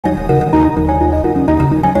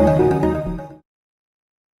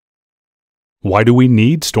Why do we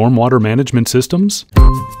need stormwater management systems?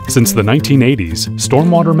 Since the 1980s,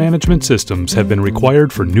 stormwater management systems have been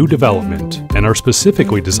required for new development and are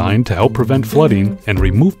specifically designed to help prevent flooding and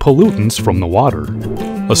remove pollutants from the water.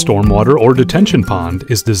 A stormwater or detention pond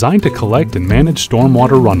is designed to collect and manage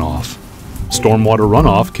stormwater runoff. Stormwater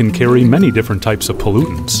runoff can carry many different types of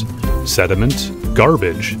pollutants: sediment,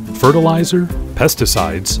 garbage, fertilizer,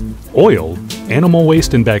 pesticides, oil, animal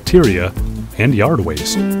waste and bacteria, and yard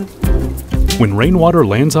waste. When rainwater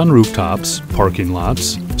lands on rooftops, parking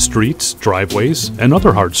lots, streets, driveways, and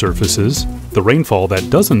other hard surfaces, the rainfall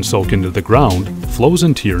that doesn't soak into the ground flows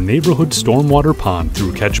into your neighborhood stormwater pond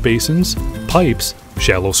through catch basins, pipes,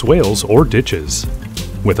 shallow swales, or ditches.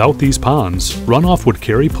 Without these ponds, runoff would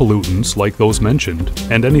carry pollutants like those mentioned,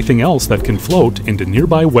 and anything else that can float into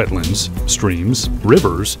nearby wetlands, streams,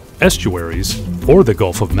 rivers, estuaries, or the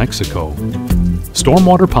Gulf of Mexico.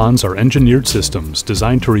 Stormwater ponds are engineered systems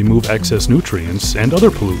designed to remove excess nutrients and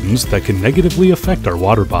other pollutants that can negatively affect our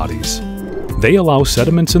water bodies. They allow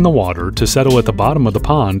sediments in the water to settle at the bottom of the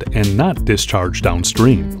pond and not discharge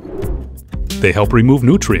downstream. They help remove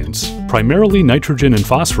nutrients, primarily nitrogen and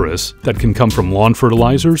phosphorus, that can come from lawn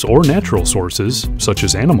fertilizers or natural sources, such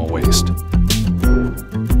as animal waste.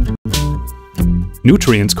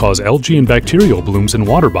 Nutrients cause algae and bacterial blooms in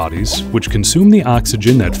water bodies, which consume the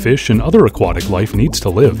oxygen that fish and other aquatic life needs to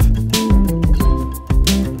live.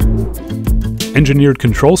 Engineered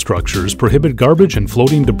control structures prohibit garbage and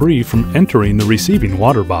floating debris from entering the receiving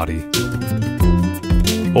water body.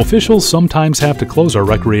 Officials sometimes have to close our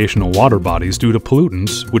recreational water bodies due to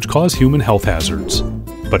pollutants, which cause human health hazards.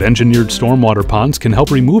 But engineered stormwater ponds can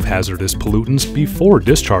help remove hazardous pollutants before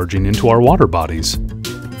discharging into our water bodies.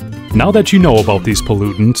 Now that you know about these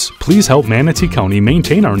pollutants, please help Manatee County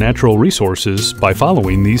maintain our natural resources by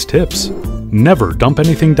following these tips. Never dump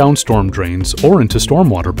anything down storm drains or into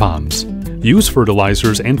stormwater ponds. Use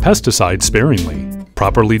fertilizers and pesticides sparingly.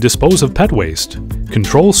 Properly dispose of pet waste.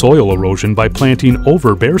 Control soil erosion by planting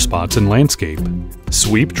over bare spots in landscape.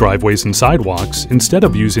 Sweep driveways and sidewalks instead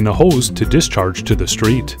of using a hose to discharge to the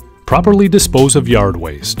street. Properly dispose of yard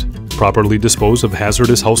waste. Properly dispose of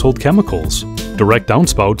hazardous household chemicals. Direct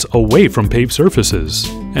downspouts away from paved surfaces.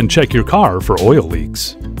 And check your car for oil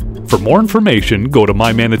leaks. For more information, go to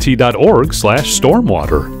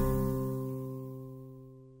mymanatee.org/stormwater.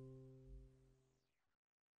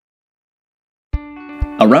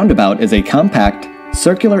 A roundabout is a compact,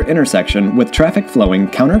 circular intersection with traffic flowing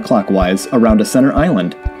counterclockwise around a center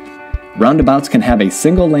island. Roundabouts can have a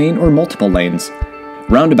single lane or multiple lanes.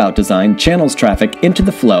 Roundabout design channels traffic into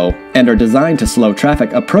the flow and are designed to slow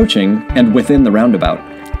traffic approaching and within the roundabout.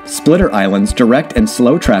 Splitter islands direct and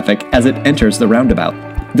slow traffic as it enters the roundabout.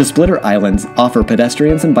 The splitter islands offer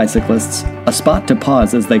pedestrians and bicyclists a spot to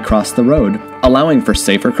pause as they cross the road, allowing for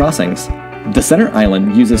safer crossings. The center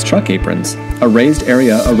island uses truck aprons, a raised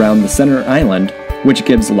area around the center island, which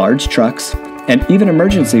gives large trucks and even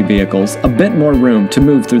emergency vehicles a bit more room to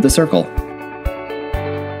move through the circle.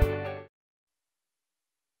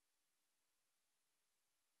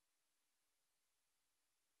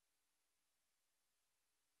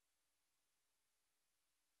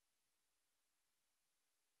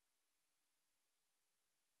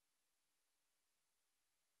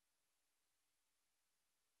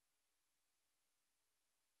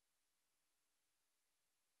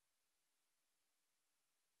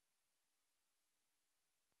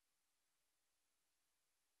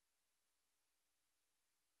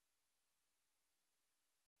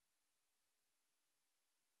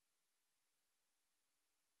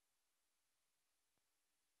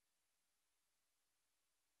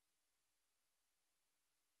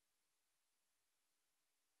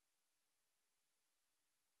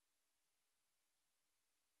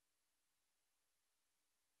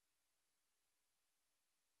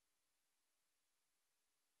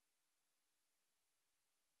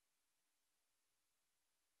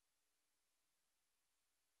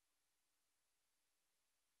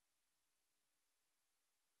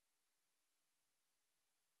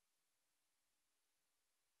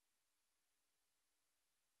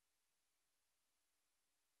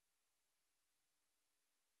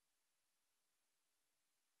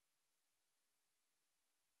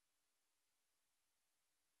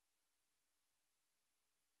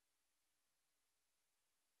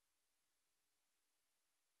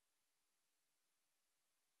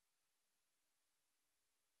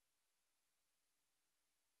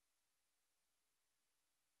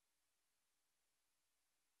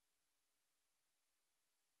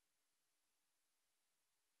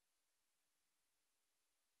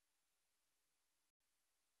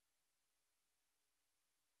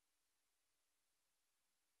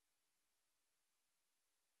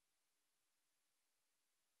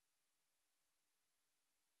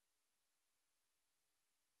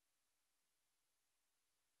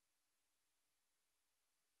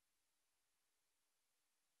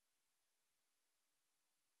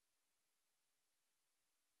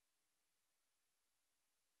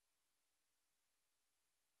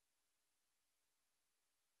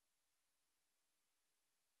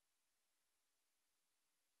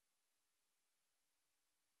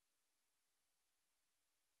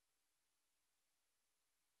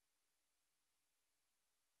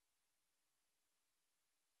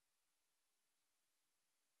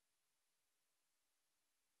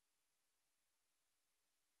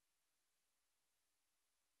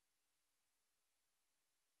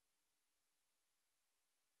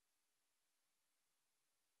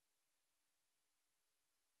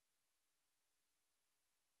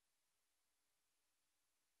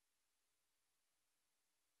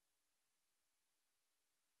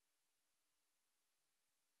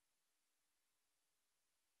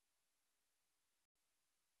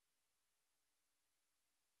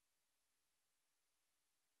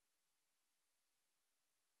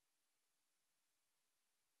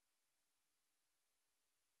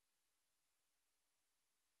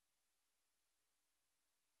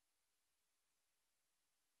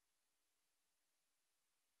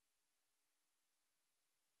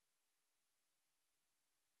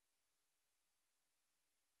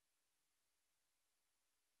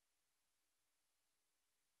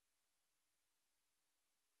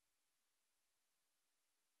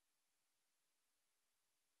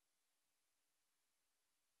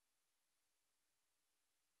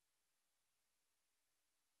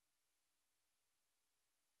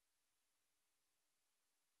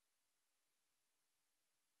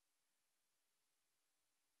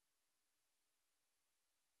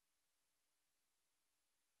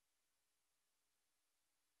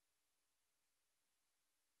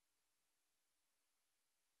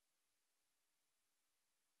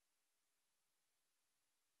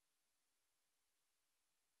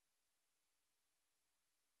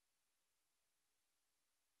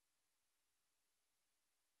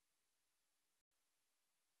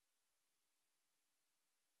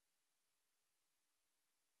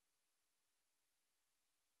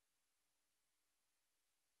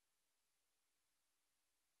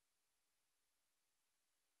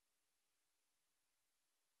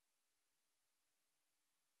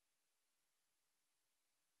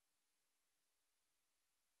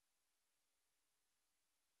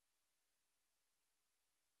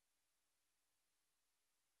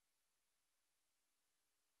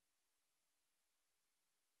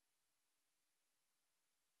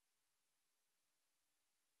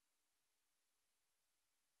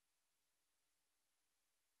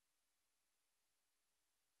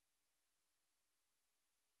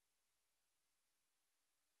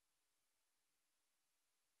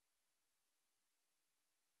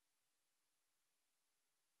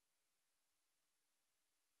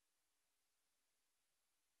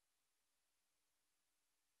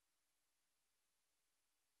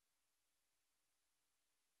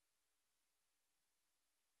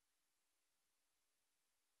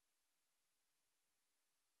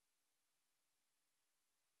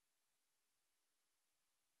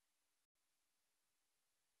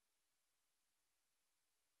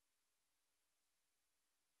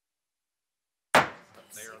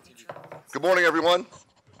 Good morning, everyone.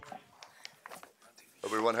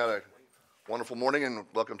 Everyone had a wonderful morning, and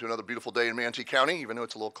welcome to another beautiful day in Manatee County, even though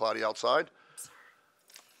it's a little cloudy outside.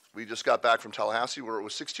 We just got back from Tallahassee, where it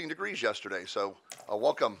was 16 degrees yesterday, so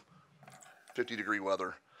welcome 50-degree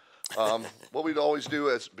weather. What we'd always do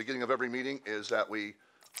at the beginning of every meeting is that we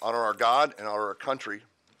honor our God and honor our country,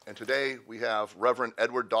 and today we have Reverend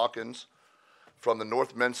Edward Dawkins from the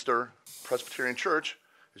Northminster Presbyterian Church.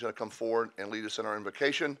 He's going to come forward and lead us in our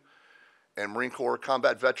invocation, and Marine Corps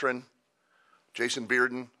combat veteran Jason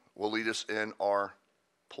Bearden will lead us in our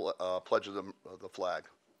pledge of the flag.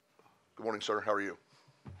 Good morning, sir. How are you?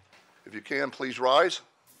 If you can, please rise.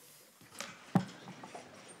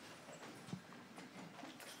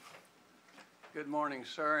 Good morning,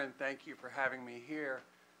 sir, and thank you for having me here.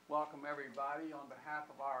 Welcome, everybody. On behalf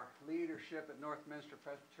of our leadership at Northminster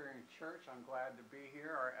Presbyterian Church, I'm glad to be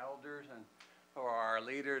here. Our elders and who are our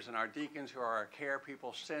leaders and our deacons who are our care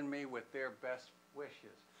people send me with their best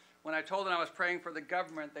wishes. When I told them I was praying for the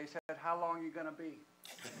government, they said, "How long are you going to be?"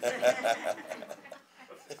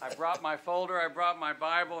 I brought my folder, I brought my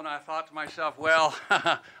Bible, and I thought to myself, well,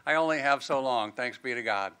 I only have so long, thanks be to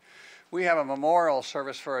God. We have a memorial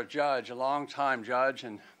service for a judge, a longtime judge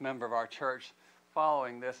and member of our church.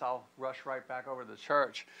 Following this, I'll rush right back over to the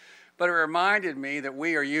church. But it reminded me that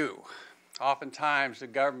we are you. Oftentimes, the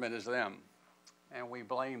government is them, and we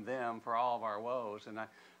blame them for all of our woes. And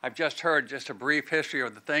I've just heard just a brief history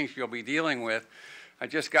of the things you'll be dealing with. I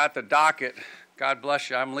just got the docket. God bless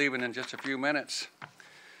you. I'm leaving in just a few minutes.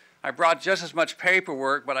 I brought just as much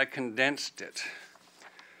paperwork, but I condensed it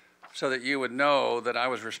so that you would know that I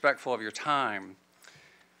was respectful of your time.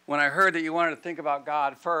 When I heard that you wanted to think about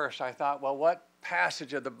God first, I thought, well, what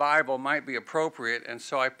passage of the Bible might be appropriate? And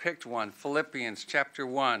so I picked one, Philippians chapter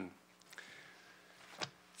 1.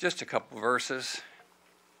 Just a couple verses.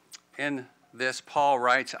 In this, Paul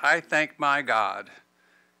writes, "I thank my God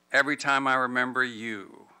every time I remember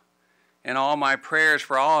you. In all my prayers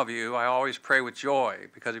for all of you, I always pray with joy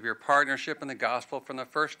because of your partnership in the gospel from the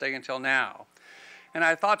first day until now." And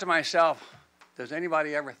I thought to myself, does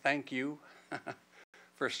anybody ever thank you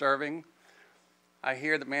for serving? I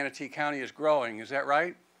hear that Manatee County is growing. Is that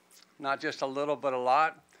right? Not just a little, but a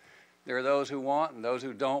lot. There are those who want and those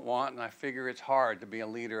who don't want, and I figure it's hard to be a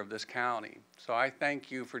leader of this county. So I thank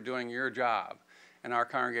you for doing your job, and our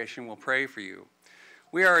congregation will pray for you.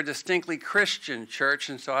 We are a distinctly Christian church,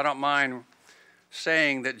 and so I don't mind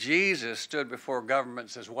saying that Jesus stood before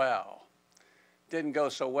governments as well. Didn't go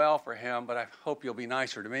so well for him, but I hope you'll be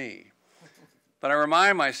nicer to me. But I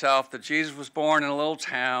remind myself that Jesus was born in a little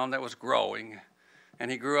town that was growing,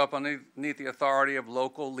 and he grew up underneath the authority of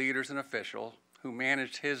local leaders and officials who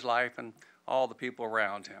managed his life and all the people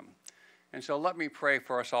around him. And so let me pray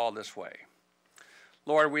for us all this way.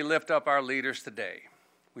 Lord, we lift up our leaders today.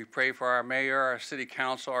 We pray for our mayor, our city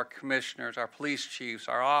council, our commissioners, our police chiefs,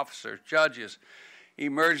 our officers, judges,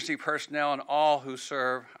 emergency personnel, and all who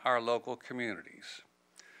serve our local communities.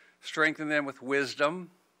 Strengthen them with wisdom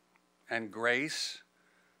and grace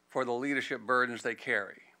for the leadership burdens they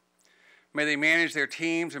carry. May they manage their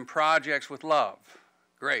teams and projects with love,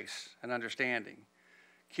 grace, and understanding.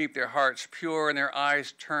 Keep their hearts pure and their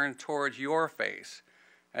eyes turned towards your face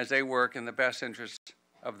as they work in the best interests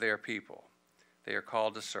of their people they are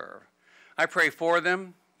called to serve. I pray for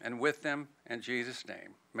them and with them in Jesus'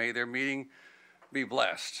 name. May their meeting be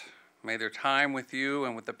blessed. May their time with you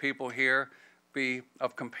and with the people here be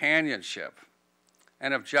of companionship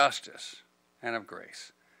and of justice and of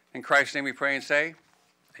grace. In Christ's name we pray and say,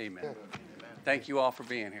 amen. Amen. Thank you all for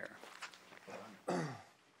being here.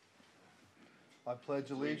 I pledge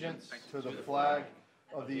allegiance to the flag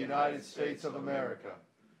of the United States of America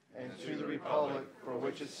and to the republic for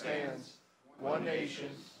which it stands, one nation,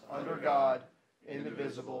 under God,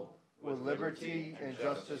 indivisible, with liberty and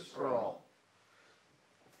justice for all.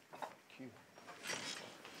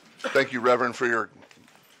 Thank you, Reverend, for your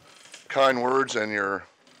kind words and your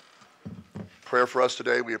prayer for us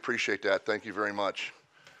today. We appreciate that. Thank you very much.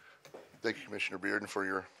 Thank you, Commissioner Bearden, for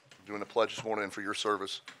your doing the pledge this morning and for your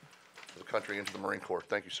service to the country and to the Marine Corps.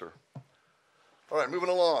 Thank you, sir. All right, moving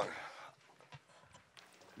along.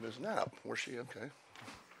 Ms. Knapp, where's she? Okay.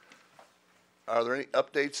 Are there any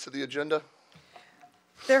updates to the agenda?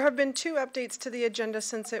 There have been 2 updates to the agenda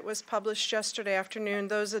since it was published yesterday afternoon.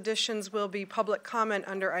 Those additions will be public comment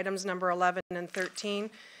under items number 11 and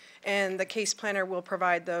 13, and the case planner will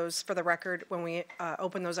provide those for the record when we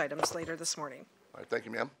open those items later this morning. All right, thank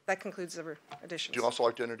you, ma'am. That concludes the additions. Would you also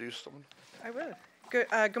like to introduce someone? I would.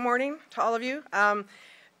 Good morning to all of you.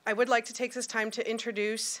 I would like to take this time to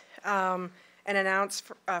introduce and announce,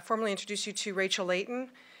 formally introduce you to Rachel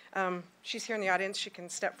Layton. She's here in the audience. She can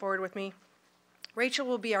step forward with me. Rachel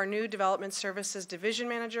will be our new Development Services Division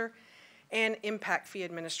Manager and Impact Fee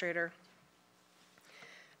Administrator.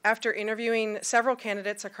 After interviewing several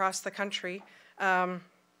candidates across the country,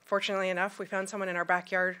 fortunately enough, we found someone in our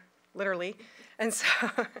backyard, literally. And so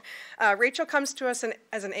Rachel comes to us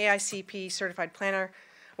as an AICP certified planner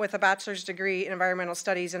with a bachelor's degree in environmental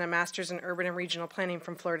studies and a master's in urban and regional planning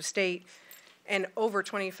from Florida State, and over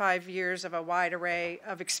 25 years of a wide array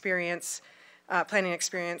of experience, planning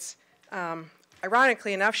experience.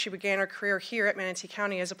 Ironically enough, she began her career here at Manatee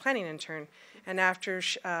County as a planning intern, and after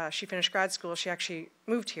she finished grad school, she actually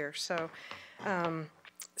moved here. So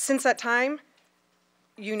since that time,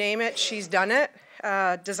 you name it, she's done it.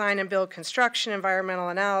 Design and build construction, environmental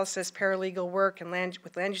analysis, paralegal work and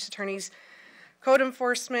with land use attorneys, code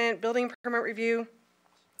enforcement, building permit review,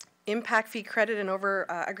 impact fee credit and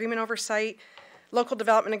agreement oversight, local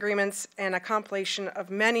development agreements, and a compilation of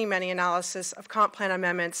many, many analysis of comp plan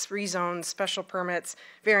amendments, rezones, special permits,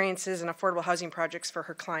 variances, and affordable housing projects for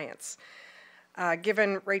her clients.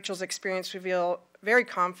 Given Rachel's experience, we feel very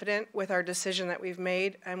confident with our decision that we've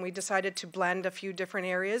made, and we decided to blend a few different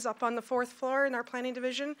areas up on the 4th floor in our planning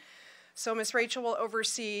division. So Ms. Rachel will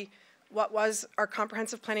oversee what was our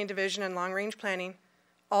comprehensive planning division and long-range planning,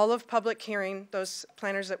 all of public hearing, those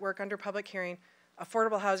planners that work under public hearing,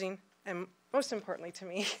 affordable housing, and most importantly to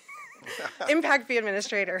me, impact fee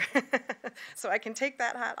administrator. So I can take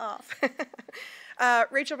that hat off.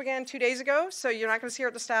 Rachel began 2 days ago, so you're not going to see her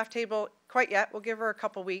at the staff table quite yet. We'll give her a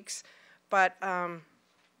couple weeks, but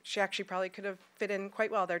she actually probably could have fit in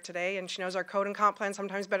quite well there today, and she knows our code and comp plan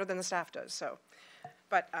sometimes better than the staff does. So,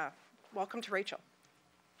 but welcome to Rachel.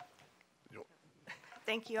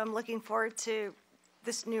 Thank you. I'm looking forward to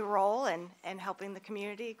this new role and helping the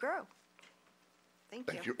community grow.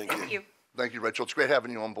 Thank you. Thank you. Thank you, Rachel. It's great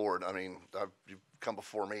having you on board. I mean, you've come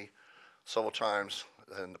before me several times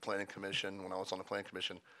in the Planning Commission. When I was on the Planning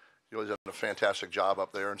Commission, you always did a fantastic job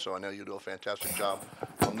up there, and so I know you do a fantastic job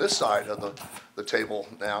on this side of the table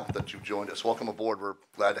now that you've joined us. Welcome aboard. We're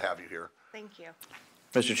glad to have you here. Thank you.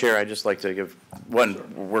 Mr. Chair, I'd just like to give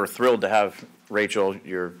we're thrilled to have Rachel.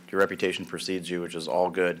 Your reputation precedes you, which is all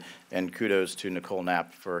good, and kudos to Nicole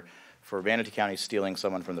Knapp for Manatee County stealing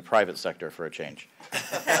someone from the private sector for a change.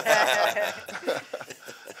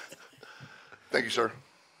 Thank you, sir.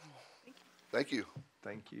 Thank you.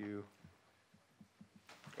 Thank you.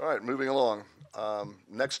 All right, moving along.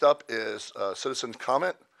 Next up is citizen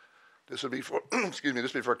comment. This would be for, excuse me,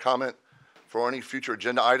 this would be for a comment for any future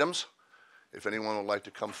agenda items. If anyone would like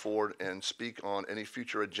to come forward and speak on any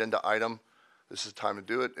future agenda item, this is the time to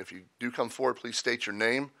do it. If you do come forward, please state your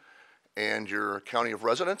name and your county of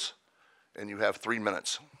residence, and you have 3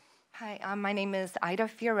 minutes. Hi, my name is Ida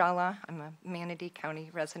Fiorella. I'm a Manatee County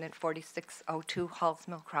resident, 4602 Halls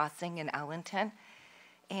Mill Crossing in Allenton.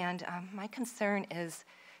 And my concern is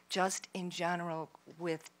just in general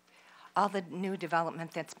with all the new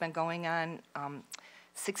development that's been going on,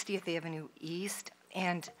 60th Avenue East,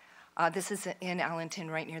 and this is in Allenton,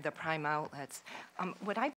 right near the prime outlets.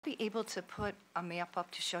 Would I be able to put a map up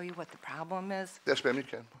to show you what the problem is? Yes, ma'am, you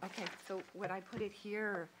can. Okay, so would I put it here?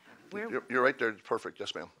 Or where? You're right there. It's perfect.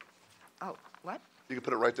 Yes, ma'am. Oh, what? You can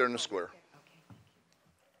put it right there in the square.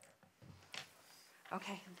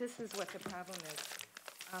 Okay, this is what the problem is.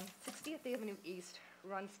 60th Avenue East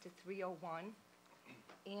runs to 301,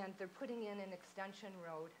 and they're putting in an extension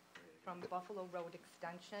road from Buffalo Road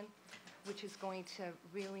Extension, which is going to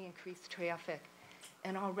really increase traffic.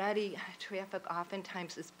 And already traffic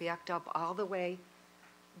oftentimes is backed up all the way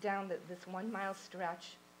down this 1 mile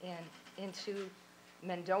stretch and into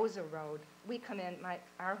Mendoza Road. We come in,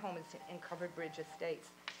 our home is in Covered Bridge Estates.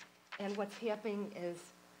 And what's happening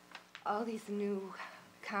is all these new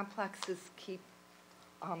complexes keep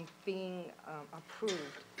being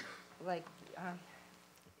approved. Like,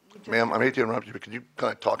 ma'am, I hate to interrupt you, but can you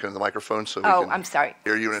kind of talk into the microphone so we can I'm sorry.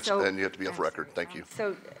 hear you, and, So, and you have to be off record. Thank you.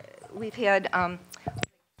 So we've had 135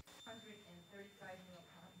 new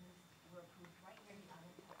apartments were approved right here in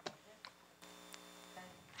Allenton. And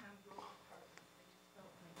condo apartments, they just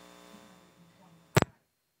built like 225.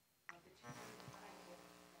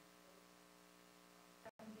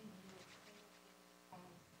 The 205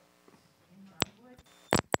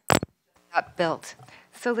 got built.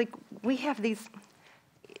 So like we have these,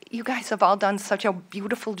 you guys have all done such a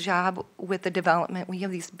beautiful job with the development. We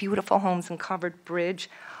have these beautiful homes in Covered Bridge,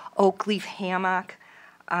 Oakleaf Hammock,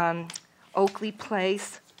 Oakley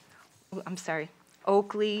Place,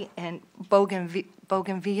 Oakley and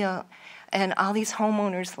Bougainville, and all these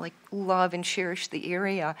homeowners like love and cherish the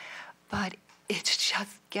area, but it's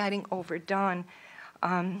just getting overdone.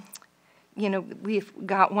 you know, we've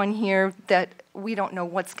got one here that we don't know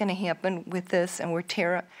what's going to happen with this, and we're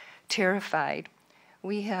terrified.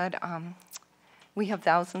 We have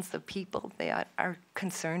thousands of people that are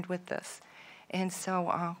concerned with this. And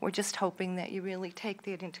so we're just hoping that you really take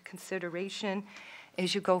that into consideration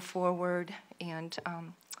as you go forward, and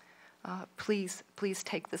please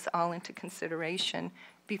take this all into consideration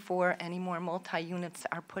before any more multi-units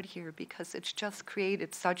are put here, because it's just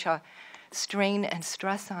created such a strain and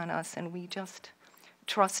stress on us, and we just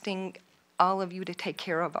trusting all of you to take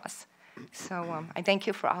care of us. So I thank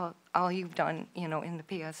you for all you've done, you know, in the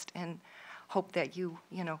past, and hope that you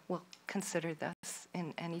know, will consider this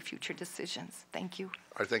in any future decisions. Thank you.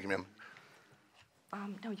 All right, thank you, ma'am.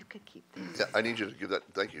 No, you could keep this. Yeah, I need you to give that.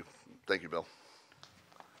 Thank you. Thank you, Bill.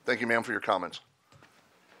 Thank you, ma'am, for your comments.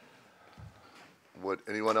 Would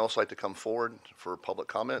anyone else like to come forward for public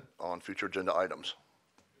comment on future agenda items?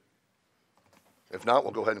 If not,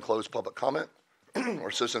 we'll go ahead and close public comment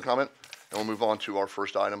or citizen comment, and we'll move on to our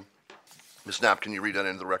first item. Ms. Knapp, can you read that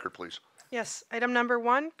into the record, please? Yes, item number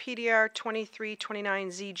 1, PDR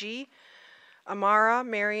 2329ZG, Amara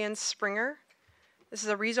Marion Springer. This is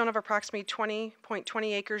a rezone of approximately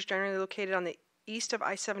 20.20 acres generally located on the east of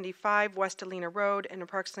I-75, west of Lena Road, and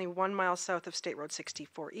approximately 1 mile south of State Road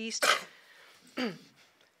 64 East.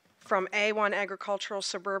 From A1 agricultural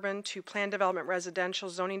suburban to planned development residential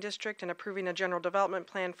zoning district, and approving a general development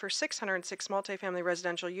plan for 606 multifamily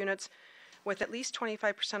residential units with at least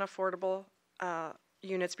 25% affordable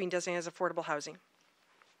units being designated as affordable housing.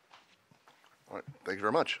 All right, thank you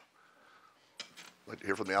very much. I'd like to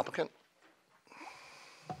hear from the applicant.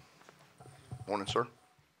 Morning, sir.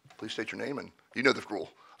 Please state your name, and you know the rule.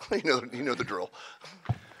 you know the drill.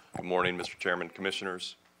 Good morning, Mr. Chairman,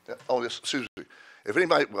 Commissioners. Yeah. Oh, yes, Susie. If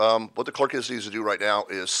anybody, what the clerk needs to do right now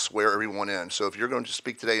is swear everyone in. So if you're going to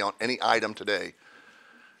speak today on any item today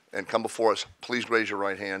and come before us, please raise your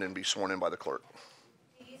right hand and be sworn in by the clerk.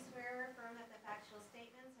 Do you swear or affirm that the factual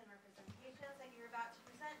statements and representations that you're about to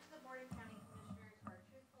present to the Board of County Commissioners are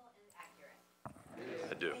truthful and accurate?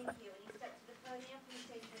 I do. Thank you. When you step to the podium, please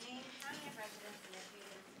state your name, county of residence, and if you've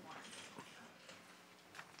been sworn.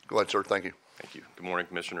 Go ahead, sir. Thank you. Thank you. Good morning,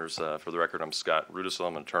 Commissioners. For the record, I'm Scott Rudisill.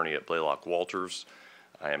 I'm an attorney at Blaylock Walters.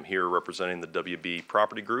 I am here representing the WB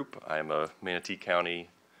Property Group. I am a Manatee County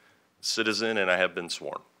citizen, and I have been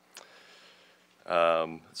sworn.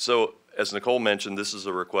 So, as Nicole mentioned, this is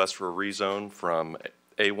a request for a rezone from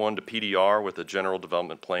A1 to PDR with a general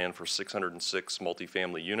development plan for 606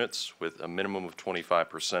 multifamily units, with a minimum of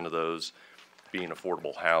 25% of those being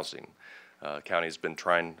affordable housing. County has been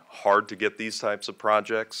trying hard to get these types of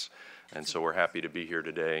projects, and so we're happy to be here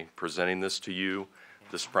today presenting this to you.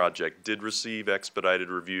 This project did receive expedited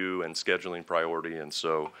review and scheduling priority, and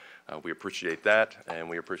so we appreciate that, and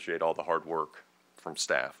we appreciate all the hard work from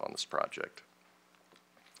staff on this project.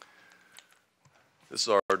 This is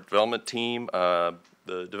our development team. The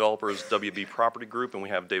developer is WB Property Group, and we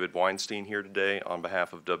have David Weinstein here today on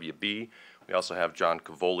behalf of WB. We also have John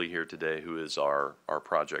Cavoli here today, who is our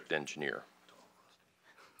project engineer.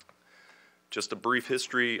 Just a brief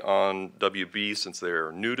history on WB. Since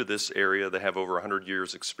they're new to this area, they have over 100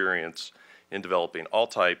 years experience in developing all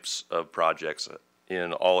types of projects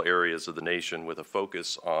in all areas of the nation, with a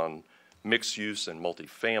focus on mixed use and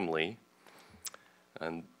multifamily.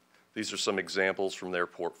 And these are some examples from their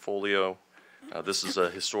portfolio. This is a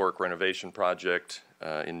historic renovation project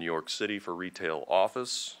in New York City for retail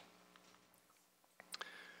office.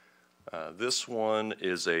 This one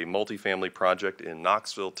is a multifamily project in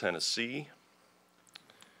Knoxville, Tennessee.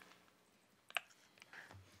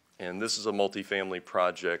 And this is a multifamily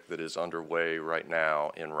project that is underway right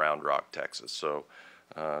now in Round Rock, Texas. So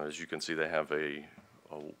as you can see, they have a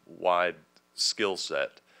wide skill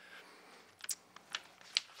set.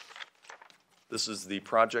 This is the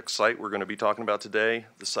project site we're going to be talking about today.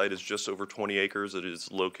 The site is just over 20 acres. It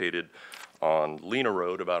is located on Lena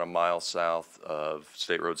Road, about a mile south of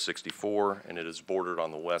State Road 64, and it is bordered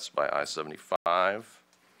on the west by I-75.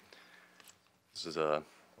 This is a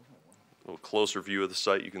little closer view of the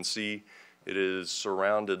site. You can see it is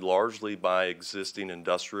surrounded largely by existing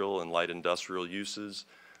industrial and light industrial uses.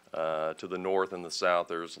 To the north and the south,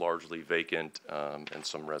 there's largely vacant and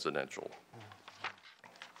some residential.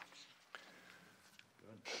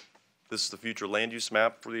 This is the future land use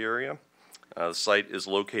map for the area. The site is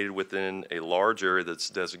located within a large area that's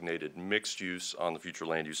designated mixed use on the future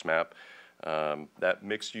land use map. That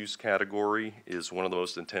mixed use category is one of the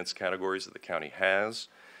most intense categories that the county has.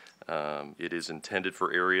 It is intended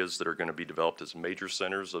for areas that are going to be developed as major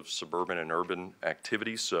centers of suburban and urban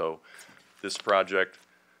activity. So this project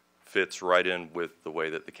fits right in with the way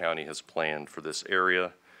that the county has planned for this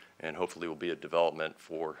area. and hopefully will be a development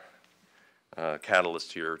for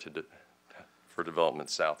catalyst here for development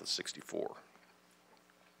south of 64.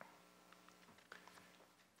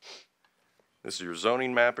 This is your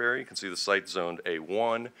zoning map area. You can see the site zoned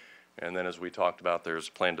A1, and then as we talked about, there's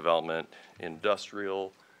planned development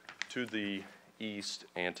industrial to the east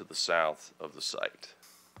and to the south of the site.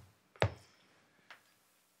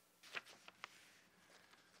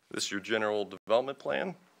 This is your general development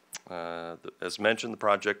plan. As mentioned, the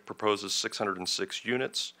project proposes 606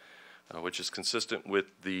 units, which is consistent with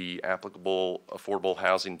the applicable affordable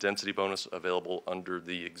housing density bonus available under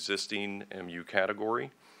the existing MU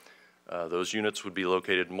category. Those units would be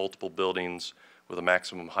located in multiple buildings with a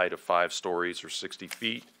maximum height of 5 stories or 60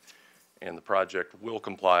 feet, and the project will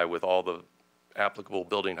comply with all the applicable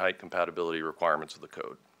building height compatibility requirements of the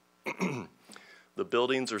code. The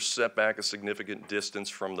buildings are set back a significant distance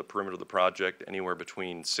from the perimeter of the project, anywhere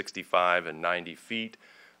between 65 and 90 feet.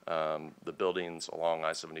 The buildings along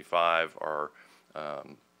I-75 are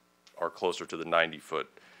closer to the 90-foot.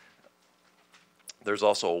 There's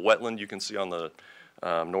also a wetland you can see on the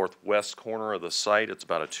northwest corner of the site. It's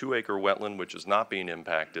about a 2-acre wetland which is not being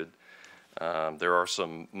impacted. There are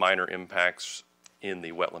some minor impacts in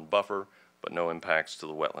the wetland buffer, but no impacts to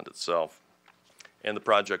the wetland itself. And the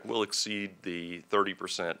project will exceed the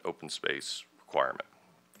 30% open space requirement.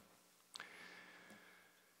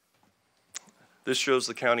 This shows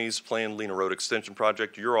the county's planned Lena Road extension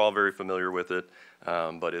project. You're all very familiar with it,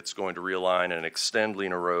 but it's going to realign and extend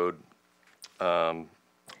Lena Road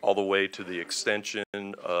all the way to the extension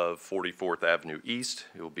of 44th Avenue East.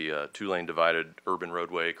 It will be a 2-lane divided urban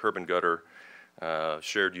roadway, curb and gutter,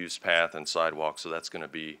 shared use path, and sidewalk. So that's going to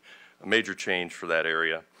be a major change for that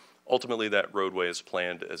area. Ultimately, that roadway is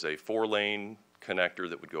planned as a 4-lane connector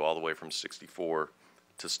that would go all the way from 64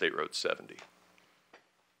 to State Road 70.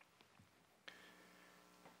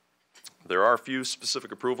 There are a few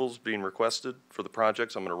specific approvals being requested for the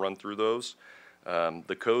projects. I'm going to run through those.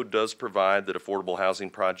 The code does provide that affordable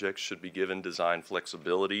housing projects should be given design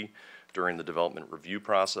flexibility during the development review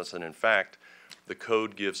process, and in fact, the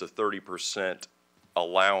code gives a 30%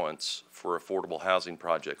 allowance for affordable housing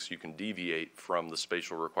projects. You can deviate from the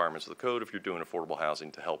spatial requirements of the code if you're doing affordable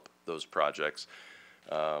housing to help those projects.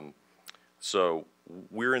 So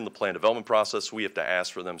we're in the plan development process. We have to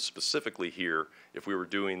ask for them specifically here. If we were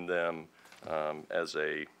doing them as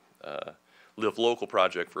a live local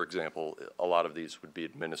project, for example, a lot of these would be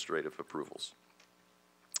administrative approvals.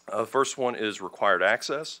 The first one is required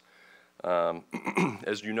access.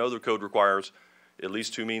 As you know, the code requires at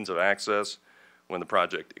least 2 means of access. When the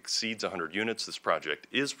project exceeds 100 units, this project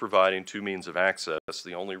is providing 2 means of access.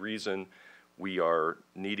 The only reason we are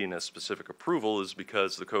needing a specific approval is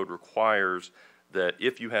because the code requires that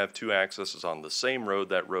if you have 2 accesses on the same road,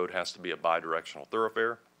 that road has to be a bidirectional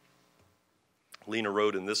thoroughfare. Lena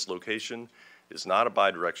Road in this location is not a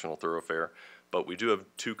bidirectional thoroughfare, but we do have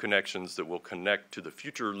 2 connections that will connect to the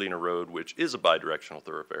future Lena Road, which is a bidirectional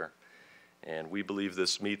thoroughfare. And we believe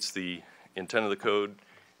this meets the intent of the code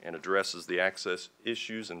and addresses the access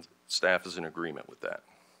issues, and staff is in agreement with that.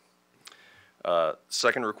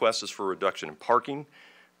 Second request is for reduction in parking.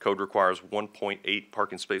 Code requires 1.8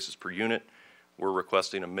 parking spaces per unit. We're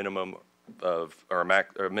requesting a minimum of, or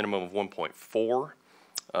a minimum of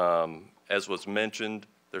 1.4. As was mentioned,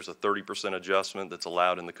 there's a 30% adjustment that's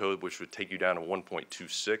allowed in the code, which would take you down to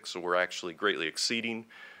 1.26. So we're actually greatly exceeding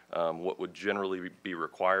what would generally be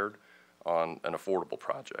required on an affordable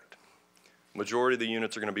project. Majority of the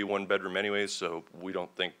units are going to be 1-bedroom anyways, so we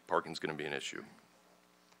don't think parking is going to be an issue.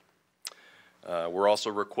 We're also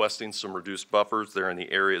requesting some reduced buffers. They're in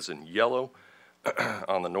the areas in yellow.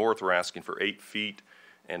 On the north, we're asking for 8 feet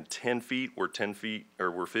and 10 feet, where 10 feet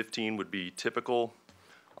or where 15 would be typical.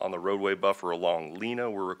 On the roadway buffer along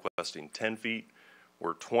Lena, we're requesting 10 feet,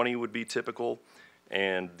 where 20 would be typical.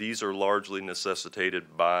 And these are largely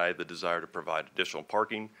necessitated by the desire to provide additional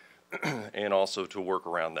parking and also to work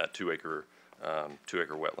around that 2-acre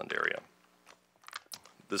wetland area.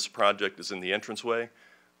 This project is in the entranceway,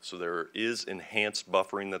 so there is enhanced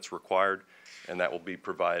buffering that's required, and that will be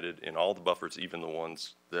provided in all the buffers, even the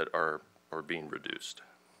ones that are being reduced.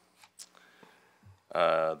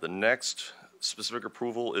 The next specific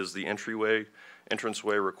approval is the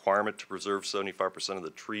entranceway requirement to preserve 75% of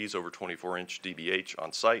the trees over 24-inch DBH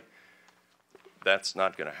on site. That's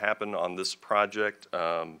not going to happen on this project,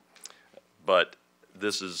 but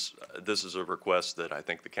this is a request that I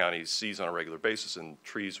think the county sees on a regular basis, and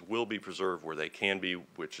trees will be preserved where they can be,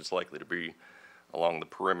 which is likely to be along the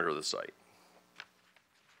perimeter of the site.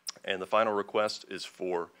 And the final request is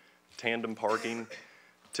for tandem parking.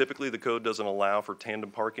 Typically, the code doesn't allow for tandem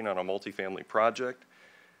parking on a multifamily project.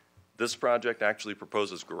 This project actually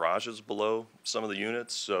proposes garages below some of the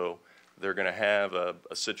units, so they're going to have a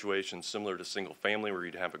situation similar to single family where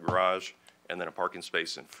you'd have a garage and then a parking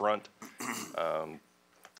space in front.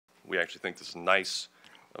 We actually think this is a nice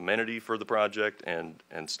amenity for the project, and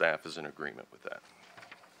staff is in agreement with that.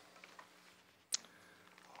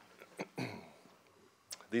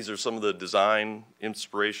 These are some of the design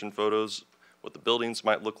inspiration photos, what the buildings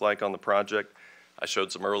might look like on the project. I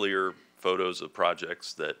showed some earlier photos of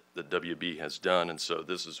projects that the WB has done, and so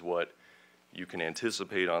this is what you can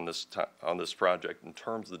anticipate on this project in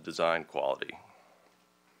terms of the design quality.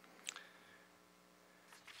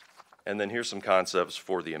 And then here's some concepts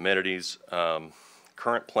for the amenities.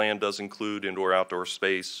 Current plan does include indoor-outdoor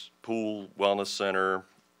space, pool, wellness center,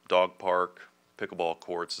 dog park, pickleball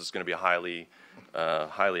courts. This is going to be a highly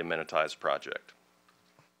amenitized project.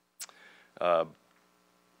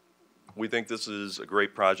 We think this is a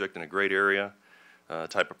great project in a great area,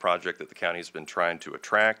 type of project that the county has been trying to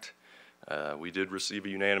attract. We did receive a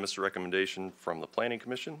unanimous recommendation from the Planning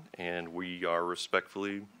Commission, and we are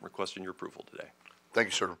respectfully requesting your approval today. Thank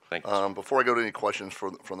you, sir. Thank you, sir. Before I go to any questions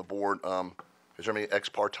from the board, is there any ex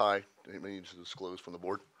parte anybody needs to disclose from the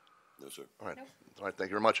board? No, sir. All right. Nope. All right, thank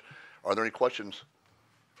you very much. Are there any questions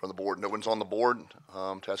from the board? No one's on the board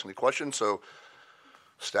to ask any questions, so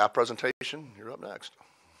staff presentation, you're up next.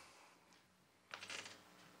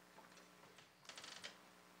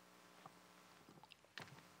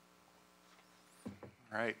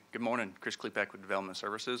 All right, good morning. Chris Klepek with Development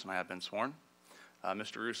Services, and I have been sworn.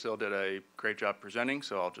 Mr. Russo did a great job presenting,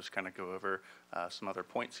 so I'll just kind of go over some other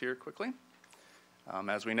points here quickly.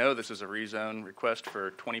 As we know, this is a rezone request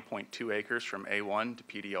for 20.2 acres from A1 to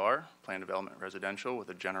PDR, Planned Development Residential, with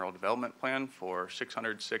a general development plan for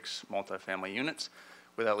 606 multifamily units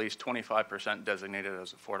with at least 25% designated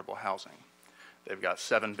as affordable housing. They've got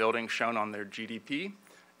 7 buildings shown on their GDP,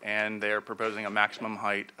 and they're proposing a maximum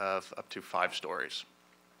height of up to 5 stories.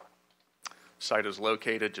 Site is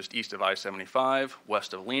located just east of I-75,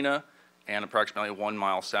 west of Lena, and approximately 1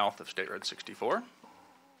 mile south of State Road 64.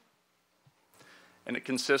 And it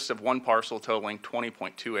consists of one parcel totaling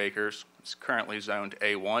 20.2 acres. It's currently zoned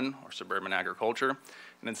A1, or suburban agriculture,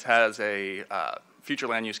 and it has a future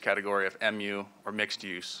land use category of MU, or mixed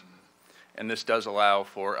use. And this does allow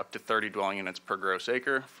for up to 30 dwelling units per gross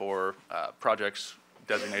acre for projects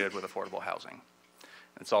designated with affordable housing.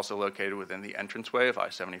 It's also located within the entranceway of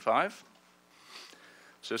I-75.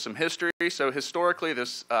 So some history. So historically,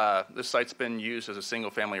 this site's been used as a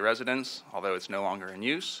single-family residence, although it's no longer in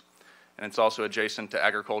use. And it's also adjacent to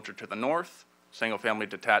agriculture to the north, single-family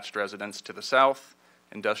detached residence to the south,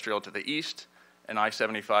 industrial to the east, and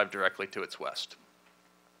I-75 directly to its west.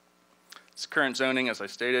 Its current zoning, as I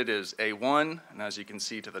stated, is A1, and as you can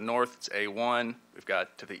see to the north, it's A1. We've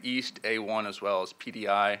got to the east A1 as well as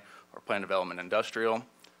PDI, or Planned Development Industrial.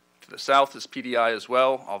 To the south is PDI as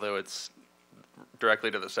well, although it's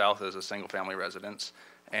directly to the south is a single-family residence,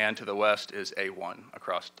 and to the west is A1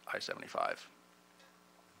 across I-75.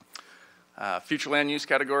 Future land use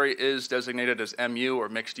category is designated as MU, or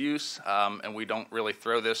mixed use, and we don't really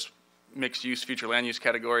throw this mixed use future land use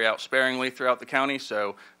category out sparingly throughout the county,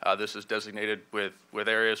 so this is designated with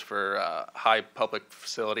areas for high public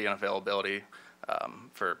facility and availability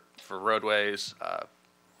for roadways.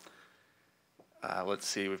 Let's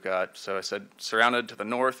see, we've got, so I said surrounded to the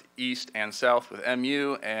north, east, and south with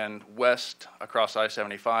MU, and west across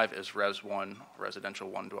I-75 is Res 1, residential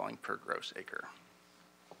 1 dwelling per gross acre.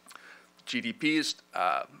 GDPs,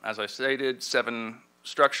 as I stated, 7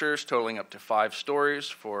 structures totaling up to 5 stories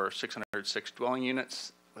for 606 dwelling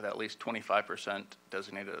units with at least 25%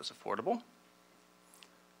 designated as affordable.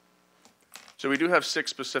 So we do have 6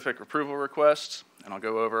 specific approval requests, and I'll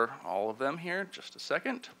go over all of them here in just a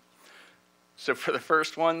second. So for the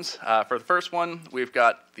first one, we've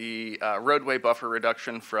got the roadway buffer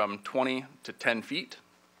reduction from 20 to 10 feet.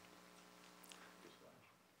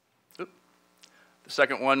 The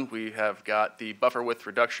second one, we have got the buffer width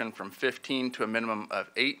reduction from 15 to a minimum of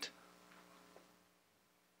 8.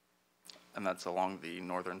 And that's along the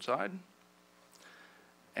northern side.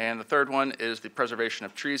 And the third one is the preservation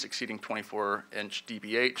of trees exceeding 24-inch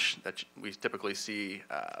DBH that we typically see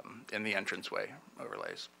in the entranceway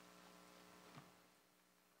overlays.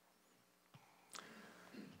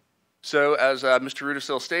 So as Mr.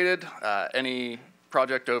 Rudisil stated, any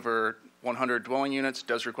project over 100 dwelling units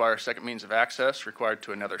does require a second means of access required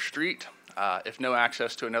to another street. If no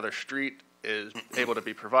access to another street is able to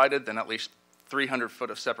be provided, then at least 300 foot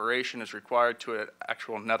of separation is required to an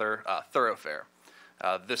actual another thoroughfare.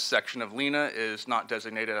 This section of Lena is not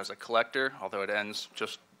designated as a collector, although it ends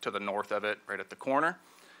just to the north of it, right at the corner,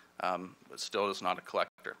 but still is not a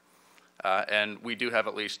collector. And we do have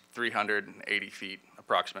at least 380 feet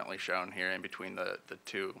approximately shown here in between the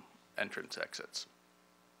two entrance exits.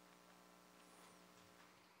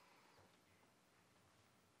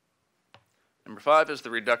 Number 5 is the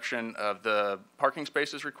reduction of the parking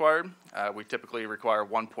spaces required. We typically require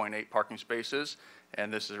 1.8 parking spaces,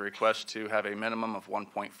 and this is a request to have a minimum of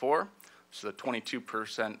 1.4. So the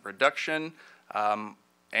 22% reduction.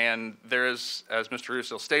 And there is, as Mr.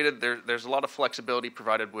 Russo stated, there's a lot of flexibility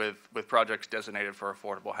provided with projects designated for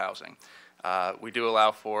affordable housing. We do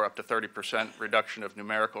allow for up to 30% reduction of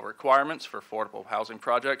numerical requirements for affordable housing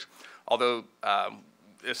projects, although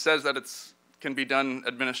it says that it can be done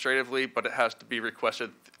administratively, but it has to be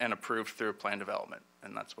requested and approved through plan development,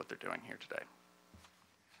 and that's what they're doing here today.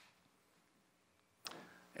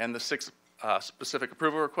 And the 6th specific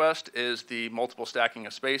approval request is the multiple stacking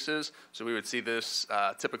of spaces. So we would see this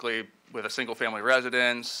typically with a single-family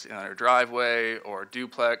residence in their driveway or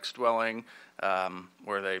duplex dwelling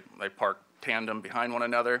where they park tandem behind one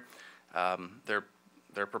another.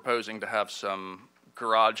 They're proposing to have some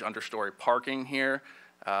garage understory parking here,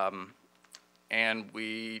 and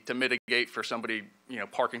to mitigate for somebody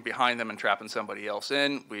parking behind them and trapping somebody else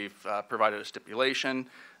in, we've provided a stipulation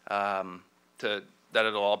that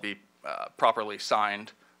it'll all be properly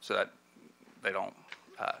signed so that they don't,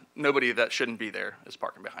 nobody that shouldn't be there is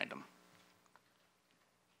parking behind them.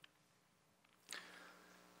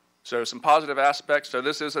 So some positive aspects. So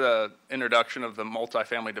this is an introduction of the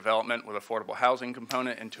multifamily development with affordable housing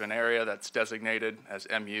component into an area that's designated as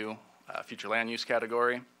MU, future land use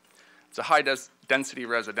category. It's a high density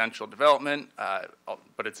residential development,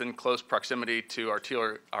 but it's in close proximity to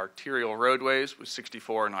arterial roadways with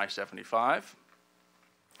 64 and I-75.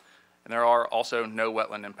 And there are also no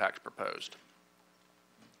wetland impacts proposed.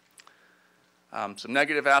 Some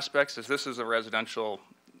negative aspects is this is a residential,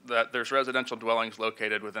 that there's residential dwellings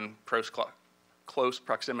located within close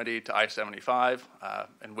proximity to I-75,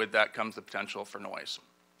 and with that comes the potential for noise.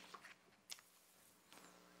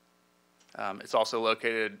 It's also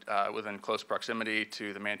located within close proximity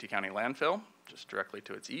to the Manatee County landfill, just directly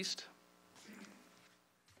to its east.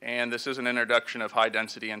 And this is an introduction of high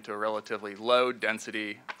density into a relatively low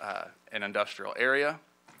density and industrial area.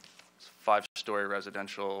 It's a 5-story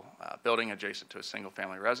residential building adjacent to a single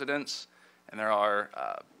family residence. And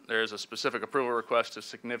there is a specific approval request to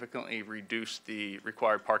significantly reduce the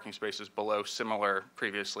required parking spaces below similar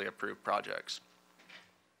previously approved projects.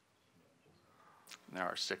 And there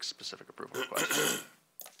are 6 specific approval requests.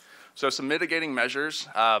 So some mitigating measures.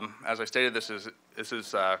 As I stated, this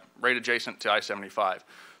is right adjacent to I-75.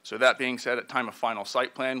 So that being said, at time of final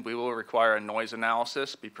site plan, we will require a noise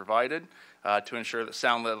analysis be provided to ensure that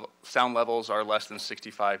sound levels are less than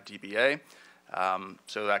 65 dBA.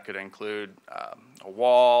 So that could include a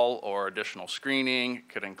wall or additional screening. It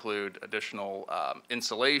could include additional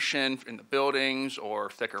insulation in the buildings or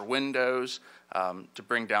thicker windows to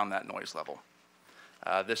bring down that noise level.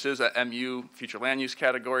 This is a MU, future land use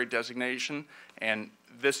category designation, and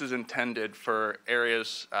this is intended for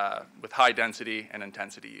areas with high density and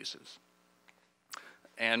intensity uses.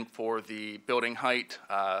 And for the building height,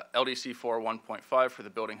 LDC 4 1.5 for the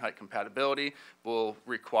building height compatibility will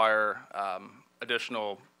require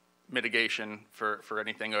additional mitigation for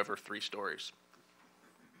anything over 3 stories.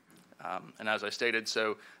 And as I stated,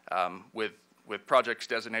 so with projects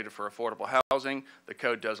designated for affordable housing, the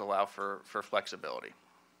code does allow for flexibility.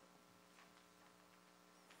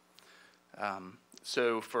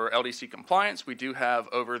 So for LDC compliance, we do have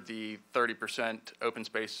over the 30% open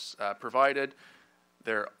space provided.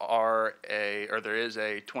 There is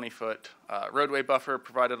a 20-foot roadway buffer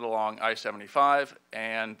provided along I-75,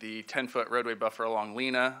 and the 10-foot roadway buffer along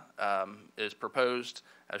Lena is proposed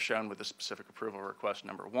as shown with the specific approval request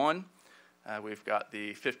number 1. We've got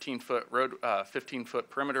the 15-foot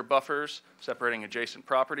perimeter buffers separating adjacent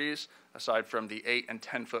properties, aside from the 8 and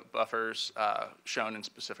 10-foot buffers shown in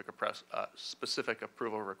specific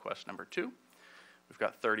approval request number 2. We've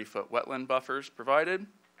got 30-foot wetland buffers provided.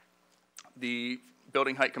 The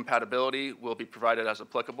building height compatibility will be provided as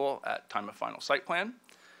applicable at time of final site plan,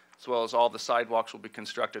 as well as all the sidewalks will be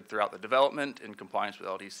constructed throughout the development in compliance with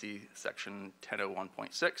LDC section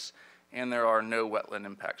 1001.6. And there are no wetland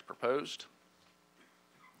impacts proposed.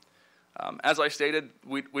 As I stated,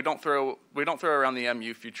 we don't throw around the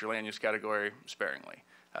MU future land use category sparingly.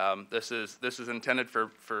 This is intended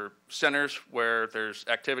for centers where there's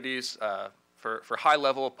activities for high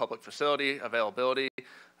level of public facility availability.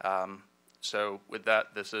 So with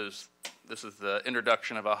that, this is the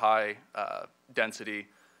introduction of a high density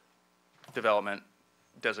development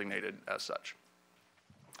designated as such.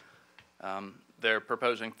 They're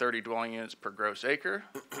proposing 30 dwelling units per gross acre.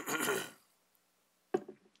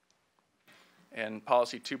 And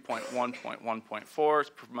policy 2.1.1.4 is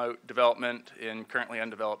promote development in currently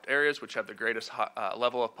undeveloped areas which have the greatest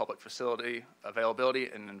level of public facility availability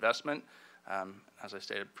and investment. As I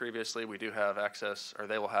stated previously, we do have access, or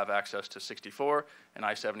they will have access to 64 and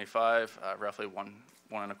I-75, roughly one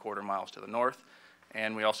and a quarter miles to the north.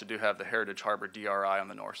 And we also do have the Heritage Harbor DRI on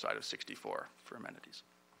the north side of 64 for amenities.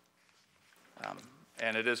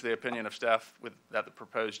 And it is the opinion of staff that the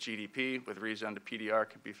proposed GDP with rezone to PDR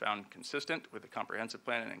can be found consistent with the comprehensive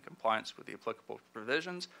plan and in compliance with the applicable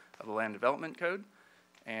provisions of the Land Development Code.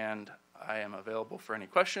 And I am available for any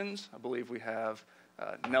questions. I believe we have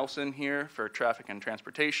Nelson here for traffic and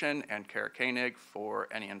transportation and Kara Koenig for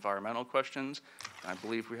any environmental questions. And I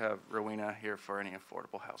believe we have Rowena here for any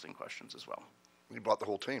affordable housing questions as well. You brought the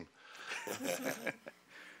whole team. Is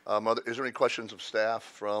there any questions of staff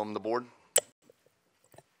from the board?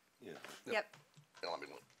 Yeah. Yep. Go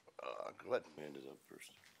ahead. Amanda's up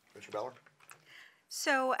first. Mr. Ballard?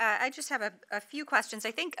 So I just have a few questions.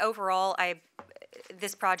 I think overall,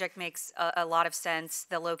 this project makes a lot of sense.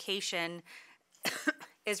 The location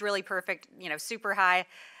is really perfect, super high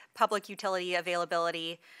public utility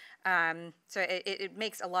availability. So it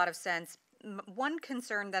makes a lot of sense. One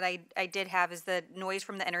concern that I did have is the noise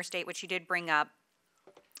from the interstate, which you did bring up.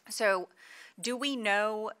 So do we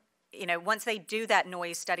know, once they do that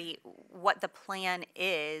noise study, what the plan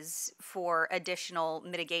is for additional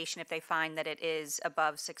mitigation if they find that it is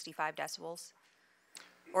above 65 decibels?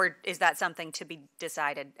 Or is that something to be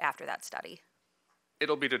decided after that study?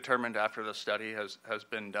 It'll be determined after the study has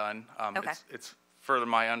been done. Okay. It's further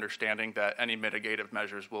my understanding that any mitigative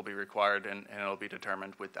measures will be required and it'll be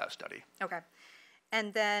determined with that study. Okay.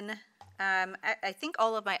 And then I think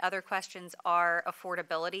all of my other questions are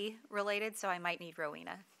affordability related, so I might need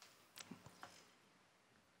Rowena.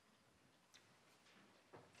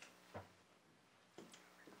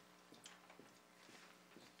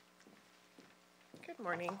 Good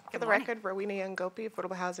morning. For the record, Rowena Yangopi,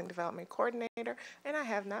 Affordable Housing Development Coordinator, and I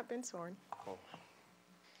have not been sworn. If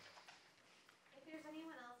there's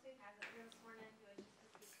anyone else who hasn't been sworn in who wishes to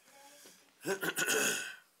speak today,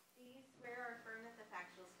 do you swear or affirm that the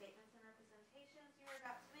factual statements and representations you are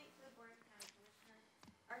about to make to the Board of County Commissioners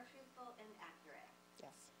are truthful and accurate?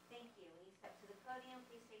 Yes. Thank you. When you step to the podium,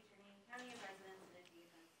 please state your name, county of residence, and if you've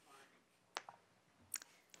been sworn.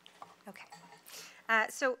 Okay.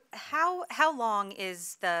 So how long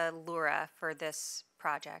is the LURA for this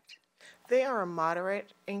project? They are a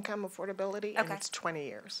moderate income affordability, and Okay. it's 20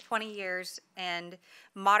 years. 20 years, and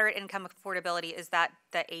moderate income affordability, is that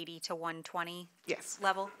the 80 to 120 Yes.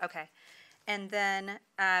 level? Okay. And then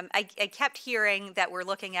I kept hearing that we're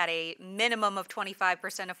looking at a minimum of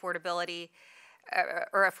 25% affordability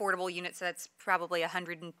or affordable units, so that's probably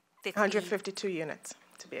 150. 152 units,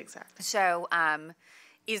 to be exact. So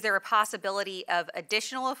is there a possibility of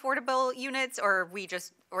additional affordable units, or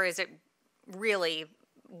is it really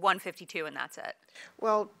 152 and that's it?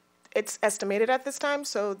 Well, it's estimated at this time,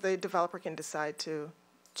 so the developer can decide to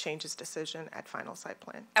change his decision at final site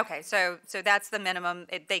plan. Okay, so that's the minimum.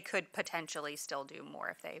 They could potentially still do more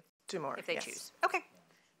if they Yes. choose. Okay,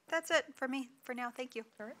 that's it for me for now. Thank you.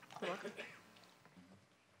 All right. You're welcome.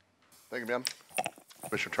 Thank you, ma'am.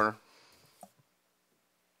 Commissioner Turner?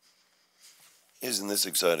 Isn't this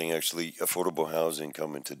exciting, actually? Affordable housing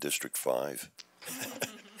coming to District 5.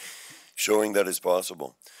 Showing that it's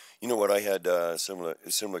possible. You know what, I had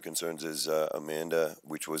similar concerns as Amanda,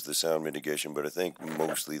 which was the sound mitigation, but I think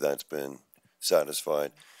mostly that's been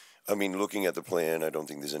satisfied. I mean, looking at the plan, I don't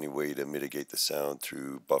think there's any way to mitigate the sound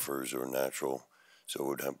through buffers or natural,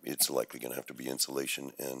 so it's likely going to have to be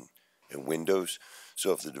insulation and windows.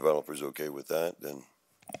 So if the developer's okay with that, then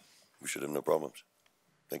we should have no problems.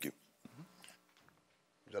 Thank you.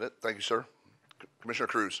 Is that it? Thank you, sir. Commissioner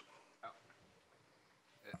Cruz?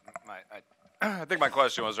 I think my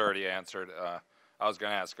question was already answered. I was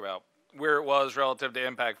going to ask about where it was relative to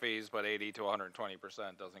impact fees, but 80 to 120%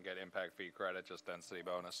 doesn't get impact fee credit, just density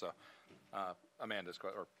bonus. So Amanda's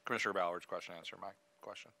or Commissioner Ballard's question answered my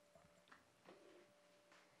question.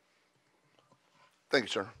 Thank you,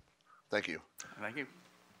 sir. Thank you. Thank you.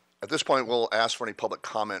 At this point, we'll ask for any public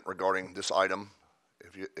comment regarding this item.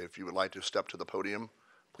 If you would like to step to the podium,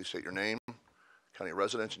 please state your name, county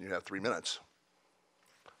residence, and you have 3 minutes.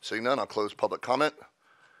 Seeing none, I'll close public comment.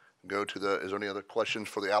 Go to is there any other questions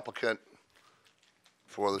for the applicant,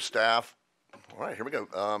 for the staff? All right, here we go.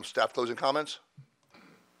 Staff closing comments?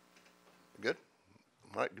 Good?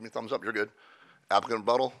 All right, give me a thumbs up, you're good. Applicant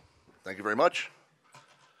rebuttal, thank you very much.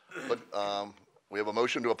 But we have a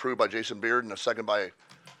motion to approve by Jason Beard and a second by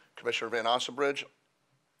Commissioner Van Ossenbridge,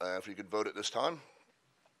 if you could vote at this time.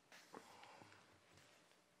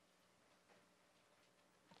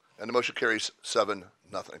 And the motion carries 7-0.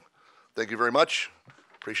 Thank you very much.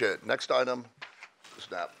 Appreciate it. Next item,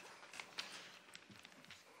 SNAP.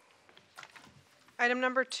 Item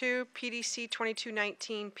number 2, PDC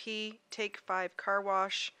 2219P Take 5 Car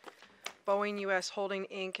Wash, Boeing US Holding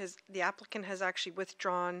Inc. The applicant has actually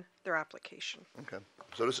withdrawn their application. Okay.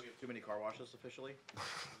 So this. We have too many car washes officially?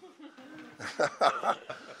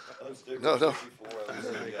 No.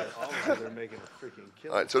 They're making a freaking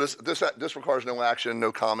kill. All right, so this requires no action,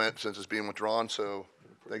 no comment, since it's being withdrawn, so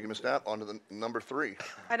thank you, Ms. Knapp. On to the number 3.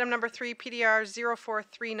 Item number 3,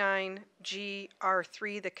 PDR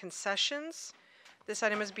 0439GR3, the concessions. This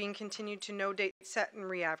item is being continued to no date set and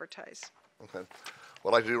re-advertise. Okay.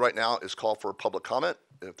 What I'd like to do right now is call for public comment.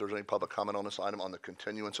 If there's any public comment on this item, on the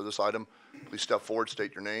continuance of this item, please step forward,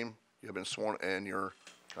 state your name. You have been sworn and your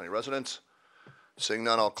county residence. Seeing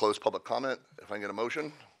none, I'll close public comment. If I can get a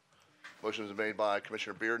motion. Motion is made by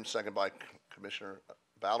Commissioner Beard and second by Commissioner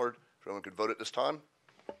Ballard. If anyone could vote at this time.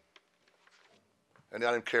 And the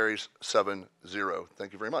item carries 7-0.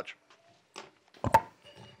 Thank you very much.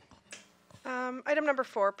 Item number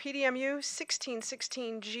 4, PDMU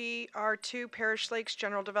 1616GR2 Parish Lakes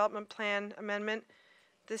General Development Plan Amendment.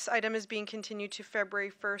 This item is being continued to February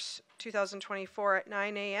 1st, 2024 at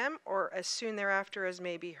 9 a.m. or as soon thereafter as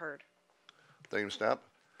may be heard. Thank you, Ms. Knapp.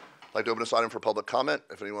 I'd like to open this item for public comment.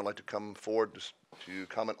 If anyone would like to come forward to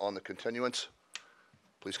comment on the continuance,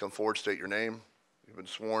 please come forward, state your name. You've been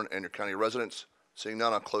sworn and your county residence. Seeing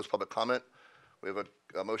none, I'll close public comment. We have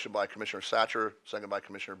a motion by Commissioner Satcher, second by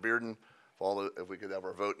Commissioner Bearden. If we could have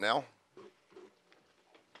our vote now.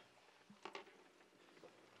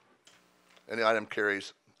 And the item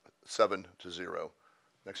carries 7-0.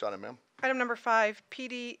 Next item, ma'am. Item number 5,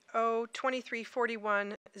 PDO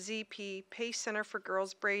 2341ZP Pace Center for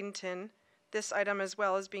Girls Bradenton. This item as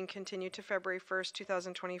well is being continued to February 1st,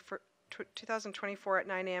 2024 at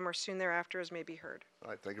 9 a.m. or soon thereafter as may be heard. All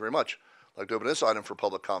right, thank you very much. I'd like to open this item for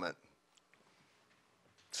public comment.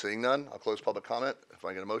 Seeing none, I'll close public comment. If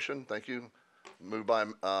I get a motion, thank you. Moved by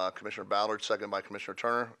Commissioner Ballard, second by Commissioner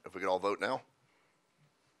Turner. If we could all vote now.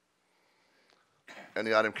 And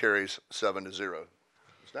the item carries 7-0.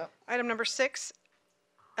 Snap. Item number 6,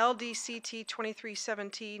 LDCT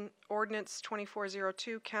 2317 Ordinance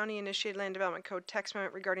 2402 County Initiated Land Development Code Text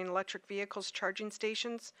Amendment regarding electric vehicles charging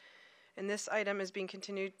stations. And this item is being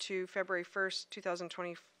continued to February 1st,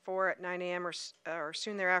 2024 at 9 a.m. or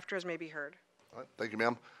soon thereafter as may be heard. All right, thank you,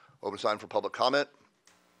 ma'am. Open this item for public comment.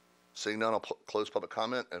 Seeing none, I'll close public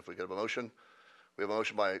comment. And if we get a motion, we have a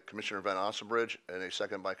motion by Commissioner Van Ossenbridge and a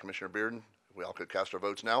second by Commissioner Bearden. If we all could cast our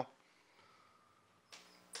votes now.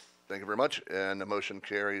 Thank you very much. And the motion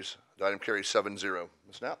carries, the item carries 7-0.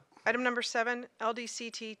 Ms. Knapp. Item number 7,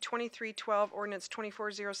 LDCT 2312 Ordinance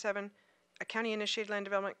 2407, a County Initiated Land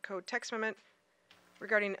Development Code Text Amendment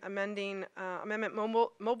regarding amendment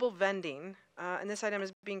mobile vending. And this item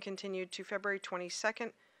is being continued to February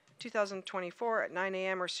 22nd, 2024 at 9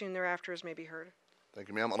 a.m. or soon thereafter as may be heard. Thank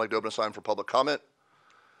you, ma'am. I'd like to open this item for public comment.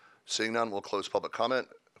 Seeing none, we'll close public comment.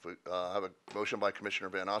 If we have a motion by Commissioner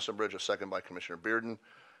Van Ossenbridge, a second by Commissioner Bearden.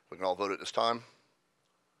 We can all vote at this time.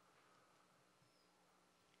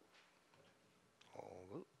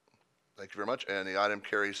 Thank you very much. And the item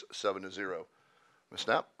carries 7-0. Ms.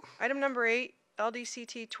 Knapp. Item number 8,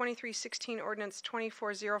 LDCT 2316 Ordinance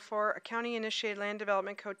 2404, a County Initiated Land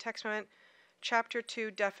Development Code Text Amendment, Chapter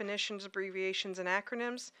 2 Definitions, Abbreviations, and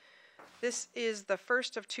Acronyms. This is the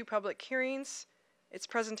first of 2 public hearings. It's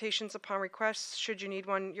presentations upon request. Should you need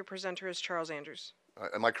one, your presenter is Charles Andrews.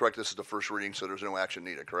 Am I correct? This is the first reading, so there's no action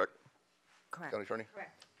needed, correct? Correct. County Attorney?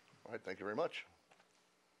 Correct. All right, thank you very much.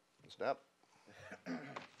 Ms. Knapp?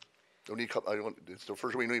 It's the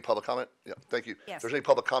first reading, we need public comment? Yeah, thank you. Yes. If there's any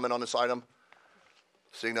public comment on this item,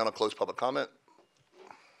 seeing none, I'll close public comment.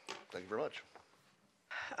 Thank you very much.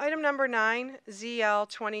 Item number 9, ZL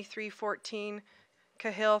 2314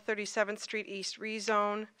 Cahill 37th Street East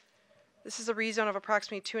rezone. This is a rezone of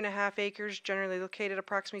approximately 2.5 acres, generally located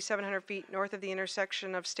approximately 700 feet north of the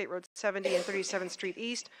intersection of State Road 70 and 37th Street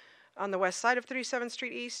East, on the west side of 37th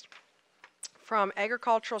Street East, from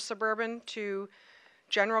agricultural suburban to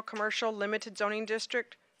general commercial limited zoning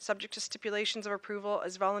district, subject to stipulations of approval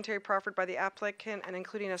as voluntary proffered by the applicant and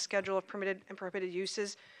including a schedule of permitted and prohibited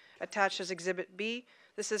uses attached as Exhibit B.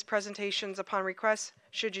 This is presentations upon request.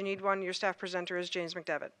 Should you need one, your staff presenter is James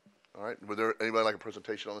McDevitt. All right, would there anybody like a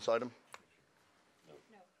presentation on this item? No.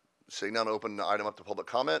 Seeing none, open the item up to public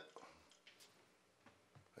comment.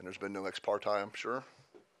 And there's been no ex parte, I'm sure.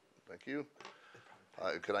 Thank you.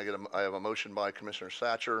 I have a motion by Commissioner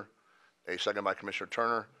Satcher, a second by Commissioner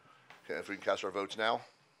Turner. Okay, if we can cast our votes now.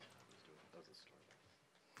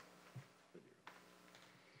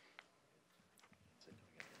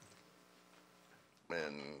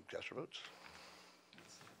 And cast your votes.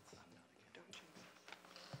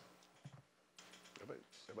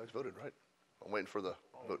 Everybody's voted, right? I'm waiting for the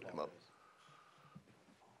vote to come up.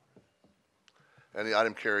 And the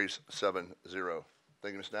item carries 7-0.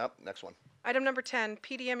 Thank you, Ms. Knapp. Next one. Item number 10,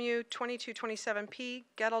 PDMU 2227P,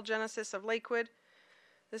 Gettle Genesis of Lakewood.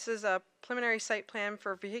 This is a preliminary site plan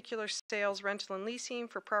for vehicular sales, rental, and leasing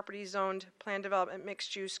for property zoned planned development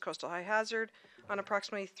mixed use coastal high hazard on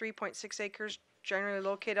approximately 3.6 acres, generally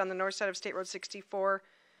located on the north side of State Road 64,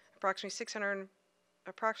 approximately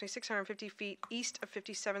 650 feet east of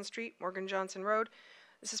 57th Street, Morgan Johnson Road.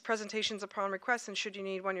 This is presentations upon request, and should you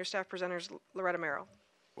need one, your staff presenter is Loretta Merrill.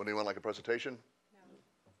 Would anyone like a presentation? No.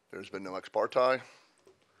 There's been no ex parte. At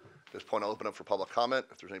this point, I'll open up for public comment.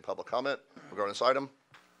 If there's any public comment regarding this item.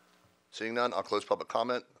 Seeing none, I'll close public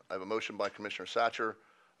comment. I have a motion by Commissioner Satcher,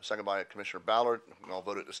 a second by Commissioner Ballard, and I'll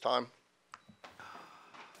vote at this time.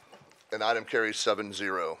 And item carries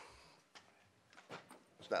 7-0.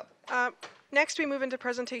 Snap. Next, we move into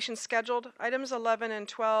presentations scheduled. Items 11 and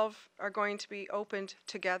 12 are going to be opened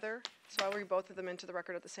together, so I'll read both of them into the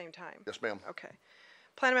record at the same time. Yes, ma'am. Okay.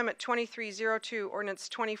 Plan Amendment 2302, Ordinance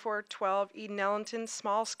 2412, Eden Ellington,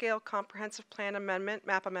 Small Scale Comprehensive Plan Amendment,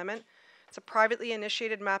 Map Amendment. It's a privately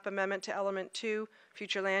initiated map amendment to Element 2,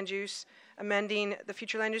 Future Land Use, amending the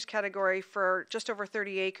future land use category for just over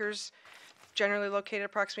 30 acres, generally located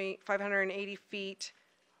approximately 580 feet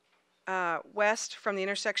west from the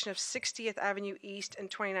intersection of 60th Avenue East and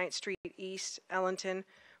 29th Street East, Ellington,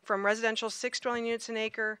 from residential 6 dwelling units an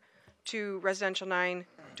acre to residential 9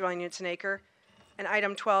 dwelling units an acre. And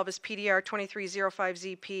item 12 is PDR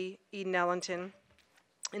 2305ZP, Eden Ellington.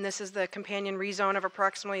 And this is the companion rezone of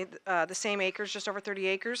approximately the same acres, just over 30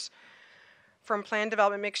 acres, from planned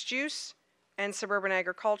development mixed use and suburban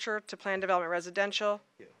agriculture to planned development residential,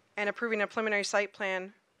 and approving a preliminary site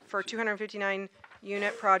plan for a 259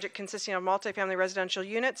 unit project consisting of multifamily residential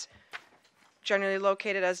units, generally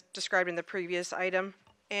located as described in the previous item.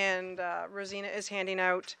 And Rosina is handing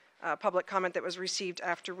out public comment that was received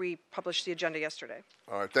after we published the agenda yesterday.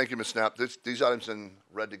 All right, thank you, Ms. Knapp. These items have been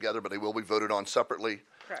read together, but they will be voted on separately.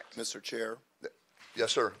 Correct. Mr. Chair?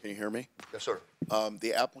 Yes, sir. Can you hear me? Yes, sir.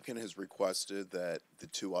 The applicant has requested that the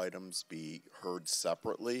two items be heard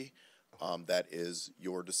separately. That is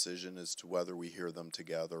your decision as to whether we hear them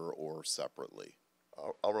together or separately.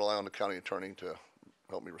 I'll rely on the county attorney to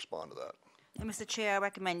help me respond to that. And Mr. Chair, I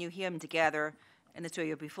recommend you hear them together, and this way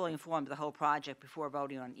you'll be fully informed of the whole project before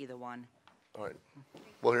voting on either one. All right.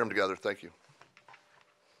 We'll hear them together. Thank you.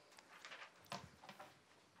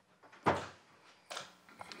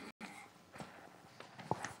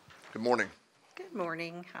 Good morning. Good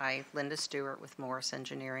morning. Hi, Linda Stewart with Morris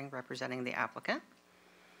Engineering, representing the applicant.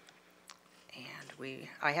 And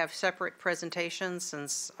I have separate presentations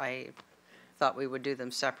since I thought we would do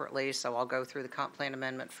them separately, so I'll go through the comp plan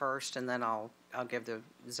amendment first, and then I'll give the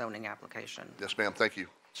zoning application. Yes, ma'am. Thank you.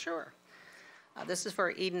 Sure. This is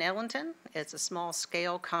for Eden Ellington. It's a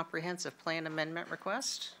small-scale comprehensive plan amendment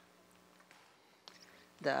request.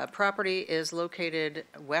 The property is located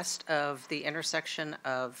west of the intersection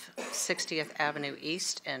of 60th Avenue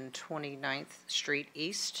East and 29th Street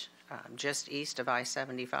East, just east of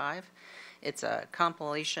I-75. It's a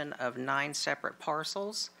compilation of 9 separate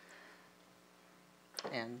parcels,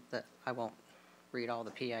 and I won't read all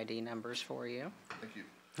the PID numbers for you. Thank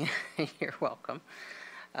you. You're welcome.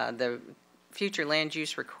 The future land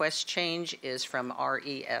use request change is from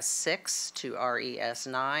RES 6 to RES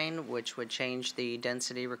 9, which would change the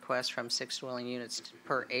density request from 6 dwelling units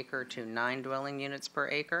per acre to 9 dwelling units per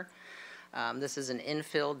acre. This is an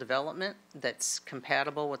infill development that's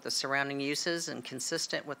compatible with the surrounding uses and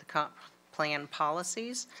consistent with the comp plan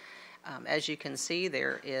policies. As you can see,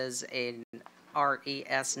 there is a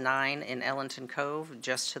RES 9 in Ellington Cove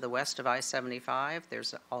just to the west of I-75.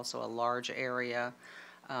 There's also a large area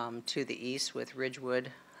to the east with Ridgewood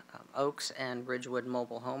Oaks and Ridgewood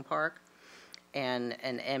Mobile Home Park, and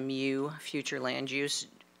an MU future land use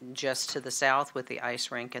just to the south with the ice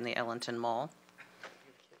rink and the Ellington Mall.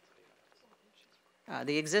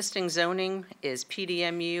 The existing zoning is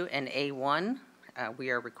PDMU and A1. We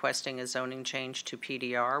are requesting a zoning change to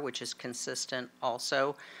PDR, which is consistent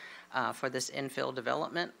also for this infill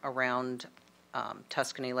development around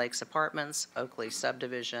Tuscany Lakes Apartments, Oakley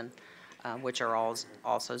Subdivision, which are all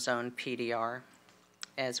also zoned PDR,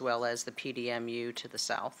 as well as the PDMU to the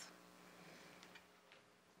south.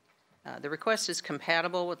 The request is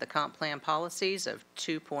compatible with the comp plan policies of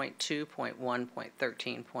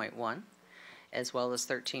 2.2.1.13.1, as well as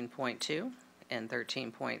 13.2 and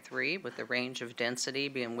 13.3, with the range of density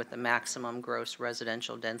being with the maximum gross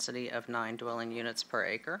residential density of 9 dwelling units per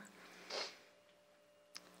acre.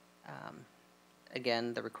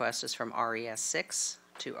 Again, the request is from RES 6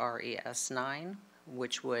 to RES 9,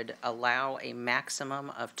 which would allow a maximum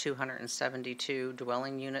of 272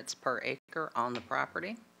 dwelling units per acre on the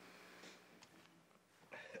property.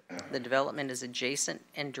 The development is adjacent,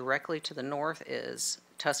 and directly to the north is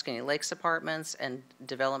Tuscany Lakes Apartments, and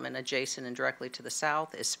development adjacent and directly to the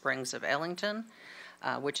south is Springs of Ellington,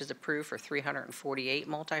 which is approved for 348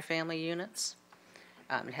 multifamily units.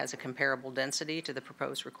 It has a comparable density to the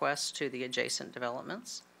proposed request to the adjacent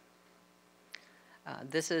developments.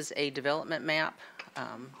 This is a development map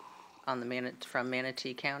from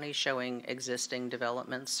Manatee County showing existing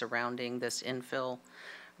developments surrounding this infill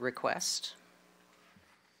request.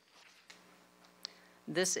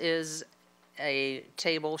 This is a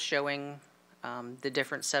table showing the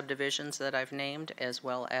different subdivisions that I've named, as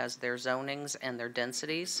well as their zonings and their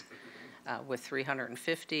densities, with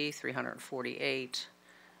 350, 348,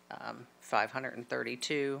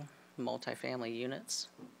 532 multifamily units.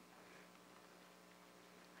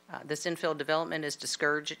 This infill development is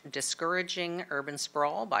discouraging urban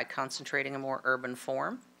sprawl by concentrating a more urban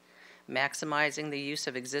form, maximizing the use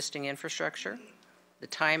of existing infrastructure, the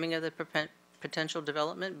timing of the potential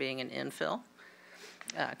development being an infill.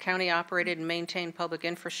 County-operated and maintained public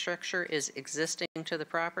infrastructure is existing to the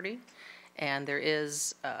property, and there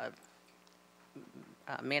is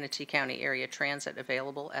Manatee County area transit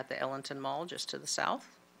available at the Ellington Mall just to the south.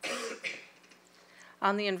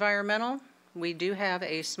 On the environmental, we do have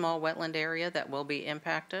a small wetland area that will be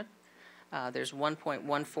impacted. There's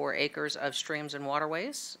 1.14 acres of streams and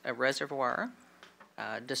waterways, a reservoir,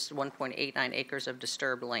 just 1.89 acres of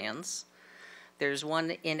disturbed lands. There's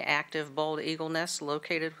one inactive bald eagle nest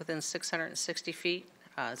located within 660 feet.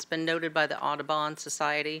 It's been noted by the Audubon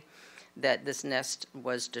Society that this nest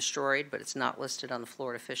was destroyed, but it's not listed on the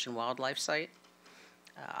Florida Fish and Wildlife site.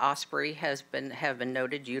 Osprey have been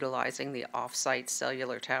noted utilizing the off-site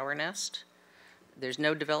cellular tower nest. There's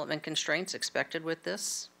no development constraints expected with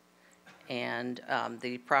this, and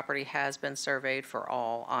the property has been surveyed for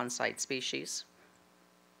all on-site species.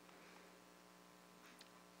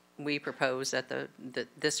 We propose that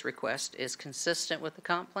this request is consistent with the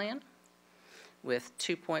comp plan with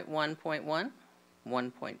 2.1.1,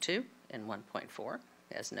 1.2, and 1.4,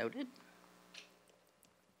 as noted.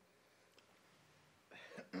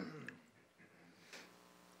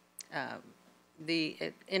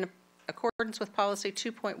 In accordance with policy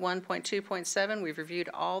 2.1.2.7, we've reviewed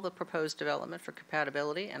all the proposed development for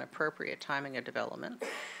compatibility and appropriate timing of development,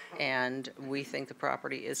 and we think the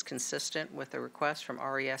property is consistent with the request from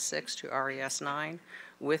RES 6 to RES 9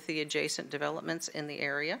 with the adjacent developments in the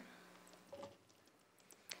area.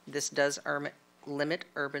 This does limit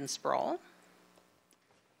urban sprawl,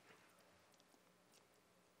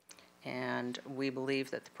 and we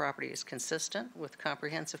believe that the property is consistent with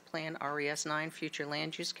Comprehensive Plan RES 9 future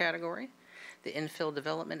land use category. The infill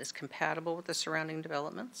development is compatible with the surrounding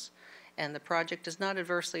developments, and the project does not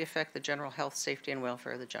adversely affect the general health, safety, and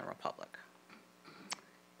welfare of the general public.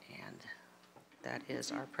 And that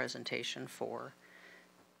is our presentation for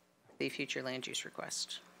the future land use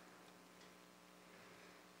request.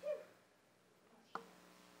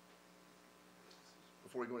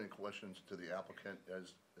 Before we go into questions to the applicant,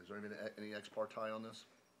 has there been any ex parte on this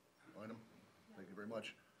item? Thank you very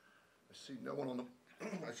much. I see no one on the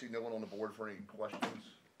I see no one on the board for any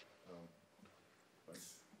questions.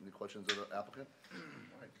 Any questions of the applicant? All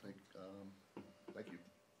right, thank you.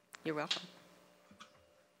 You're welcome.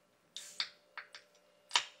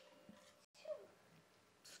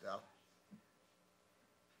 Staff,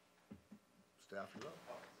 you're up.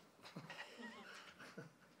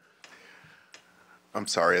 I'm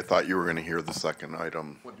sorry, I thought you were going to hear the second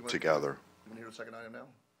item together. You want to hear the second item now?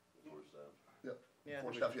 Yep. Yeah.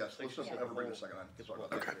 For staff, yes. Let's just have her bring the second item. Sorry about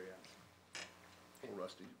that. Okay. A little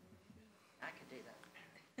rusty. I could do that.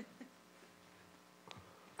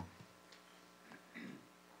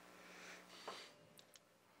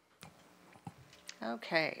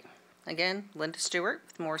 Okay. Again, Linda Stewart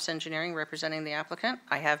with Morse Engineering representing the applicant.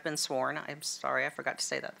 I have been sworn. I'm sorry, I forgot to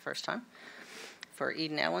say that the first time. For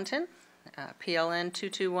Eden Ellington, PLN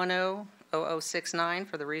 2210-0069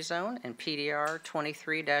 for the rezone and PDR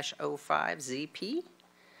 23-05ZP.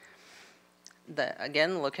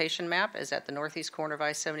 Again, the location map is at the northeast corner of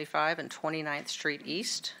I-75 and 29th Street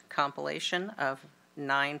East, compilation of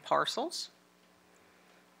 9 parcels.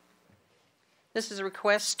 This is a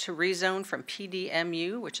request to rezone from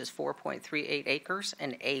PDMU, which is 4.38 acres,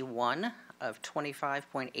 and A1 of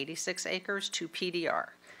 25.86 acres to PDR,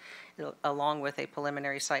 along with a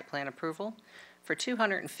preliminary site plan approval for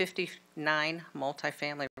 259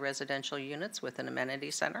 multifamily residential units with an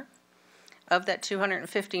amenity center. Of that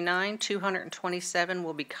 259, 227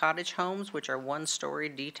 will be cottage homes, which are one-story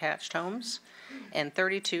detached homes, and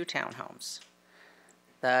 32 townhomes.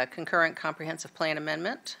 The concurrent comprehensive plan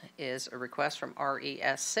amendment is a request from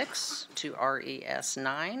RES 6 to RES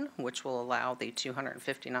 9, which will allow the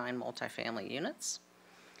 259 multifamily units.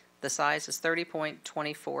 The size is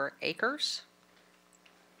 30.24 acres.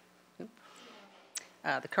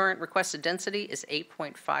 The current requested density is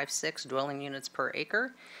 8.56 dwelling units per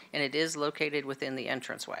acre, and it is located within the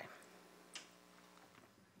entranceway.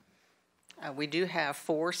 We do have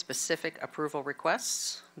 4 specific approval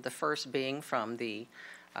requests, the first being from the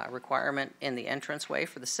requirement in the entranceway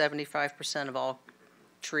for the 75% of all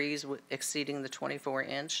trees exceeding the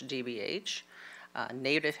 24-inch DBH.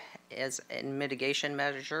 Native as a mitigation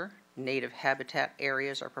measure, native habitat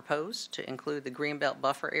areas are proposed to include the greenbelt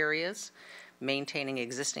buffer areas, maintaining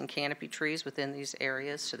existing canopy trees within these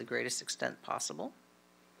areas to the greatest extent possible.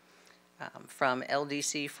 From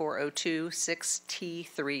LDC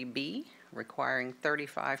 402-6T3B, requiring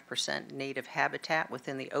 35% native habitat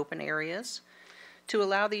within the open areas to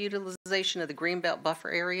allow the utilization of the greenbelt buffer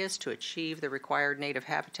areas to achieve the required native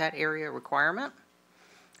habitat area requirement.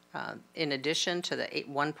 In addition to the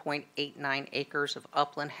 1.89 acres of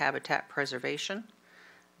upland habitat preservation,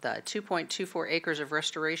 the 2.24 acres of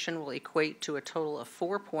restoration will equate to a total of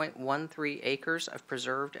 4.13 acres of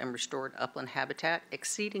preserved and restored upland habitat,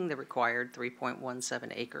 exceeding the required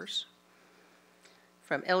 3.17 acres.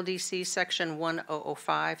 From LDC Section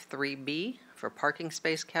 10053B for parking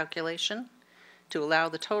space calculation, to allow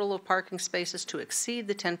the total of parking spaces to exceed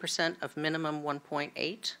the 10% of minimum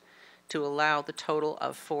 1.8, to allow the total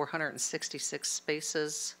of 466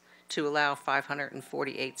 spaces, to allow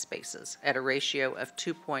 548 spaces at a ratio of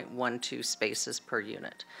 2.12 spaces per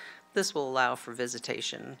unit. This will allow for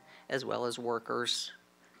visitation as well as workers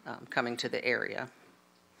coming to the area.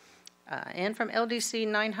 And from LDC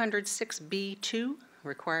 906B2,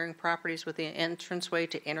 requiring properties with the entranceway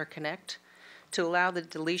to interconnect, to allow the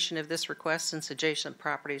deletion of this request since adjacent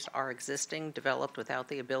properties are existing, developed without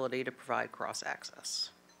the ability to provide cross-access.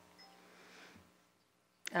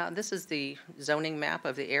 This is the zoning map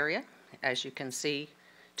of the area. As you can see,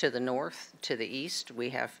 to the north, to the east, we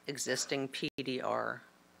have existing PDR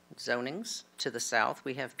zonings. To the south,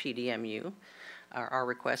 we have PDMU. Our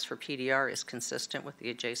request for PDR is consistent with the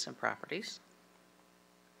adjacent properties.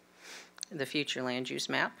 The future land use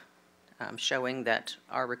map showing that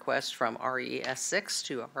our request from RES 6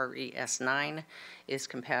 to RES 9 is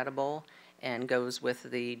compatible and goes with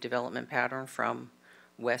the development pattern from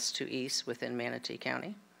west to east within Manatee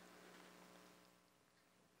County.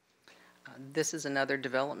 This is another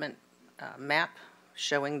development map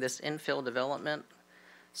showing this infill development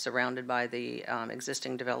surrounded by the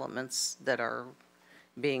existing developments that are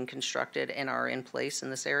being constructed and are in place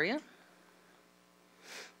in this area.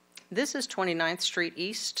 This is 29th Street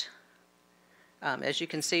East. As you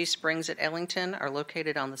can see, Springs at Ellington are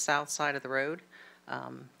located on the south side of the road.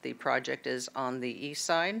 The project is on the east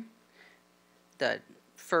side. The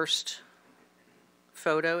first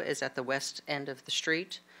photo is at the west end of the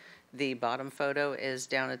street. The bottom photo is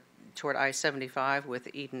down toward I-75 with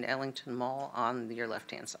Eden Ellington Mall on your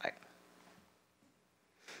left-hand side.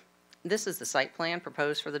 This is the site plan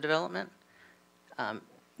proposed for the development.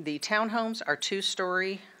 The townhomes are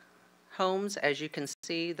 2-story homes. As you can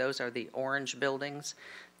see, those are the orange buildings.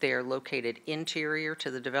 They are located interior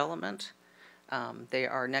to the development. They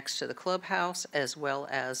are next to the clubhouse as well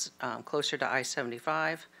as closer to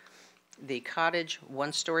I-75. The cottage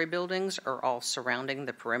 1-story buildings are all surrounding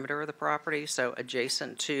the perimeter of the property, so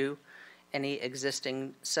adjacent to any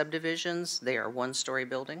existing subdivisions, they are 1-story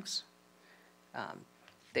buildings.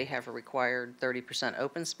 They have a required 30%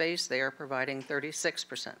 open space. They are providing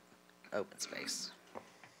 36% open space.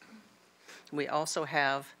 We also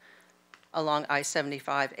have along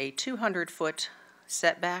I-75 a 200-foot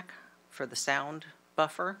setback for the sound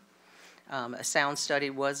buffer. A sound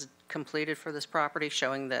study was completed for this property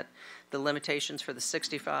showing that the limitations for the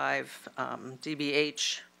 65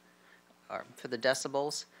 dBH for the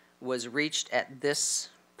decibels was reached at this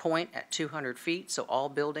point at 200 feet. So all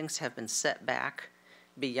buildings have been set back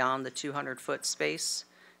beyond the 200-foot space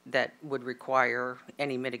that would require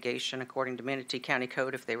any mitigation according to Manatee County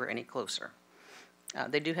Code if they were any closer.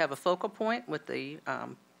 They do have a focal point with the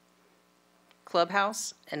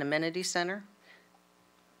clubhouse and amenity center.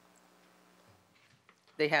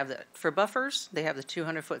 They have for buffers, they have the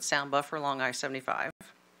 200-foot sound buffer along I-75,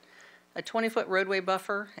 a 20-foot roadway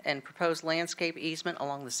buffer and proposed landscape easement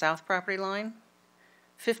along the south property line,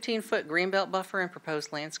 15-foot greenbelt buffer and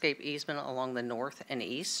proposed landscape easement along the north and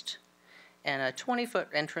east, and a 20-foot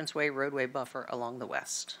entranceway roadway buffer along the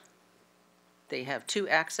west. They have 2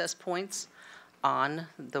 access points on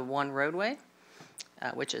the one roadway,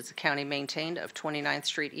 which is county maintained of 29th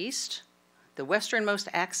Street East. The westernmost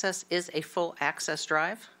access is a full access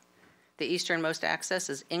drive. The easternmost access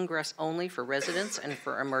is ingress only for residents and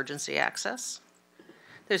for emergency access.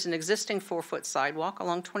 There's an existing 4-foot sidewalk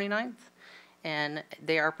along 29th, and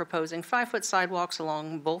they are proposing 5-foot sidewalks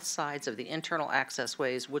along both sides of the internal access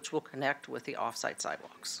ways, which will connect with the off-site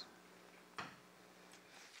sidewalks.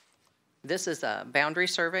 This is a boundary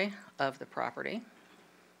survey of the property.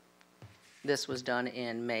 This was done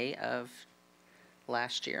in May of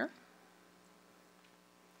last year.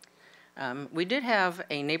 We did have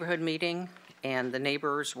a neighborhood meeting, and the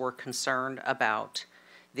neighbors were concerned about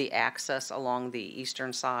the access along the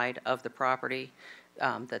eastern side of the property,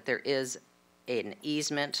 that there is an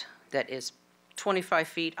easement that is 25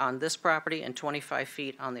 feet on this property and 25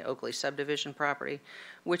 feet on the Oakley subdivision property,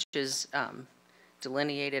 which is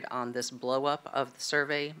delineated on this blow-up of the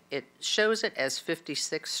survey. It shows it as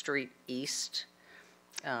 56th Street East.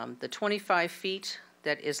 The 25 feet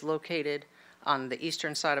that is located on the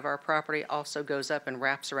eastern side of our property also goes up and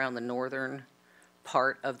wraps around the northern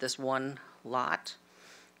part of this one lot.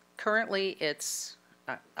 Currently, it's,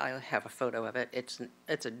 I have a photo of it, it's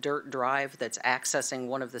a dirt drive that's accessing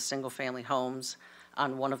one of the single-family homes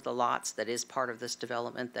on one of the lots that is part of this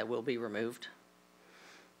development that will be removed.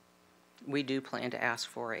 We do plan to ask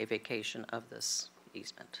for a vacation of this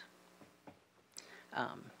easement.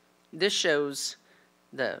 This shows,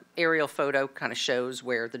 the aerial photo kind of shows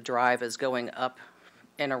where the drive is going up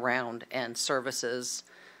and around and services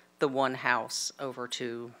the one house over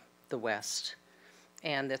to the west.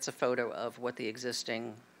 And that's a photo of what the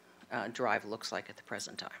existing drive looks like at the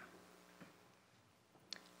present time.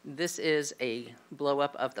 This is a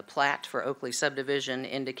blow-up of the plat for Oakley subdivision,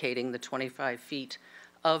 indicating the 25 feet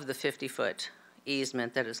of the 50-foot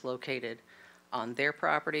easement that is located on their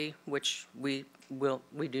property, which we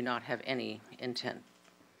do not have any intent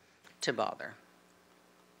to bother.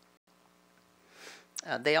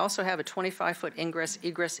 They also have a 25-foot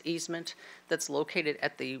ingress-egress easement that's located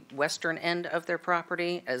at the western end of their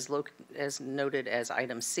property, as noted as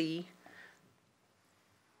item C.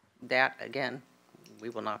 That, again, we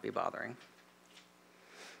will not be bothering.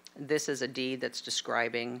 This is a deed that's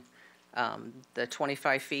describing the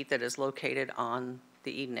 25 feet that is located on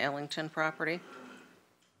the Eden-Ellington property.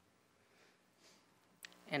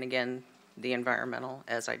 And again, the environmental,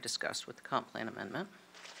 as I discussed with the comp plan amendment.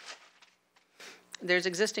 There's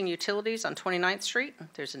existing utilities on 29th Street.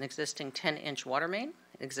 There's an existing 10-inch water main,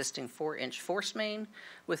 an existing 4-inch force main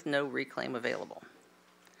with no reclaim available.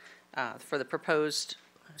 For the proposed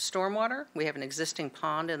stormwater, we have an existing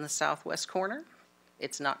pond in the southwest corner.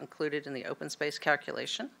 It's not included in the open space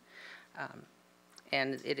calculation,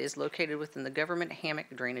 and it is located within the government hammock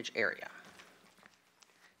drainage area.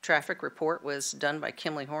 Traffic report was done by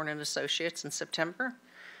Kimley Horn and Associates in September.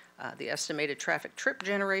 The estimated traffic trip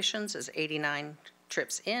generations is 89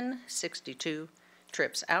 trips in, 62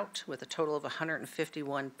 trips out, with a total of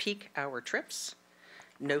 151 peak hour trips.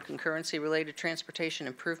 No concurrency-related transportation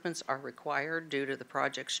improvements are required due to the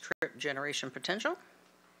project's trip generation potential.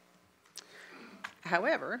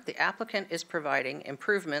 However, the applicant is providing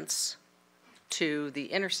improvements to the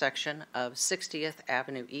intersection of 60th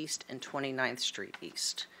Avenue East and 29th Street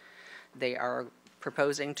East. They are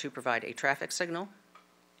proposing to provide a traffic signal,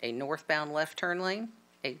 a northbound left turn lane,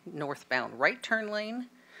 a northbound right turn lane,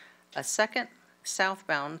 a second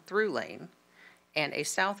southbound through lane, and a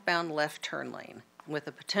southbound left turn lane, with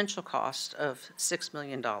a potential cost of $6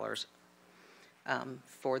 million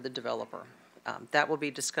for the developer. That will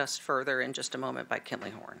be discussed further in just a moment by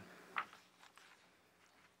Kimley Horn.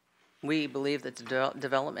 We believe that the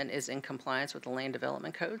development is in compliance with the Land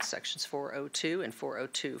Development Code, sections 402 and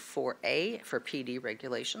 402-4A for PD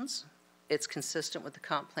regulations. It's consistent with the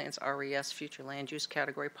comp plan's RES future land use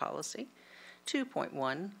category policy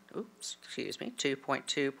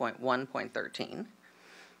 2.2.1.13.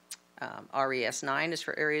 RES 9 is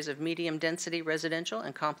for areas of medium density residential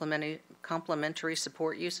and complementary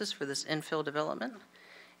support uses for this infill development.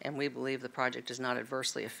 And we believe the project does not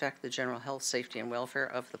adversely affect the general health, safety, and welfare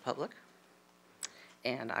of the public.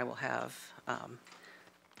 And I will have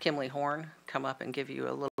Kimley Horn come up and give you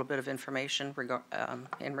a little bit of information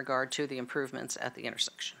in regard to the improvements at the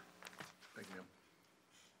intersection. Thank you.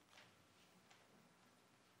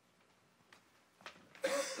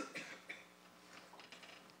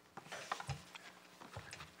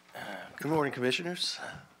 Good morning, Commissioners.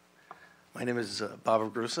 My name is Bob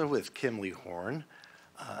Agrusa with Kimley Horn.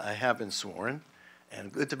 I have been sworn,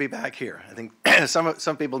 and good to be back here. I think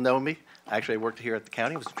some people know me. Actually, I worked here at the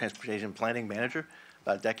county. I was a transportation planning manager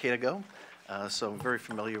about a decade ago, so I'm very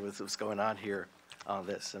familiar with what's going on here on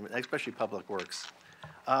this, and especially Public Works.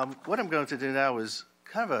 What I'm going to do now is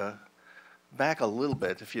kind of back a little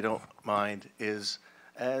bit, if you don't mind, is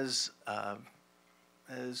as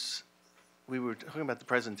we were talking about the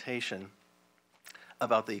presentation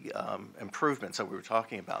about the improvements that we were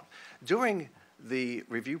talking about. During the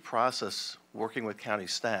review process, working with county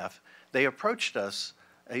staff, they approached us,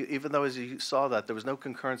 even though as you saw that there was no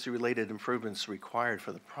concurrency-related improvements required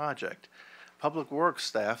for the project. Public Works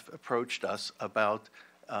staff approached us about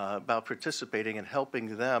participating and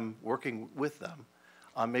helping them, working with them,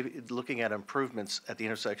 on maybe looking at improvements at the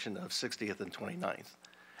intersection of 60th and 29th.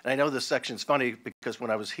 And I know this section's funny because when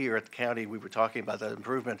I was here at the county, we were talking about that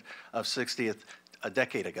improvement of 60th a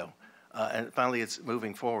decade ago, and finally it's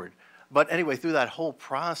moving forward. But anyway, through that whole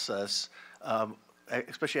process,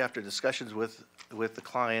 especially after discussions with the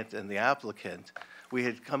client and the applicant, we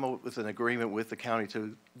had come up with an agreement with the county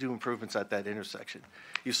to do improvements at that intersection.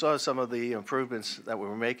 You saw some of the improvements that we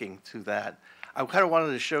were making to that. I kind of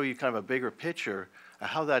wanted to show you kind of a bigger picture of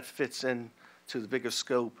how that fits in to the bigger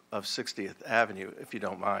scope of 60th Avenue, if you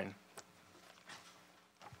don't mind.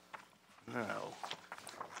 Now,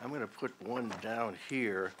 I'm going to put one down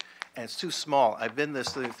here, and it's too small. I've been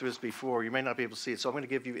through this before. You may not be able to see it, so I'm going to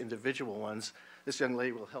give you individual ones. This young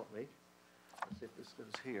lady will help me. Let's see if this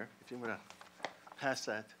goes here. If you want to pass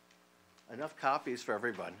that. Enough copies for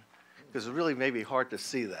everyone, because it really may be hard to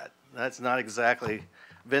see that. That's not exactly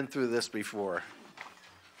been through this before.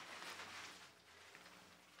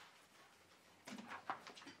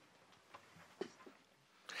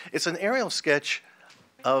 It's an aerial sketch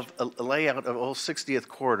of a layout of old 60th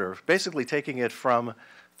corridor, basically taking it from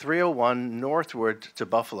 301 northward to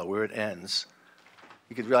Buffalo, where it ends.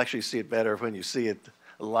 You can actually see it better when you see it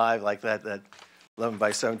live like that 11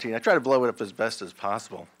 by 17. I try to blow it up as best as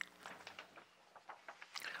possible.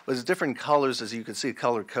 There's different colors, as you can see,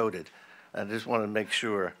 color-coded. I just want to make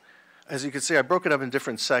sure. As you can see, I broke it up in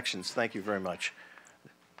different sections. Thank you very much.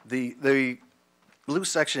 The blue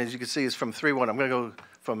section, as you can see, is from 301. I'm going to go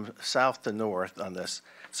from south to north on this.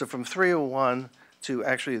 So from 301 to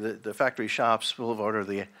actually the factory shops boulevard or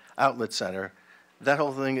the outlet center, that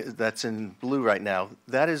whole thing that's in blue right now,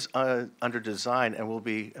 that is under design and will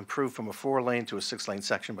be improved from a 4-lane to a 6-lane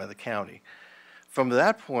section by the county. From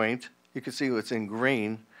that point, you can see what's in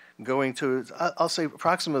green, going to, I'll say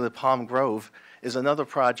approximately Palm Grove is another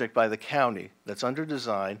project by the county that's under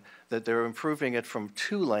design that they're improving it from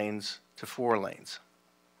 2 lanes to 4 lanes.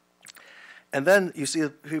 And then you see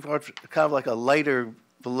kind of like a lighter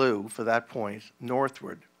blue for that point,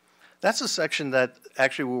 northward. That's a section that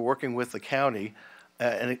actually we're working with the county,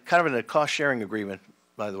 and kind of in a cost-sharing agreement,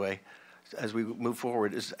 by the way, as we move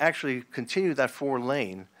forward, is actually continue that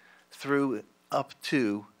 4-lane through up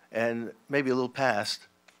to and maybe a little past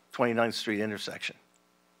 29th Street intersection,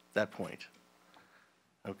 that point.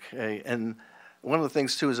 Okay, and one of the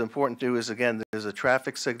things, too, is important, too, is, again, there's a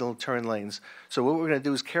traffic signal, turn lanes. So what we're going to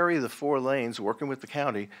do is carry the 4 lanes, working with the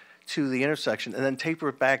county, to the intersection, and then taper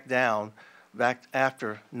it back down, back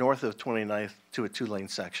after, north of 29th, to a 2-lane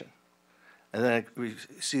section. And then we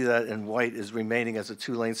see that in white is remaining as a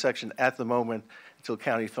 2-lane section at the moment until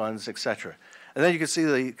county funds, et cetera. And then you can see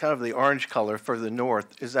the kind of the orange color further north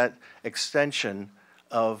is that extension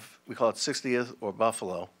of, we call it 60th or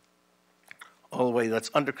Buffalo, all the way that's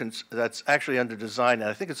actually under design, and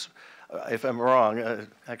I think it's, if I'm wrong,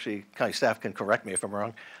 actually county staff can correct me if I'm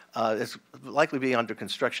wrong, it's likely to be under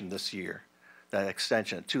construction this year, that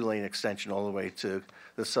extension, 2-lane extension all the way to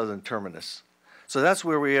the southern terminus. So that's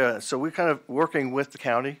where we are. So we're kind of working with the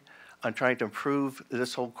county on trying to improve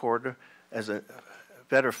this whole corridor as a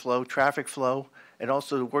better flow, traffic flow, and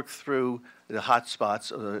also to work through the hot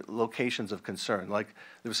spots or the locations of concern. Like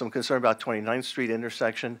there was some concern about 29th Street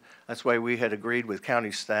intersection. That's why we had agreed with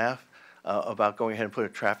county staff about going ahead and put a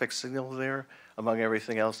traffic signal there, among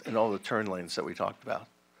everything else, and all the turn lanes that we talked about.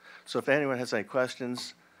 So if anyone has any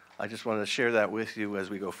questions, I just wanted to share that with you as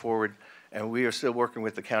we go forward. And we are still working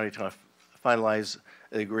with the county to finalize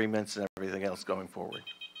the agreements and everything else going forward.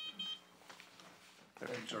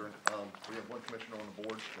 Thank you, sir. We have one commissioner on the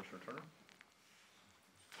board, Commissioner Turner.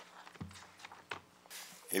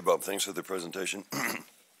 Hey, Bob, thanks for the presentation.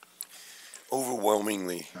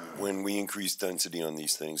 Overwhelmingly, when we increase density on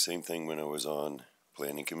these things, same thing when I was on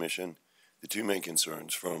Planning Commission, the 2 main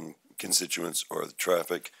concerns from constituents are the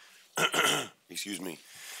traffic, excuse me,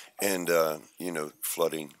 and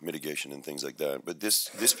flooding mitigation and things like that. But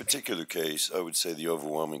this particular case, I would say the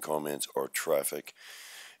overwhelming comments are traffic.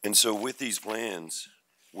 And so with these plans,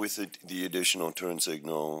 with the additional turn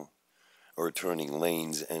signal or turning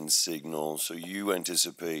lanes and signals, so you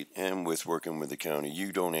anticipate, and with working with the county,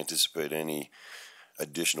 you don't anticipate any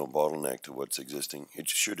additional bottleneck to what's existing.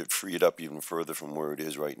 Should it free it up even further from where it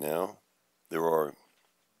is right now? Do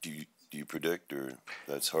you predict, or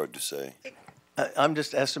that's hard to say? I'm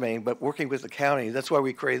just estimating, but working with the county, that's why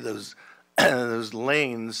we created those those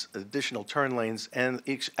lanes, additional turn lanes, and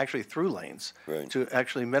actually through lanes, right, to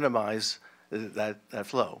actually minimize that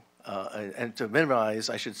flow, and to minimize,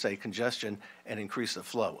 I should say, congestion and increase the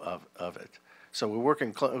flow of it. So we're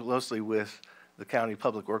working closely with the county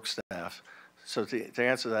public works staff. So to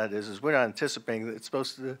answer that is we're not anticipating that it's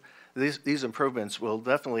supposed to, these improvements will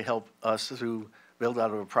definitely help us through build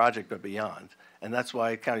out of a project but beyond. And that's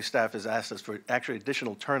why county staff has asked us for actually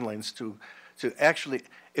additional turn lanes to actually,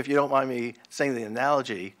 if you don't mind me saying the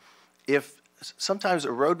analogy, if sometimes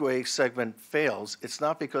a roadway segment fails, it's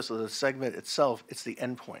not because of the segment itself, it's the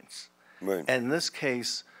endpoints. Right. And in this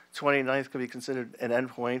case, 29th could be considered an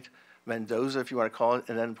endpoint, Mendoza, if you want to call it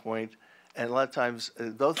an endpoint, and a lot of times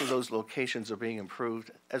both of those locations are being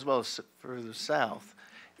improved, as well as further south.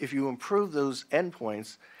 If you improve those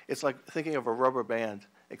endpoints, it's like thinking of a rubber band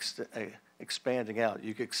expanding out.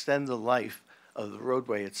 You could extend the life of the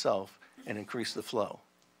roadway itself and increase the flow.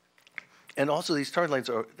 And also these turn lanes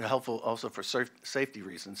are helpful also for safety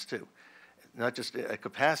reasons too. Not just a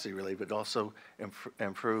capacity really, but also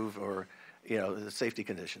improve or, the safety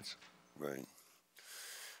conditions. Right.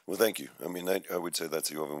 Well, thank you. I mean, I would say that's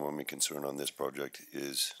the overwhelming concern on this project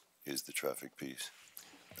is the traffic piece.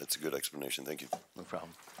 That's a good explanation. Thank you. No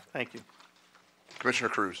problem. Thank you. Commissioner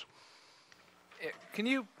Cruz. Can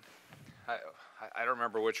you, I don't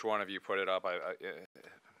remember which one of you put it up.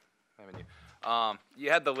 You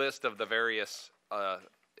had the list of the various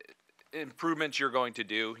improvements you're going to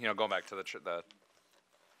do, going back to the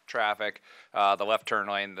traffic, the left turn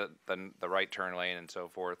lane, the right turn lane, and so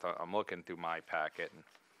forth. I'm looking through my packet. And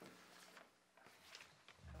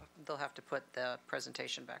they'll have to put the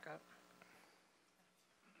presentation back up.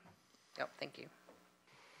 Yep, thank you.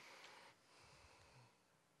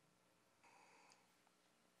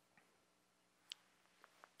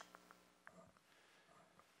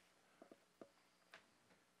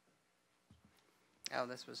 Oh,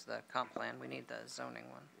 this was the comp plan. We need the zoning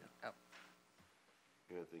one. Oh.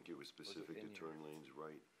 Yeah, I think it was specific to turn lanes,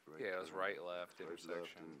 right. Yeah, it was right, left, right, intersection.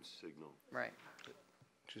 left, and signal. Right.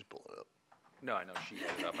 Just pull it up. No, I know she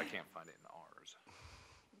had it up. I can't find it in ours.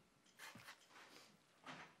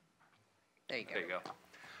 There you go. There you go. All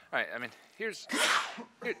right. I mean, here's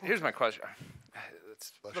my question.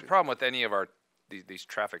 The problem with any of these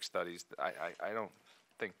traffic studies, I don't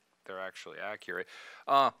think they're actually accurate.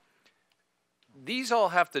 These all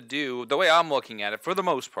have to do, the way I'm looking at it, for the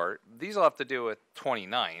most part, these all have to do with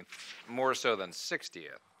 29th more so than 60th,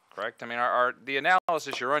 correct? I mean, the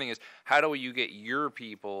analysis you're running is how do you get your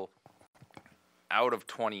people out of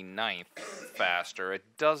 29th faster? It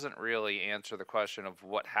doesn't really answer the question of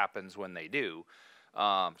what happens when they do.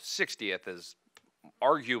 60th is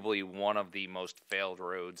arguably one of the most failed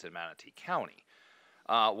roads in Manatee County.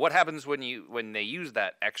 What happens when they use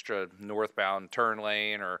that extra northbound turn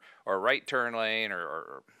lane or right turn lane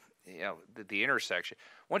or the intersection?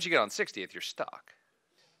 Once you get on 60th, you're stuck.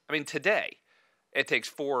 I mean, today it takes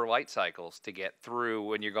 4 light cycles to get through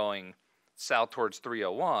when you're going south towards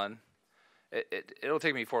 301. It'll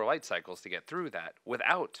take me 4 light cycles to get through that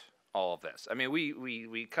without all of this. I mean,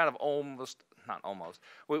 we kind of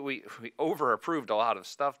we over approved a lot of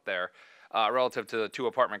stuff there. Relative to the 2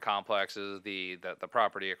 apartment complexes, the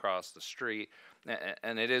property across the street,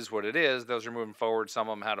 and it is what it is. Those are moving forward. Some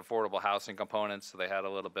of them had affordable housing components, so they had a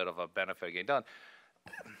little bit of a benefit getting done.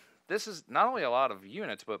 This is not only a lot of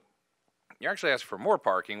units, but you're actually asking for more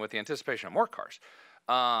parking with the anticipation of more cars.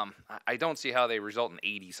 I don't see how they result in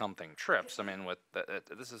 80-something trips. I mean,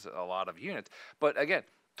 this is a lot of units. But again,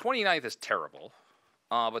 29th is terrible,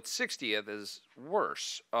 but 60th is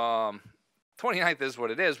worse. 29th is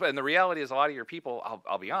what it is, and the reality is a lot of your people,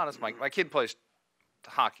 I'll be honest, my kid plays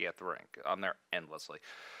hockey at the rink. I'm there endlessly.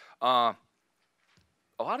 A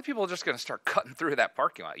lot of people are just going to start cutting through that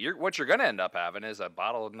parking lot. What you're going to end up having is a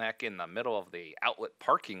bottleneck in the middle of the outlet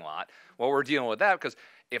parking lot while we're dealing with that, because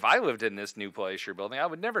if I lived in this new place you're building, I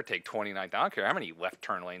would never take 29th. I don't care how many left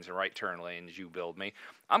turn lanes and right turn lanes you build me.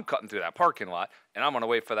 I'm cutting through that parking lot, and I'm going to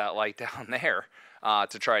wait for that light down there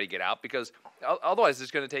to try to get out, because otherwise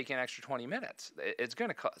it's going to take you an extra 20 minutes. It's going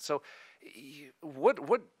to cut. So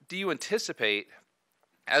what do you anticipate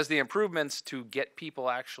as the improvements to get people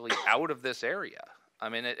actually out of this area? I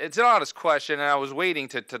mean, it's an honest question, and I was waiting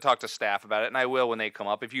to talk to staff about it, and I will when they come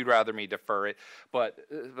up, if you'd rather me defer it. But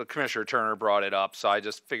Commissioner Turner brought it up, so I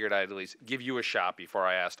just figured I'd at least give you a shot before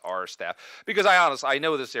I asked our staff. Because I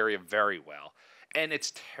know this area very well, and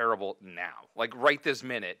it's terrible now. Like right this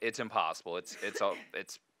minute, it's impossible. It's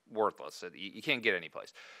worthless. You can't get any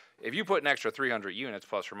place. If you put an extra 300 units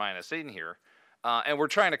plus or minus in here, and we're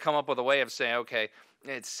trying to come up with a way of saying, okay,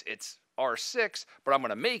 it's R6, but I'm going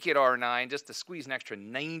to make it R9 just to squeeze an extra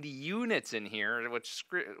 90 units in here, which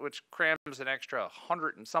crams an extra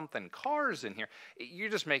 100 and something cars in here. You're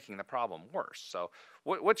just making the problem worse. So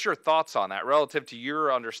what's your thoughts on that relative to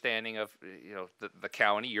your understanding of the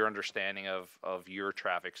county, your understanding of your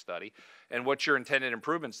traffic study, and what's your intended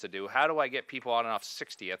improvements to do? How do I get people on and off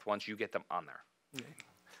 60th once you get them on there?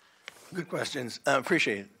 Good questions.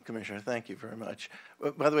 Appreciate it, Commissioner. Thank you very much.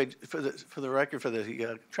 By the way, for the record, for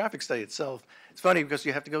the traffic study itself, it's funny because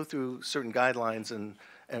you have to go through certain guidelines and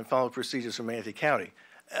follow procedures from Manatee County.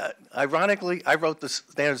 Ironically, I wrote the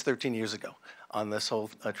standards 13 years ago on this whole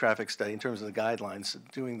traffic study in terms of the guidelines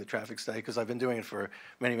doing the traffic study, because I've been doing it for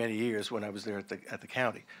many, many years when I was there at the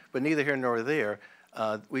county. But neither here nor there,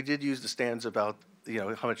 we did use the standards about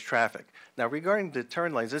how much traffic. Now, regarding the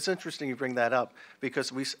turn lanes, it's interesting you bring that up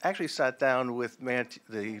because we actually sat down with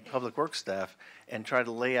the public works staff and tried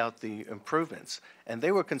to lay out the improvements. And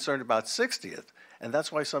they were concerned about 60th. And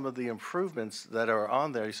that's why some of the improvements that are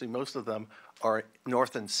on there, you see most of them are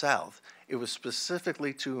north and south. It was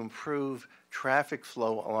specifically to improve traffic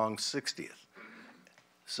flow along 60th.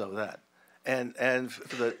 So that. And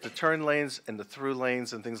for the turn lanes and the through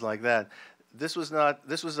lanes and things like that, this was a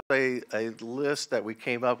list that we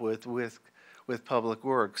came up with Public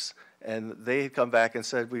Works, and they had come back and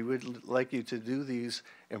said, we would like you to do these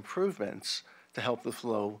improvements to help the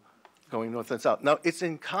flow going north and south. Now, it's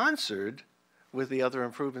in concert with the other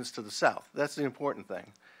improvements to the south. That's the important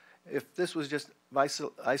thing. If this was just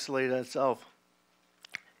isolated itself,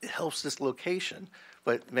 it helps this location,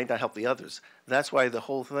 but may not help the others. That's why the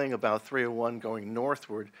whole thing about 301 going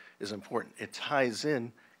northward is important. It ties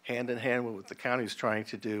in hand with what the county is trying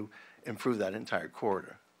to do, improve that entire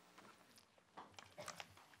corridor.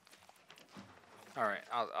 All right,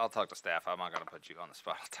 I'll talk to staff. I'm not going to put you on the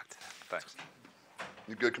spot. I'll talk to them. Thanks.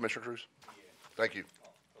 You good, Commissioner Cruz? Thank you.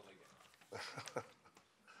 All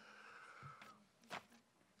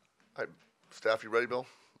right, staff, you ready, Bill?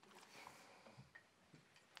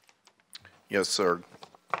 Yes, sir.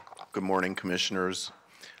 Good morning, Commissioners.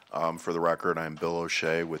 For the record, I'm Bill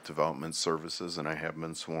O'Shea with Development Services, and I have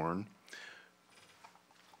been sworn.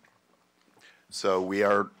 So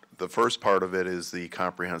the first part of it is the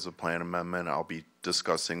comprehensive plan amendment. I'll be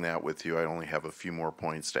discussing that with you. I only have a few more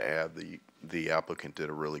points to add. The applicant did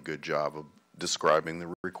a really good job of describing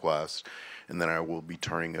the request, and then I will be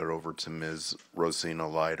turning it over to Ms. Rosina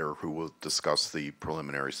Leiter, who will discuss the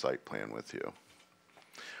preliminary site plan with you.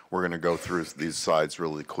 We're going to go through these slides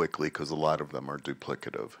really quickly because a lot of them are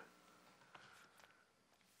duplicative.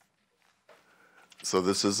 So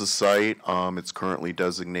this is a site. It's currently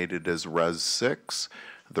designated as Res 6.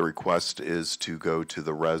 The request is to go to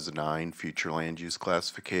the Res 9 future land use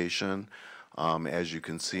classification. As you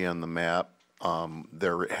can see on the map,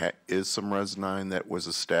 there is some Res 9 that was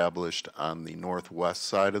established on the northwest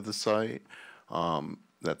side of the site.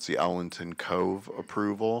 That's the Ellington Cove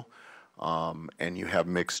approval. And you have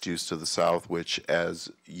mixed use to the south, which,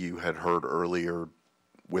 as you had heard earlier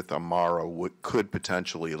with Amara, could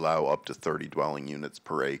potentially allow up to 30 dwelling units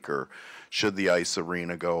per acre should the ice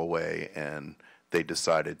arena go away and they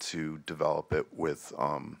decided to develop it with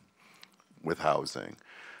housing.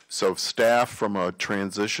 So staff, from a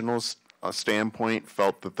transitional standpoint,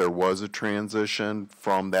 felt that there was a transition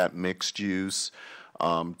from that mixed use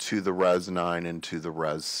to the Res 9 and to the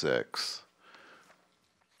Res 6.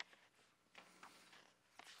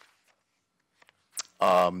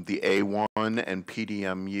 The A1 and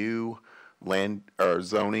PDMU land or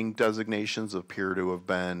zoning designations appear to have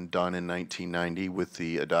been done in 1990 with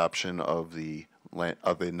the adoption of the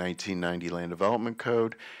 1990 Land Development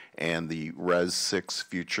Code, and the Res 6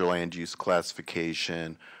 future land use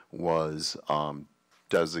classification was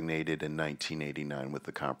designated in 1989 with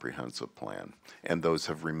the comprehensive plan, and those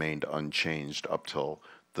have remained unchanged up till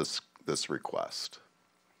this request.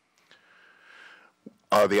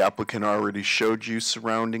 The applicant already showed you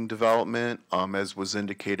surrounding development. As was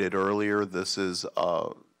indicated earlier, this is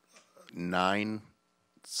 9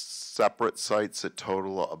 separate sites that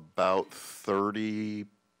total about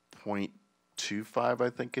 30.25, I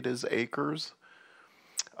think it is, acres.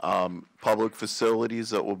 Public facilities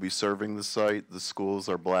that will be serving the site, the schools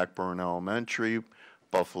are Blackburn Elementary,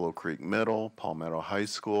 Buffalo Creek Middle, Palmetto High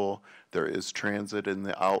School. There is transit in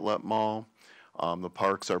the outlet mall. The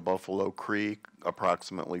parks are Buffalo Creek,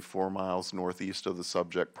 approximately 4 miles northeast of the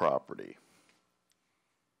subject property.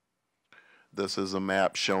 This is a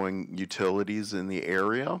map showing utilities in the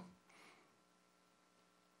area.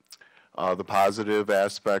 The positive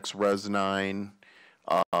aspects, Res 9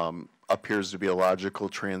 appears to be a logical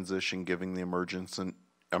transition given the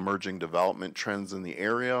emerging development trends in the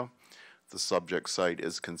area. The subject site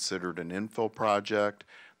is considered an infill project.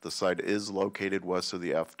 The site is located west of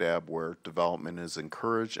the FDAB where development is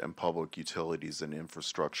encouraged and public utilities and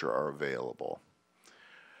infrastructure are available.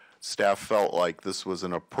 Staff felt like this was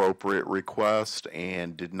an appropriate request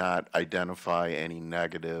and did not identify any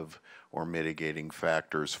negative or mitigating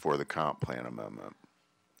factors for the comp plan amendment.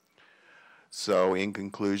 So in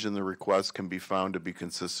conclusion, the request can be found to be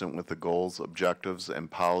consistent with the goals, objectives,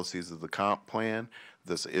 and policies of the comp plan.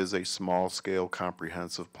 This is a small-scale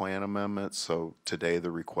comprehensive plan amendment, so today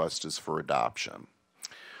the request is for adoption.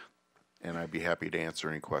 And I'd be happy to answer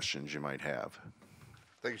any questions you might have.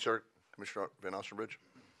 Thank you, sir. Commissioner Van Ostenbridge.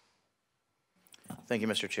 Thank you,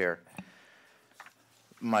 Mr. Chair.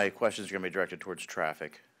 My questions are going to be directed towards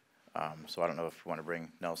traffic. So I don't know if you want to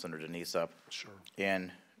bring Nelson or Denise up. Sure.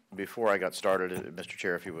 And before I got started, Mr.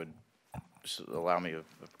 Chair, if you would just allow me a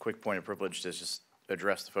quick point of privilege to just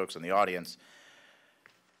address the folks in the audience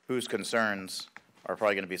whose concerns are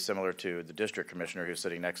probably going to be similar to the district commissioner who's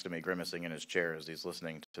sitting next to me grimacing in his chair as he's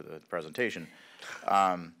listening to the presentation.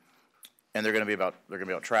 And they're going to be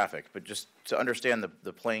about traffic. But just to understand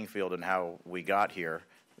the playing field and how we got here,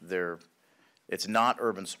 it's not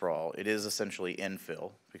urban sprawl. It is essentially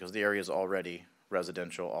infill because the area is already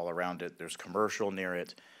residential all around it. There's commercial near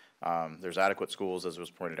it. There's adequate schools, as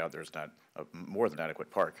was pointed out. There's not a more than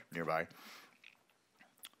adequate park nearby.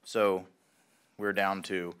 So we're down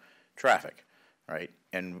to traffic, right?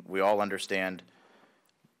 And we all understand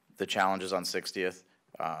the challenges on 60th.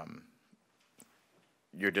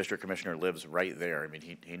 Your district commissioner lives right there. I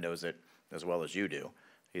mean, he knows it as well as you do.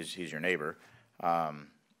 He's your neighbor.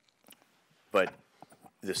 But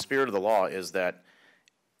the spirit of the law is that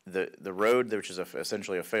the road, which is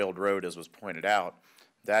essentially a failed road, as was pointed out,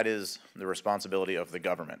 that is the responsibility of the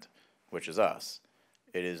government, which is us.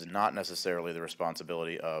 It is not necessarily the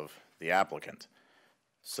responsibility of the applicant.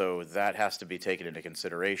 So that has to be taken into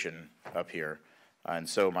consideration up here. And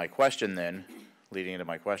so my question then, leading into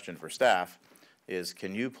my question for staff, is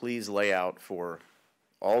can you please lay out for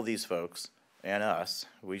all these folks and us,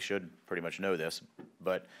 we should pretty much know this,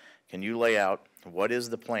 but can you lay out what is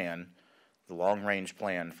the plan, the long-range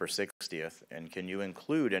plan for 60th, and can you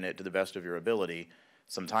include in it, to the best of your ability,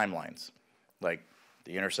 some timelines, like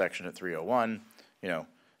the intersection at 301, you know,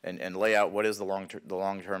 and lay out what is the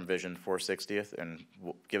long-term vision for 60th, and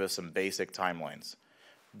give us some basic timelines.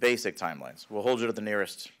 Basic timelines. We'll hold you to the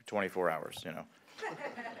nearest 24 hours, you know.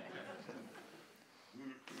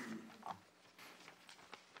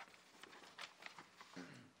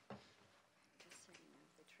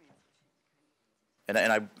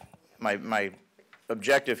 And my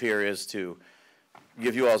objective here is to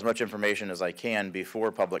give you all as much information as I can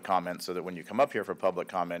before public comment, so that when you come up here for public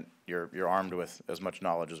comment, you're armed with as much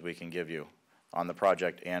knowledge as we can give you on the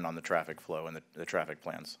project and on the traffic flow and the traffic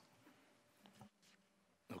plans.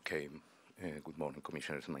 Okay. Good morning,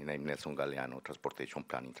 Commissioners. My name is Nelson Galeano, Transportation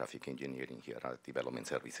Planning Traffic Engineering here at Development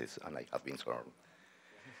Services, and I have been served.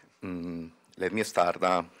 Let me start.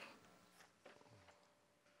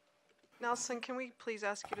 Nelson, can we please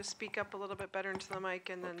ask you to speak up a little bit better into the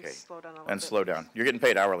mic and then slow down a little bit? And slow down. You're getting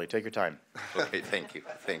paid hourly. Take your time. Okay, thank you.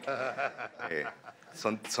 Thank you.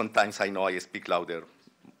 Sometimes I know I speak louder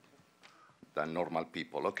than normal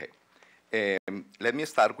people. Okay. Let me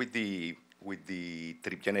start with the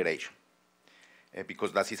trip generation,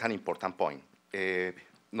 because that is an important point.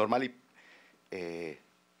 Normally,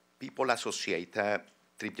 people associate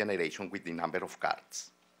trip generation with the number of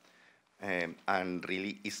cars, and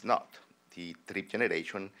really it's not. The trip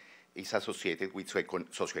generation is associated with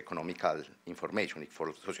socioeconomical information,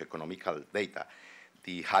 for socioeconomical data.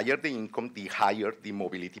 The higher the income, the higher the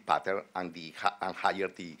mobility pattern, and higher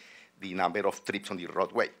the number of trips on the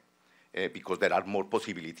roadway, because there are more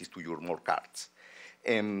possibilities to use more cars.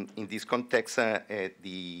 In this context,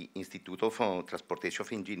 the Institute of Transportation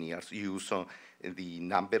Engineers use the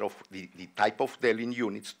number of the type of dwelling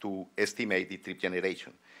units to estimate the trip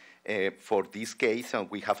generation. For this case,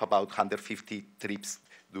 we have about 150 trips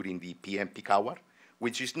during the PM peak hour,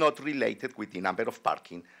 which is not related with the number of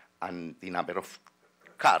parking and the number of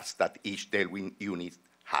cars that each dwelling unit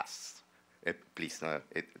has. Please,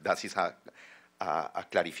 that is a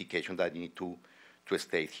clarification that you need to to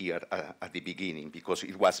stay here at the beginning, because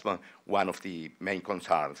it was one of the main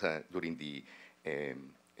concerns during the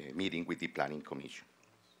meeting with the Planning Commission.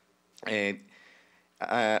 And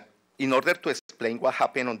in order to explain what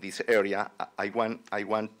happened on this area, I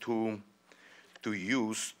want to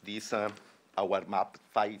use this our map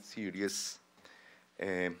 5 series,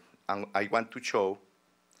 and I want to show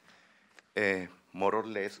more or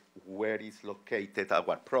less where is located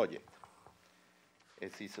our project.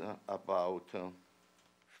 It is about,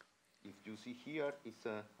 if you see here, it's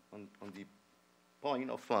on the point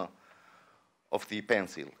of the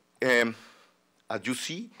pencil. As you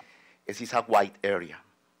see, it is a wide area.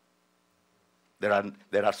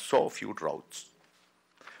 There are so few roads.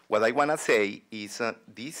 What I want to say is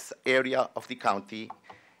this area of the county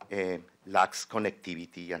lacks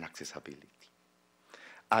connectivity and accessibility.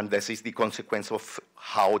 And this is the consequence of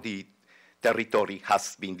how the territory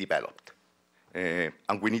has been developed.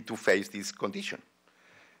 And we need to face this condition.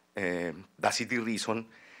 That is the reason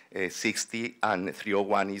 60 and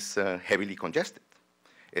 301 is heavily congested.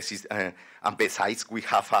 And besides, we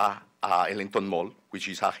have a Ellington Mall, which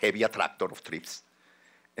is a heavy attractor of trips.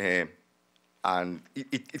 And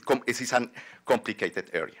it is a complicated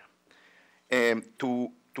area.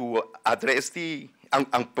 To address the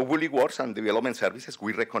and public works and development services,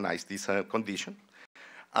 we recognize this condition.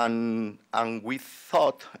 And we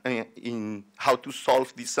thought in how to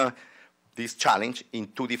solve this challenge in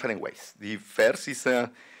 2 different ways. The first is the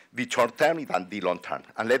short term and the long term.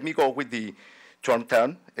 And let me go with the short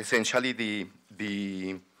term, essentially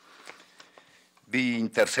the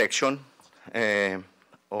intersection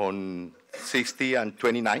on 60 and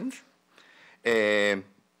 29th,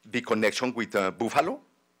 the connection with Buffalo,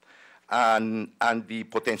 and the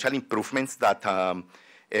potential improvements that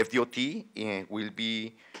FDOT will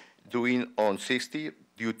be doing on 60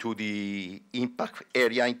 due to the impact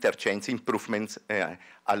area interchange improvements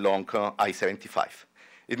along I-75.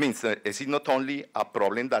 It means this is not only a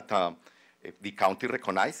problem that the county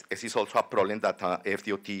recognizes, it is also a problem that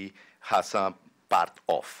FDOT has a part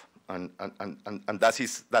of. And that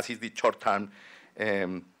is the short-term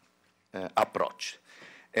approach.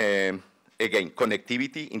 Again,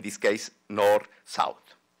 connectivity, in this case,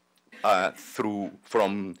 north-south,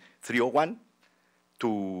 from 301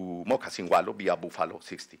 to Moccasin Wallow via Buffalo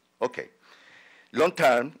 60. Okay.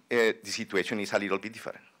 Long-term, the situation is a little bit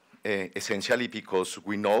different, essentially because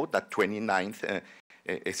we know that 29th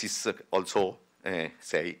is also,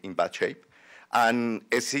 say, in bad shape. And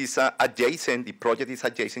it is adjacent, the project is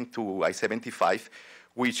adjacent to I-75,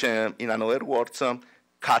 which, in other words,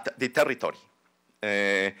 cut the territory.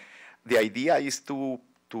 The idea is to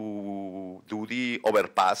do the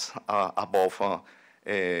overpass above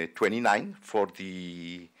 29 for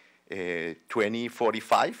the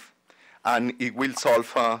 2045, and it will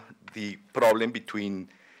solve the problem between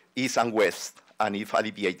east and west, and it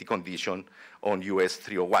alleviate the condition on US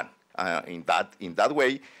 301. In that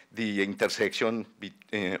way, the intersection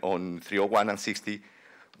on 301 and 60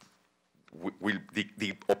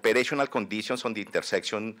 the operational conditions on the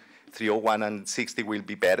intersection 301 and 60 will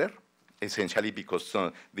be better, essentially because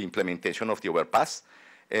the implementation of the overpass.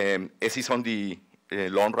 This is on the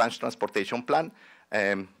long-range transportation plan.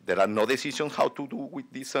 There are no decisions how to do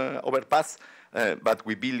with this overpass, but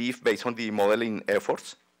we believe, based on the modeling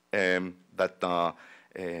efforts, that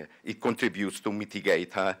it contributes to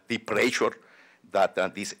mitigate the pressure that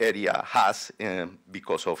this area has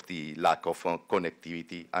because of the lack of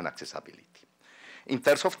connectivity and accessibility. In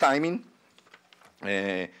terms of timing,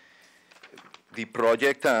 the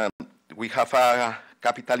project, we have a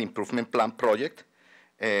capital improvement plan project,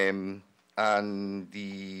 and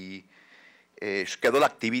the scheduled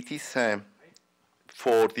activities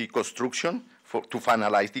for the construction, to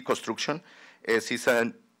finalize the construction, is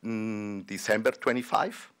December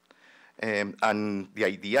 25, and the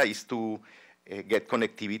idea is to get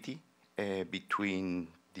connectivity between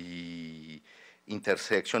the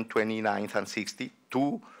intersection 29th and 60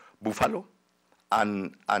 to Buffalo,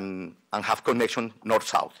 and have connection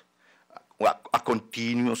north-south, a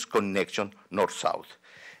continuous connection north-south.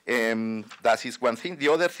 That is one thing. The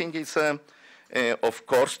other thing is, of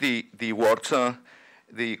course, the works,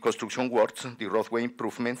 the construction works, the roadway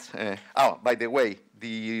improvements. By the way,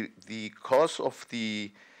 the cost of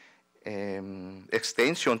the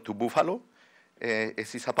extension to Buffalo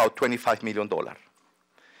is about $25 million.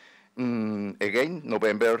 Again,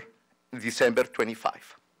 December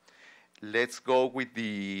 25. Let's go with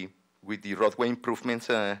the roadway improvements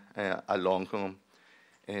along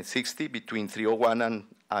 60 between 301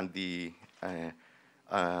 and the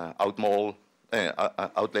outlet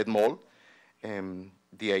mall.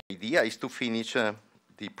 The idea is to finish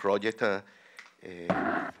the project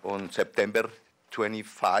on September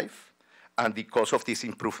 25, and the cost of these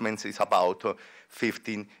improvements is about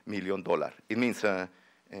 $15 million. It means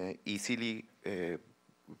easily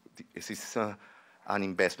this is an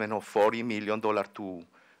investment of $40 million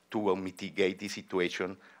to mitigate the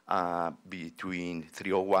situation between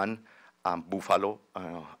 301 and Buffalo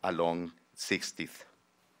along 60th.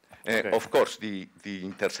 Okay. Of course, the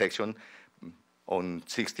intersection on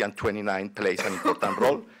 60 and 29 plays an important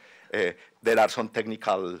role. There are some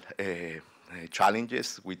technical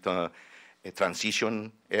challenges with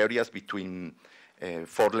transition areas between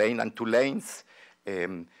 4-lane and 2 lanes.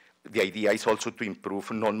 The idea is also to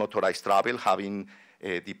improve non-motorized travel, having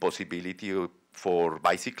the possibility for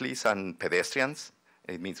bicyclists and pedestrians.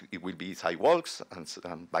 It means it will be sidewalks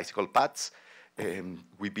and bicycle paths.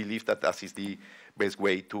 We believe that that is the best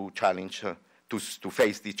way to challenge, to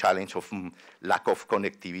face the challenge of lack of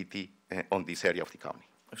connectivity on this area of the county.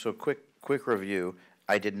 So quick review.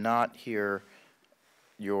 I did not hear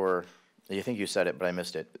your, I think you said it, but I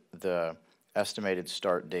missed it, the estimated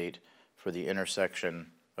start date for the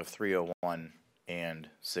intersection of 301 and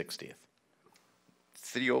 60th.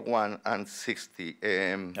 301 and 60.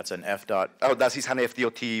 That's an FDOT. Oh, that is an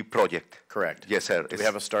FDOT project. Correct. Yes, sir. Do we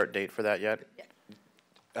have a start date for that yet?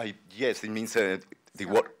 Yes, it means the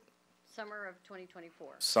work. Summer of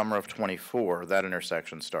 2024. Summer of 24, that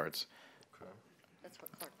intersection starts. That's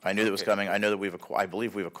what Clark. I knew that was coming. I know that I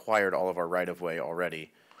believe we've acquired all of our right-of-way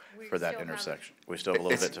already for that still have intersection. We still have a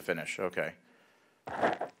little bit to finish. Okay.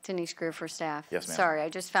 Denise Greer for staff. Yes, ma'am. Sorry, I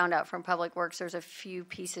just found out from Public Works, there's a few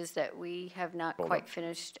pieces that we have not Hold quite up.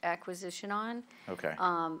 finished acquisition on. Okay.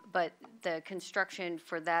 But the construction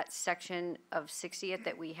for that section of 60th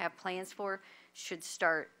that we have plans for should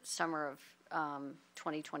start summer of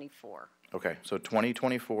 2024. Okay, so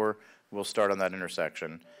 2024, we'll start on that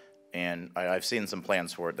intersection, and I've seen some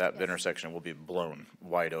plans for it. That intersection will be blown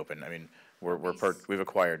wide open. I mean, we've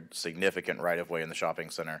acquired significant right-of-way in the shopping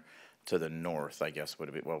center to the north, I guess, would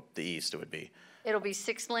it be, well, the east it would be. It'll be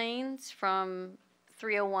 6 lanes from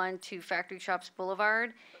 301 to Factory Shops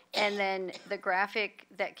Boulevard. And then the graphic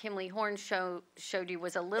that Kimley Horn showed you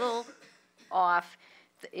was a little off.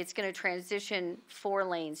 It's going to transition 4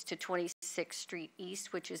 lanes to 26th Street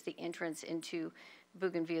East, which is the entrance into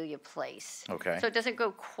Bougainvillea Place. Okay. So it doesn't go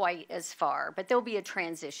quite as far, but there'll be a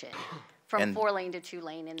transition from And- 4-lane to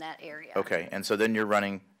 2-lane in that area. Okay, and so then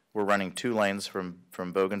we're running 2 lanes from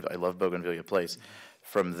Bougainvillea, I love Bougainvillea Place.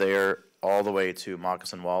 From there all the way to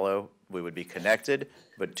Moccasin Wallow, we would be connected,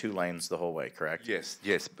 but 2 lanes the whole way, correct? Yes.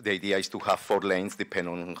 The idea is to have 4 lanes,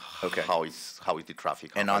 depending on how is the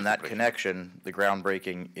traffic. And on that connection, the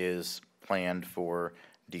groundbreaking is planned for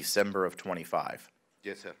December of '25.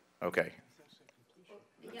 Yes, sir. Okay.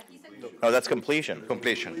 Oh, that's completion.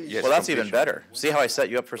 Completion. Yes. Well, that's completion. even better. See how I set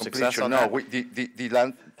you up for success on that? The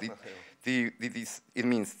land. It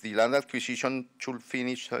means the land acquisition should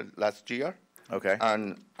finish last year. Okay.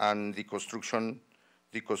 And the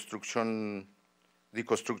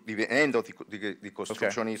end of the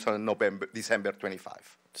construction is on December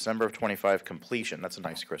 25. December of '25 completion. That's a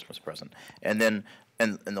nice Christmas present. And then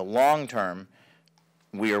in the long term,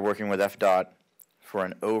 we are working with FDOT for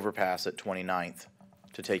an overpass at 29th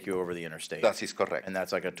to take you over the interstate. That is correct. And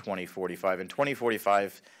that's like a 2045. And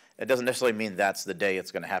 2045, it doesn't necessarily mean that's the day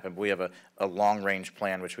it's going to happen, but we have a long-range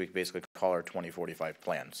plan, which we basically call our 2045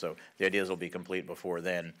 plan. So the idea is it'll be complete before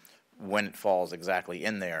then. When it falls exactly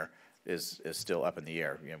in there is still up in the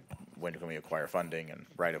air. You know, when can we acquire funding and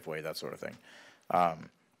right-of-way, that sort of thing.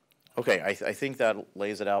 Okay, I think that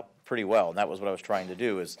lays it out pretty well. And that was what I was trying to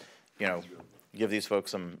do is, you know, give these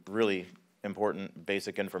folks some really important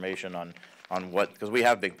basic information on what, because we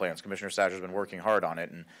have big plans. Commissioner Satcher's been working hard on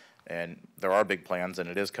it, and there are big plans, and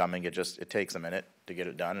it is coming. It takes a minute to get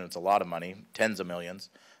it done, and it's a lot of money, tens of millions.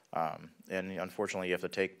 And unfortunately, you have to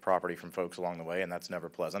take property from folks along the way, and that's never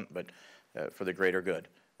pleasant, but for the greater good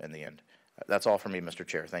in the end. That's all for me, Mr.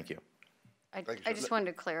 Chair. Thank you. I just wanted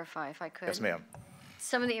to clarify, if I could. Yes, ma'am.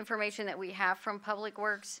 Some of the information that we have from Public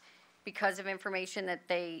Works, because of information that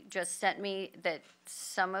they just sent me, that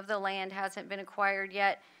some of the land hasn't been acquired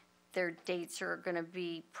yet, their dates are going to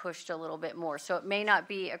be pushed a little bit more. So it may not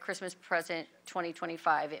be a Christmas present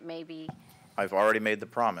 2025. It may be. I've already made the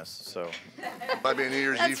promise, so. Might be a New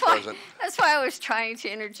Year's That's Eve why- present. That's why I was trying to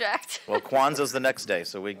interject. Well, Kwanzaa's the next day,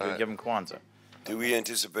 so we give them Kwanzaa. Do we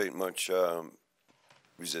anticipate much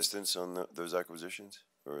resistance on those acquisitions,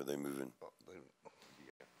 or are they moving?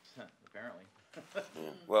 Apparently. Yeah.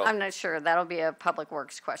 Well, I'm not sure. That'll be a Public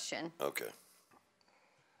Works question. okay.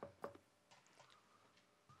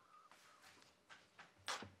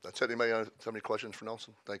 That's it. Anybody have any questions for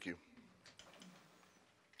Nelson? Thank you.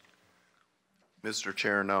 Mr.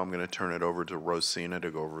 Chair, now I'm going to turn it over to Rosina to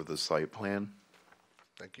go over the site plan.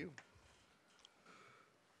 Thank you.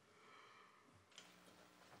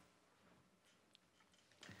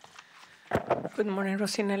 Good morning,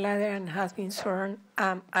 Rosina Lader, and has been sworn.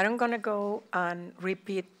 I'm going to go and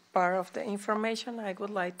repeat part of the information. I would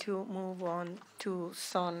like to move on to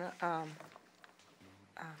some,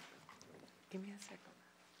 give me a second.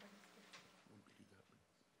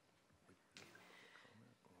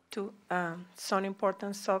 To some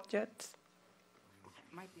important subjects.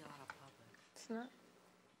 Might be a lot of public. It's not?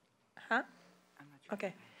 Huh?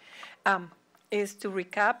 Okay. Is to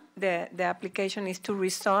recap, the application is to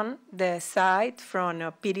rezone the site from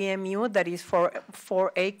PDMU, that is for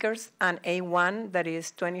 4 acres, and A1, that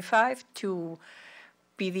is 25, to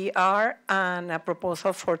PDR, and a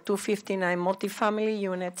proposal for 259 multifamily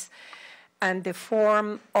units, and the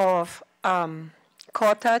form of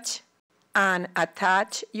cottage and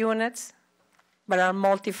attached units, but are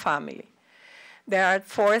multifamily. There are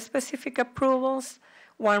 4 specific approvals,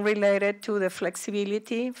 one related to the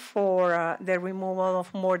flexibility for the removal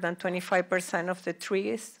of more than 25% of the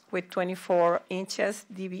trees with 24 inches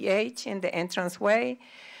DBH in the entranceway.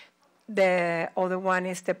 The other one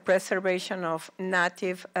is the preservation of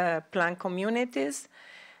native plant communities,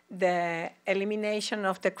 the elimination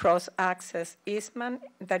of the cross-access easement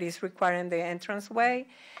that is required in the entranceway,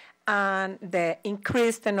 and the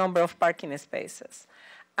increase the number of parking spaces.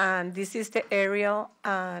 And this is the aerial,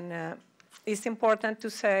 and it's important to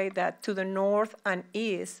say that to the north and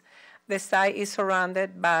east, the site is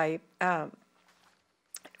surrounded by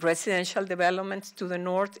residential developments. To the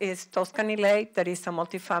north is Tuscany Lake, that is a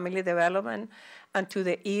multifamily development, and to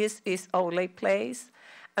the east is Olay Place.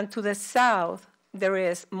 And to the south, there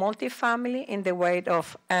is multifamily in the way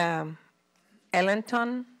of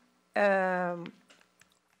Ellington,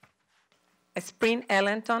 Spring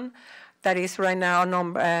Ellington, that is right now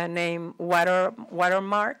named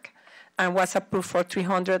Watermark, and was approved for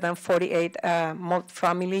 348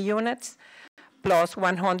 family units, plus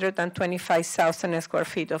 125,000 square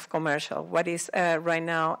feet of commercial. What is right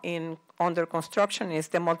now under construction is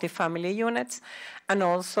the multifamily units, and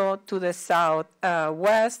also to the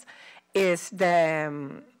southwest is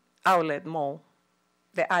the outlet mall,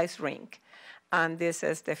 the ice rink. And this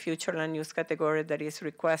is the future land use category that is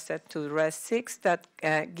requested to Res 6 that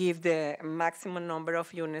give the maximum number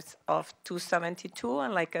of units of 272,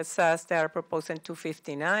 and like I said, they are proposing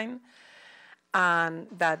 259, and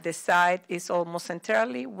that the site is almost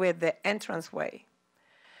entirely with the entranceway.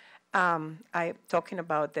 I'm talking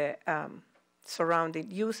about the surrounding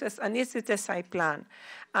uses, and this is the site plan.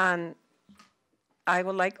 And I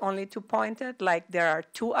would like only to point it, like there are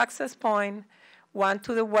 2 access points, one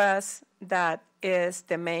to the west that is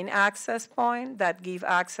the main access point that give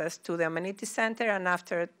access to the amenity center and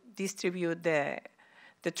after distribute the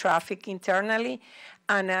traffic internally,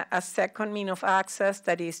 and a second mean of access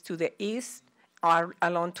that is to the east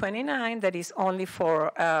along 29 that is only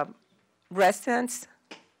for residents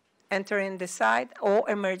entering the site or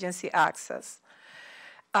emergency access.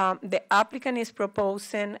 The applicant is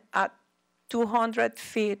proposing a 200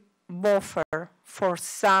 feet buffer for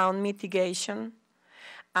sound mitigation,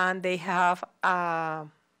 and they have a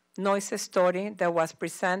noise study that was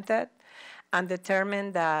presented and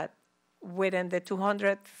determined that within the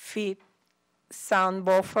 200 feet sound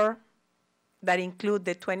buffer that include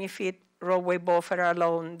the 20 feet roadway buffer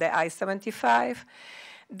along the I-75,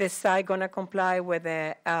 the site gonna comply with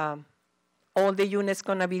the, all the units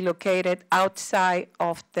gonna be located outside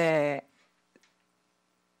of the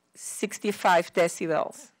 65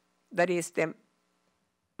 decibels. That is the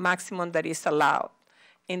maximum that is allowed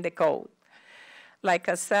in the code. Like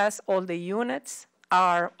I said, all the units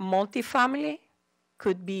are multifamily,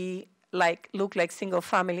 could be look like single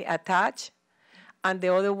family attached, and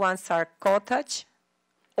the other ones are cottage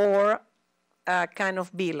or a kind of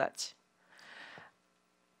village.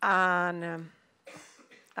 And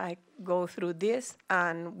I go through this,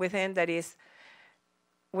 and within that is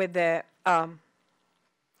with the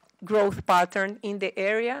growth pattern in the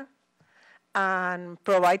area, and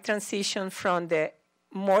provide transition from the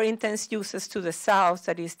more intense uses to the south,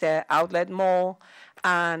 that is the outlet mall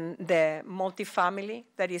and the multifamily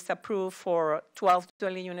that is approved for 12 to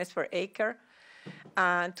 20 units per acre.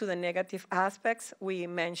 And to the negative aspects, we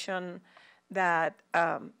mentioned that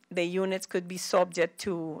the units could be subject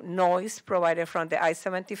to noise provided from the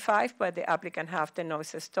I-75, but the applicant have the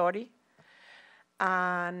noise study.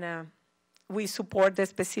 And we support the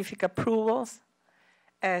specific approvals.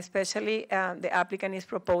 Especially, the applicant is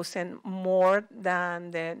proposing more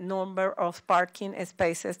than the number of parking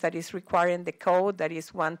spaces that is required in the code, that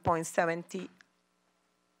is 1.70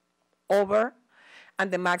 over, and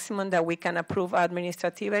the maximum that we can approve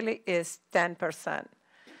administratively is 10%.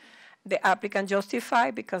 The applicant justify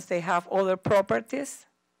because they have other properties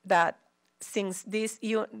that since this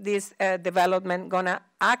development gonna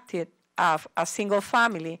act it as a single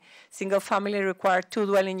family require 2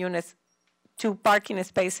 dwelling units, 2 parking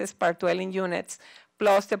spaces per dwelling units,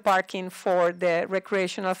 plus the parking for the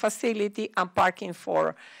recreational facility and parking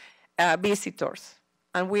for visitors.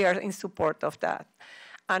 And we are in support of that.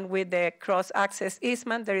 And with the cross-access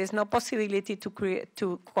easement, there is no possibility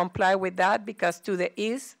to comply with that because to the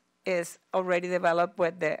east is already developed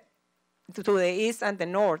with to the east and the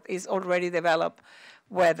north is already developed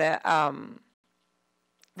with the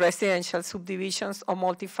residential subdivisions or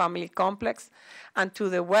multifamily complex, and to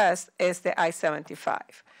the west is the I-75.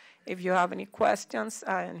 If you have any questions,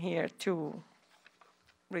 I am here to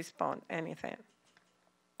respond anything.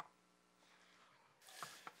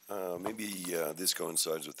 Maybe this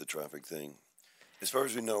coincides with the traffic thing. As far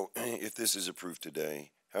as we know, if this is approved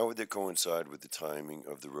today, how would that coincide with the timing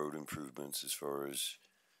of the road improvements as far as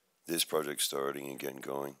this project starting and getting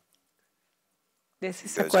going? This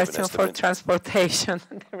is a question for transportation,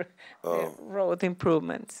 the road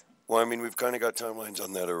improvements. Well, I mean, we've kind of got timelines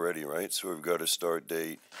on that already, right? So we've got a start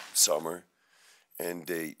date, summer, end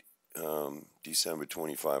date, December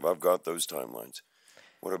 25. I've got those timelines.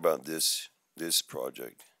 What about this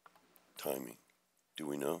project timing? Do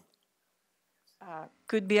we know?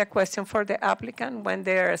 Could be a question for the applicant when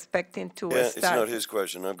they are expecting to start. It's not his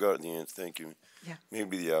question. I've got the answer. Thank you. Yeah.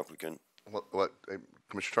 Maybe the applicant.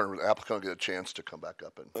 Commissioner Turner, the applicant will get a chance to come back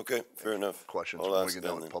up and. Okay, fair enough. Questions I'll when we ask get done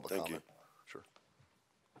them with then. public Thank comment. you. Sure.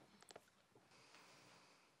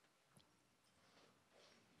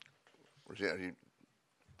 Regina,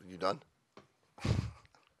 are you done?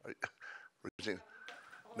 Regina?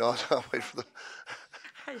 No, I'll wait for the.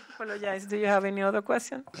 I apologize. Do you have any other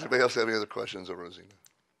questions? Does anybody else have any other questions of Rosina?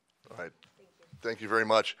 All right. Thank you very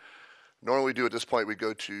much. Normally we do at this point, we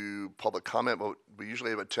go to public comment, but we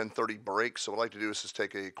usually have a 10:30 break. So what I'd like to do is just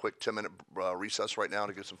take a quick 10-minute recess right now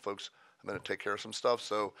to give some folks a minute to take care of some stuff.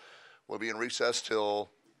 So we'll be in recess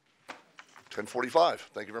till 10:45.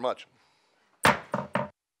 Thank you very much.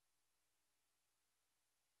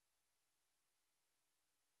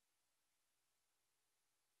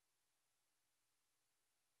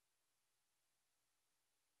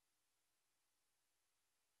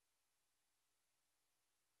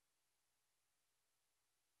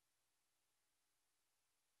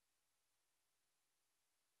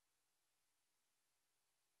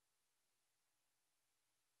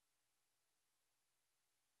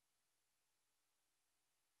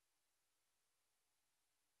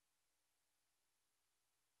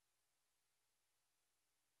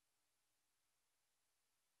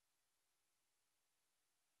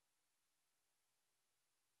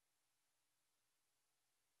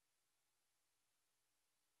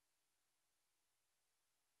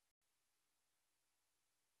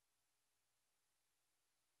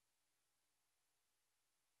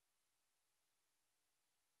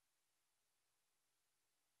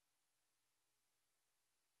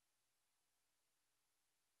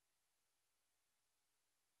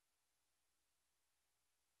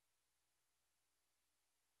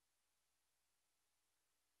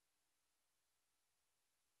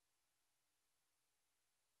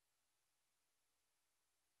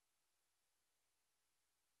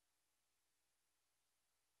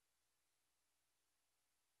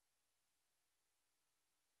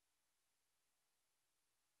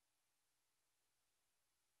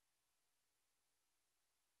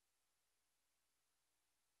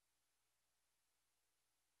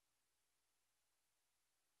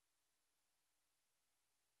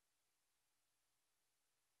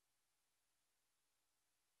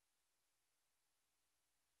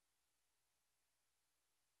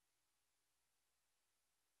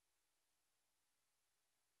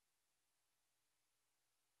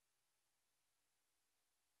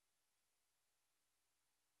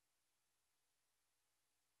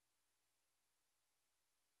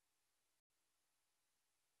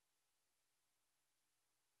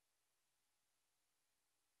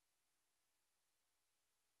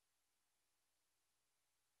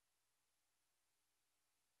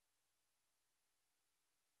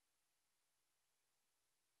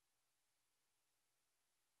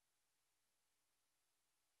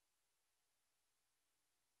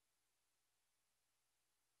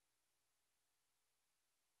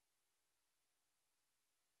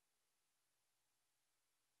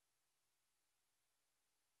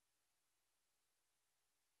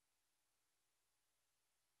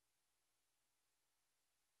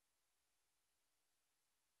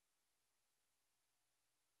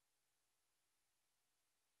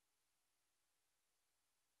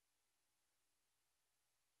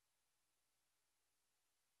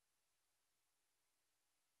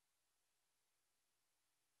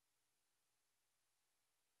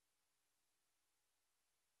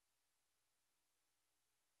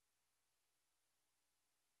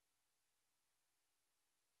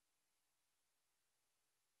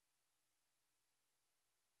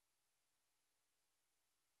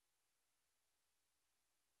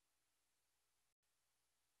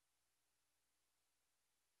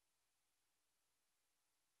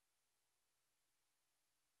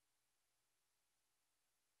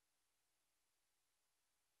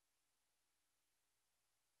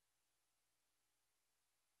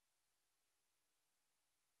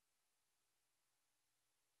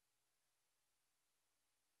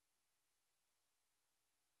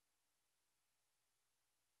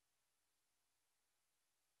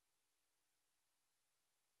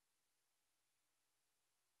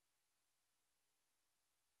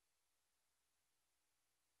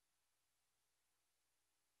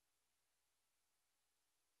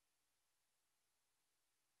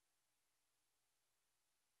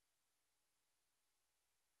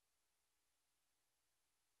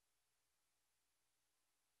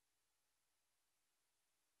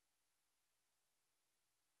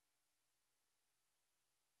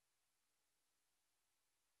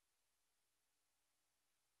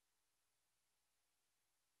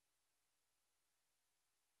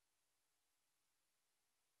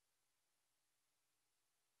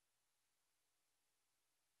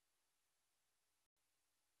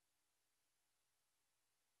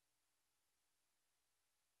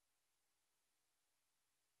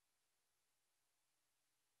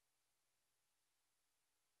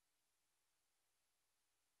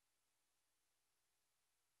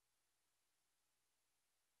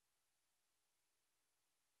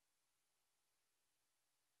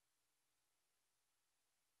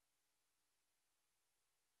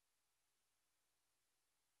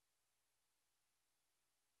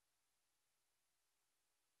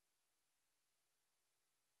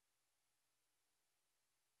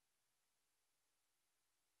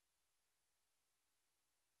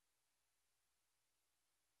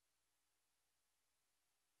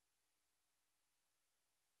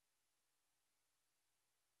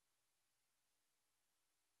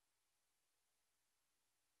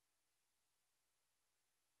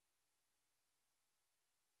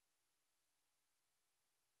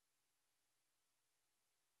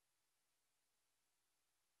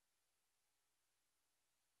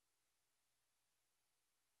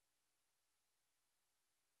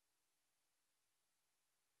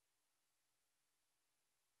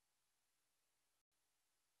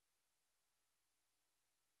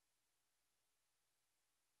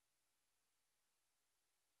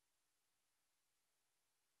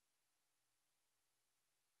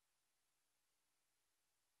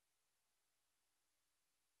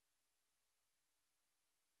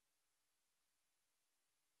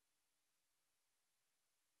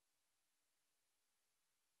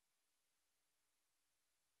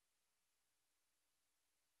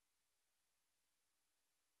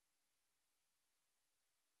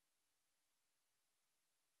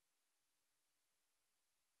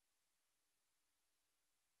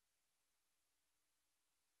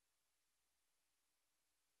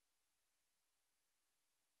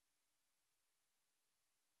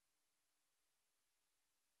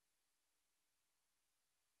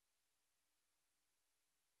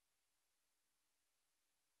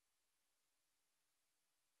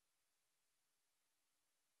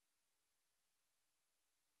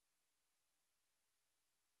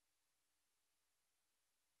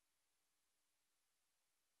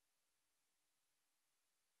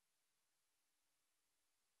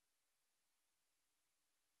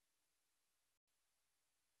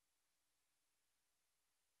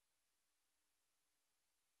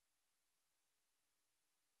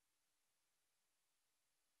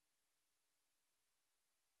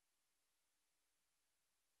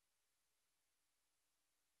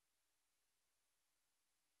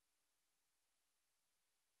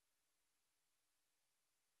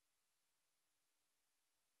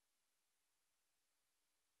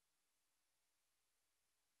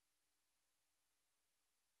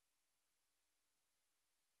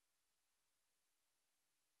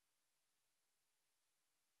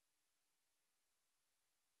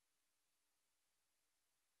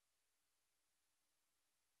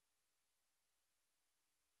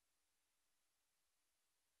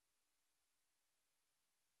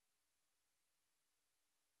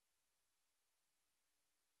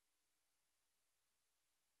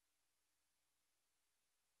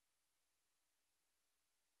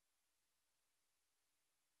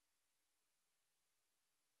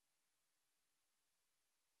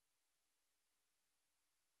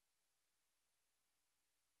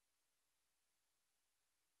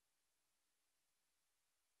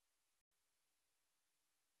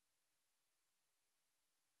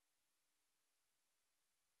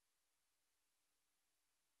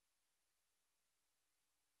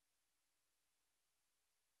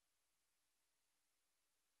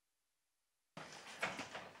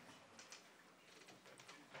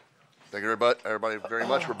 Thank you, everybody very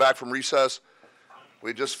much. We're back from recess.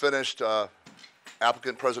 We just finished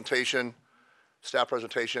applicant presentation, staff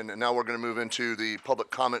presentation, and now we're going to move into the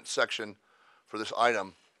public comment section for this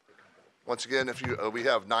item. Once again, if you we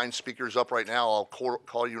have 9 speakers up right now. I'll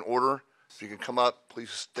call you in order. If you can come up, please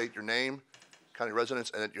state your name, county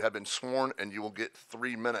residence, and that you have been sworn, and you will get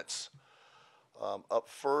 3 minutes. Up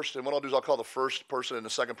first, and what I'll do is I'll call the first person and the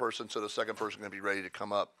second person, so the second person can be ready to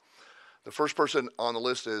come up. The first person on the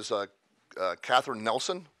list is Catherine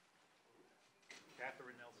Nelson.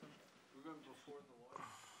 Catherine Nelson. We're going before the law.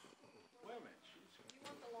 Wait a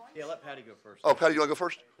minute. Yeah, let Patty go first. Oh, Patty, you want to go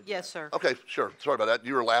first? Yes, sir. Okay, sure. Sorry about that.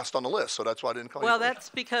 You were last on the list, so that's why I didn't call you Well, first. that's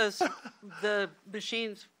because the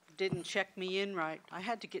machines didn't check me in right. I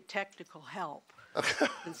had to get technical help.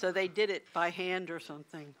 And so they did it by hand or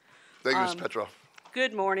something. Thank you, Ms. Petrov.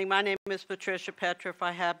 Good morning. My name is Patricia Petrov.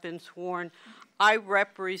 I have been sworn. I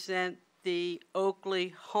represent the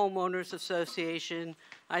Oakley Homeowners Association.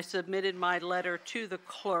 I submitted my letter to the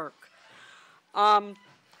clerk. My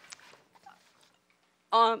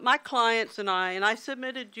clients and I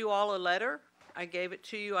submitted you all a letter. I gave it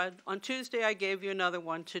to you. On Tuesday, I gave you another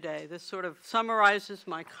one today. This sort of summarizes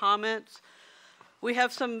my comments. We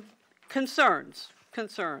have some concerns.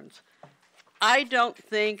 I don't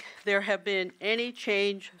think there have been any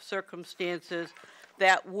change circumstances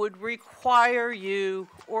that would require you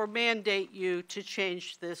or mandate you to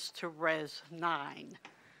change this to Res 9.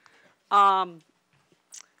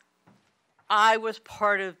 I was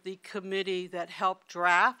part of the committee that helped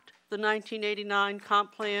draft the 1989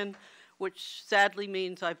 comp plan, which sadly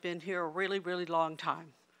means I've been here a really, really long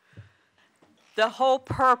time. The whole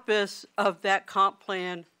purpose of that comp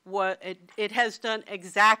plan, it has done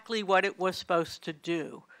exactly what it was supposed to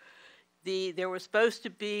do. There was supposed to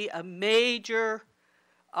be a major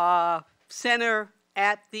center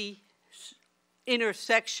at the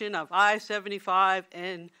intersection of I-75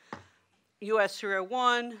 and US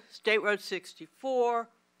 301, State Road 64,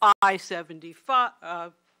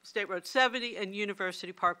 I-75, State Road 70, and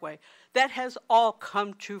University Parkway. That has all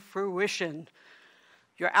come to fruition.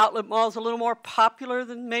 Your outlet mall is a little more popular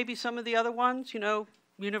than maybe some of the other ones. You know,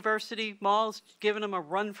 University Mall's giving them a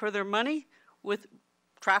run for their money with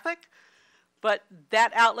traffic. But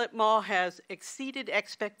that outlet mall has exceeded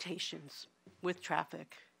expectations with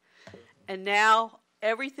traffic. And now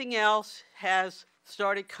everything else has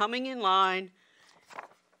started coming in line.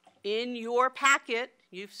 In your packet,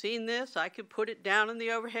 you've seen this. I could put it down in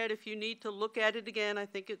the overhead if you need to look at it again. I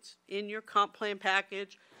think it's in your comp plan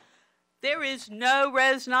package. There is no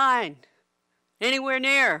Res 9 anywhere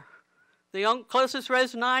near. The closest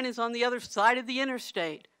Res 9 is on the other side of the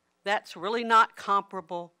interstate. That's really not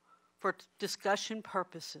comparable for discussion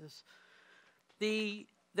purposes. You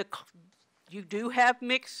do have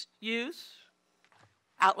mixed use,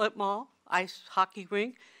 outlet mall, ice hockey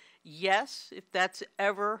rink. Yes, if that's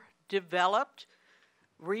ever developed,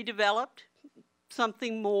 redeveloped,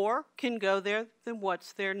 something more can go there than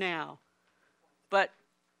what's there now. But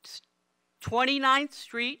 29th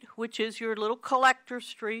Street, which is your little collector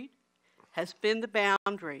street, has been the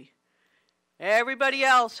boundary. Everybody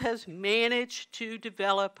else has managed to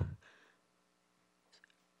develop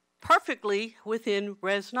perfectly within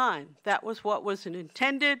Res 9. That was what was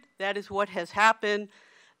intended. That is what has happened.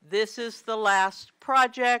 This is the last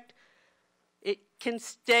project. It can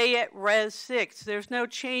stay at Res 6. There's no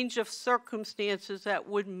change of circumstances that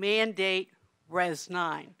would mandate Res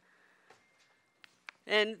 9.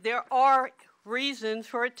 And there are reasons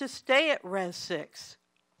for it to stay at Res 6.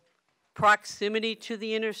 Proximity to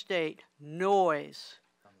the interstate, noise.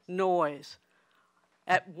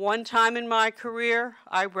 At one time in my career,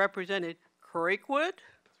 I represented Creekwood,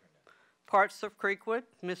 parts of Creekwood.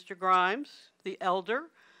 Mr. Grimes, the elder,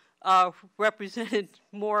 represented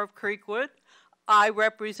more of Creekwood. I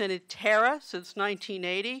represented Terra since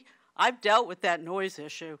 1980. I've dealt with that noise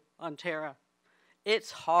issue on Terra.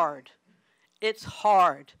 It's hard. It's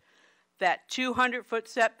hard. That 200-foot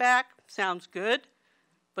setback sounds good,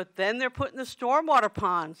 but then they're putting the stormwater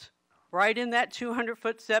ponds right in that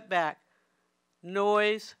 200-foot setback.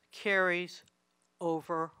 Noise carries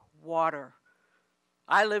over water.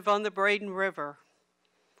 I live on the Braden River.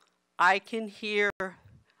 I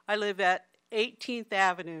live at 18th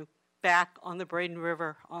Avenue back on the Braden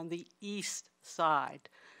River on the east side.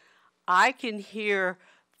 I can hear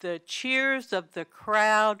the cheers of the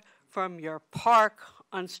crowd from your park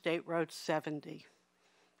on State Road 70.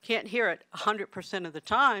 Can't hear it 100% of the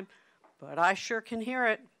time, but I sure can hear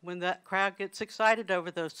it when that crowd gets excited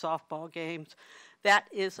over those softball games. That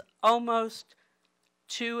is almost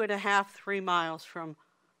 2.5, 3 miles from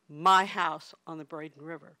my house on the Braden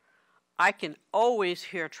River. I can always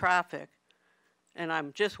hear traffic, and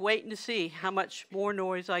I'm just waiting to see how much more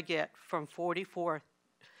noise I get from 44th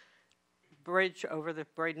Bridge over the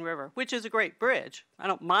Braden River, which is a great bridge. I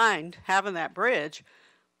don't mind having that bridge,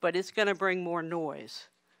 but it's going to bring more noise.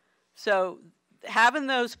 So having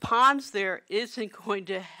those ponds there isn't going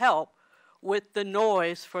to help with the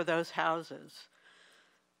noise for those houses.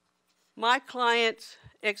 My clients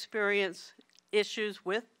experience issues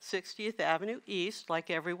with 60th Avenue East like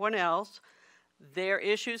everyone else. Their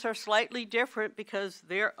issues are slightly different because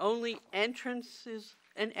their only entrances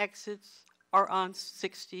and exits are on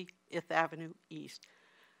 60th Avenue East.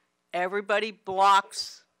 Everybody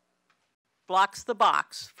blocks the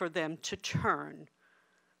box for them to turn.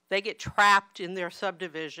 They get trapped in their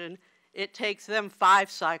subdivision. It takes them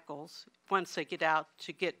 5 cycles once they get out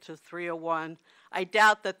to get to 301. I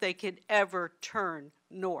doubt that they can ever turn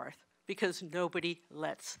north because nobody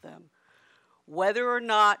lets them. Whether or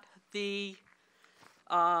not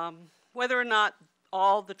all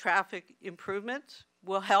the traffic improvements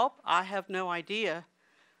will help, I have no idea,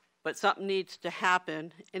 but something needs to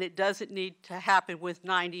happen, and it doesn't need to happen with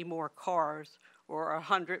 90 more cars or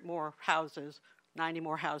 100 more houses, 90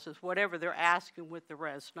 more houses, whatever they're asking with the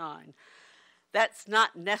Res 9. That's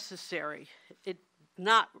not necessary. It's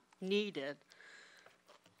not needed.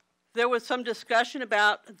 There was some discussion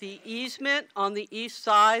about the easement on the east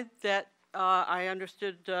side that I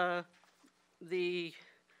understood the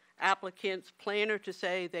applicant's planner to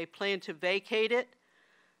say they plan to vacate it.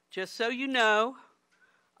 Just so you know,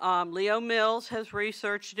 Leo Mills has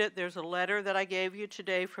researched it. There's a letter that I gave you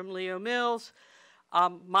today from Leo Mills.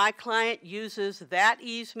 My client uses that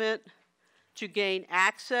easement to gain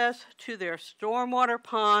access to their stormwater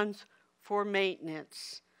ponds for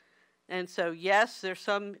maintenance. And so, yes, there's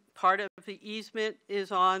some part of the easement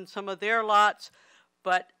is on some of their lots,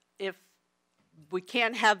 but if we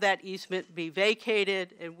can't have that easement be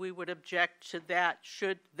vacated, and we would object to that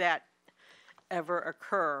should that ever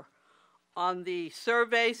occur. On the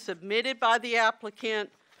survey submitted by the applicant,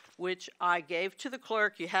 which I gave to the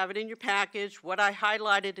clerk, you have it in your package, what I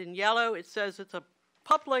highlighted in yellow, it says it's a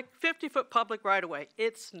public, 50-foot public right-of-way.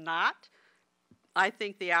 It's not. I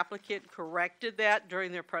think the applicant corrected that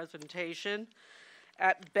during their presentation.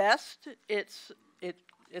 At best, it's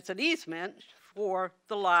an easement for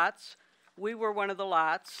the lots. We were one of the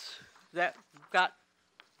lots that got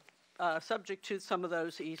subject to some of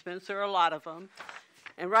those easements. There are a lot of them.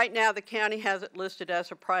 And right now, the county has it listed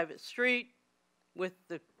as a private street with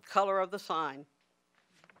the color of the sign.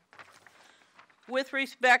 With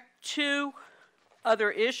respect to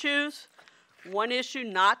other issues, one issue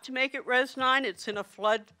not to make it Res 9, it's in a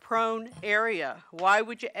flood-prone area. Why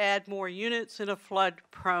would you add more units in a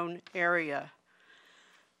flood-prone area?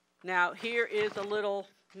 Now, here is a little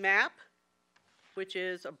map, which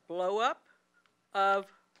is a blow-up of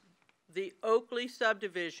the Oakley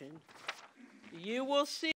subdivision. You will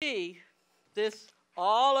see this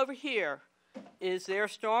all over here is their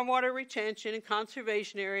stormwater retention and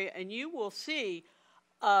conservation area, and you will see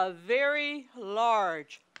a very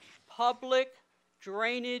large public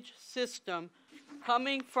drainage system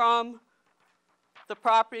coming from the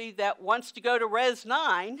property that wants to go to Res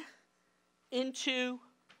 9 into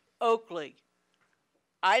Oakley.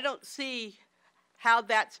 I don't see how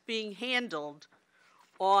that's being handled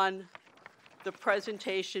on the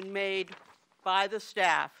presentation made by the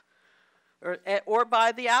staff or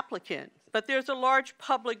by the applicant. But there's a large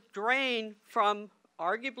public drain from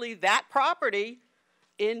arguably that property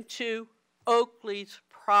into Oakley's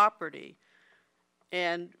property.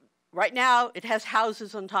 And right now, it has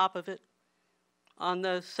houses on top of it on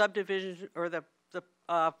the subdivision or the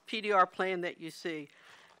PDR plan that you see.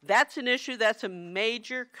 That's an issue that's a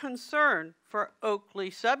major concern for Oakley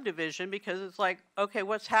subdivision because it's like, okay,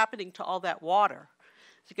 what's happening to all that water?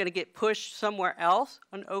 Is it going to get pushed somewhere else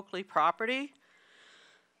on Oakley property?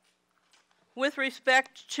 With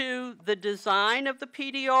respect to the design of the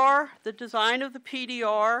PDR,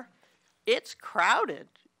 it's crowded.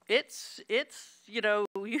 It's you know,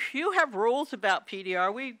 you have rules about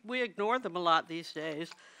PDR. We ignore them a lot these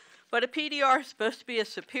days. But a PDR is supposed to be a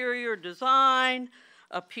superior design.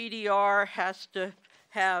 A PDR has to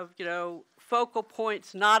have, you know, focal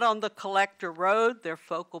points not on the collector road. Their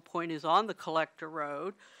focal point is on the collector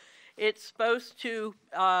road. It's supposed to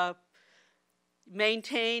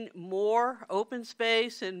maintain more open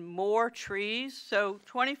space and more trees. So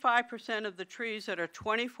 25% of the trees that are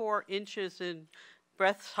 24 inches in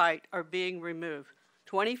breadth height are being removed.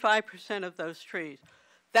 25% of those trees.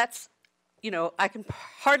 That's, you know, I can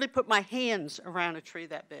hardly put my hands around a tree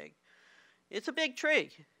that big. It's a big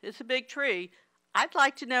tree. It's a big tree. I'd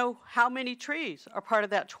like to know how many trees are part of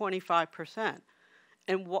that 25%,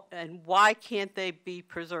 and why can't they be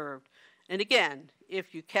preserved? And again,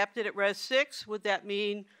 if you kept it at Res 6, would that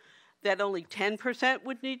mean that only 10%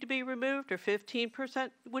 would need to be removed or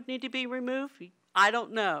 15% would need to be removed? I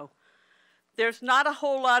don't know. There's not a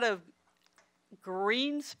whole lot of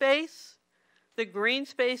green space. The green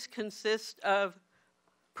space consists of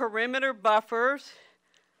perimeter buffers,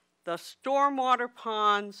 the stormwater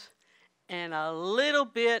ponds, and a little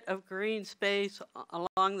bit of green space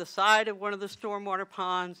along the side of one of the stormwater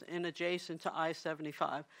ponds and adjacent to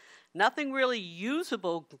I-75. Nothing really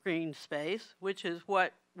usable green space, which is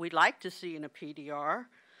what we'd like to see in a PDR.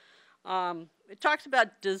 It talks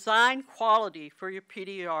about design quality for your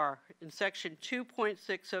PDR in section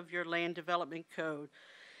 2.6 of your Land Development Code.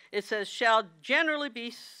 It says, shall generally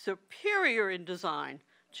be superior in design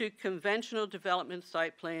to conventional development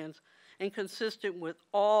site plans and consistent with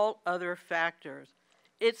all other factors.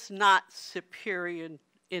 It's not superior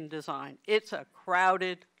in design. It's a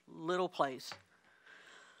crowded little place.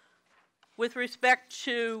 With respect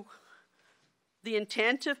to the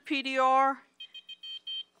intent of PDR,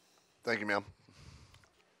 Thank you, ma'am.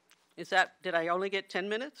 did I only get 10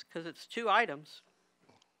 minutes? Because it's 2 items.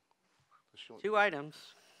 2 items.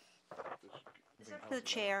 Is that for the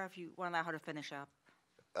chair, if you want to allow her to finish up?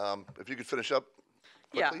 If you could finish up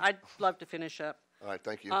quickly. Yeah, I'd love to finish up. All right,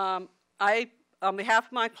 thank you. On behalf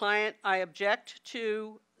of my client, I object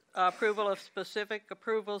to approval of specific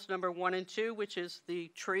approvals number 1 and 2, which is the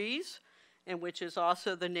trees, and which is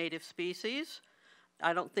also the native species.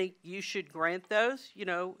 I don't think you should grant those. You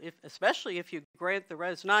know, especially if you grant the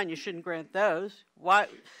Res 9, you shouldn't grant those. Why?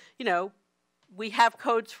 You know, we have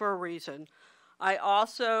codes for a reason. I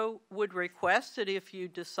also would request that if you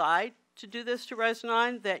decide to do this to Res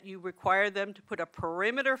 9, that you require them to put a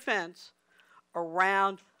perimeter fence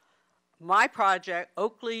around my project,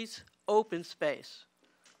 Oakley's open space,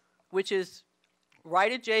 which is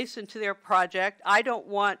right adjacent to their project. I don't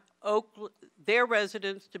want their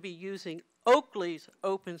residents to be using Oakley's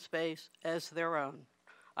open space as their own.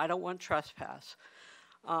 I don't want trespass.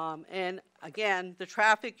 And again, the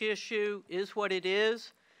traffic issue is what it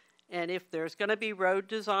is. And if there's going to be road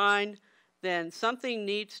design, then something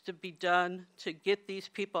needs to be done to get these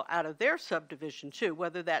people out of their subdivision too,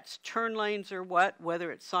 whether that's turn lanes or what,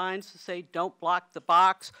 whether it's signs to say don't block the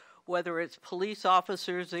box, whether it's police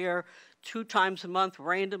officers there 2 times a month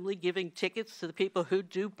randomly giving tickets to the people who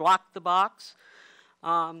do block the box.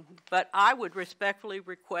 But I would respectfully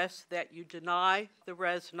request that you deny the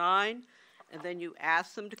Res 9, and then you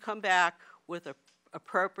ask them to come back with an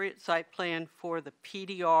appropriate site plan for the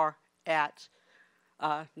PDR at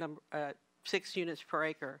 6 units per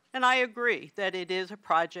acre. And I agree that it is a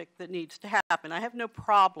project that needs to happen. I have no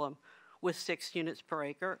problem with 6 units per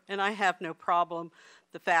acre, and I have no problem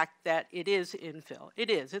the fact that it is infill. It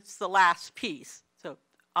is. It's the last piece, so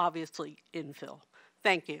obviously infill.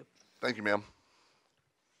 Thank you. Thank you, ma'am.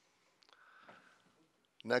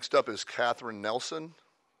 Next up is Catherine Nelson,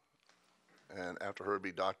 and after her would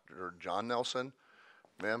be Dr. John Nelson.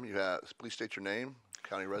 Ma'am, please state your name,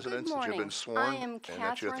 county residence, Good since morning. you've been sworn, I am and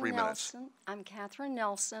that you have 3 minutes. I'm Catherine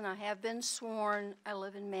Nelson. I have been sworn. I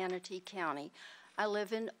live in Manatee County. I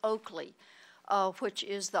live in Oakley, which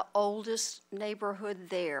is the oldest neighborhood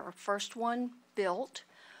there. First one built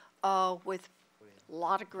with a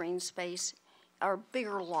lot of green space, or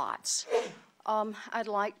bigger lots. I'd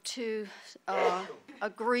like to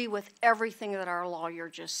agree with everything that our lawyer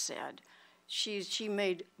just said. She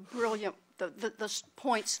made brilliant the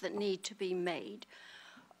points that need to be made.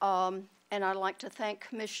 And I'd like to thank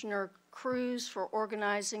Commissioner Cruz for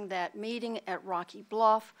organizing that meeting at Rocky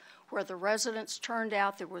Bluff, where the residents turned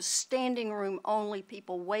out. There was standing room only,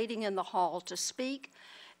 people waiting in the hall to speak.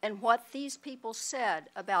 And what these people said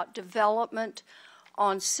about development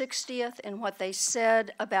on 60th and what they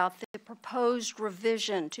said about the proposed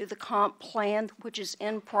revision to the comp plan, which is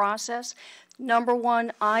in process. Number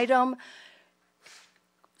 1 item,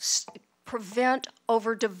 prevent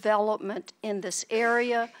overdevelopment in this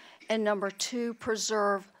area. And number 2,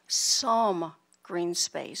 preserve some green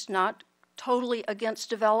space, not totally against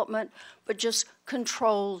development, but just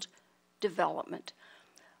controlled development.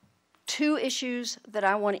 2 issues that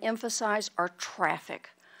I want to emphasize are traffic.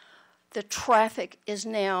 The traffic is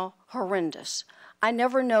now horrendous. I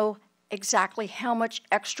never know exactly how much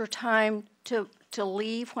extra time to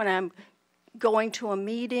leave when I'm going to a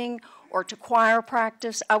meeting or to choir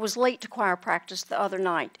practice. I was late to choir practice the other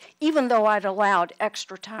night, even though I'd allowed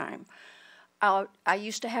extra time. I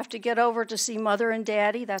used to have to get over to see Mother and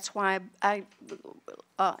Daddy. That's why I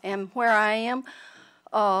am where I am.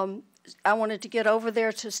 I wanted to get over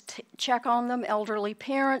there to check on them, elderly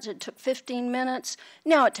parents. It took 15 minutes.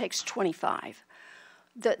 Now it takes 25.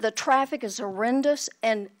 The traffic is horrendous,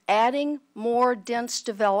 and adding more dense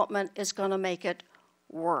development is going to make it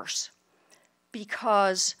worse,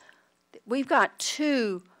 because we've got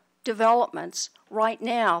 2 developments right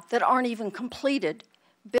now that aren't even completed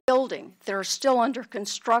building. They're still under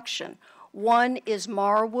construction. One is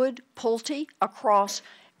Marwood Pulte across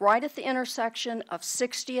right at the intersection of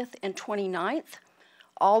 60th and 29th.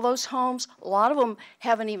 All those homes, a lot of them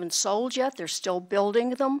haven't even sold yet. They're still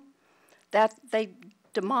building them. That they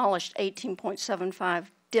demolished 18.75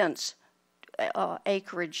 dense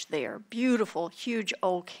acreage there. Beautiful, huge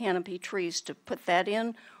old canopy trees to put that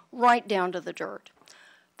in, right down to the dirt.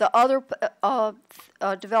 The other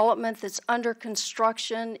development that's under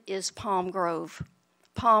construction is Palm Grove.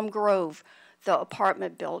 Palm Grove, the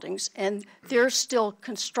apartment buildings, and they're still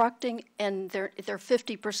constructing, and they're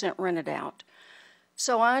 50% rented out.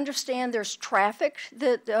 So I understand there's traffic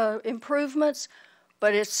that improvements,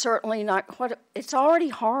 but it's certainly not what it's already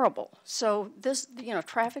horrible. So this,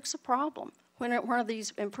 traffic's a problem. When are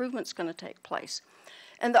these improvements going to take place?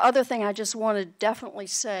 And the other thing I just want to definitely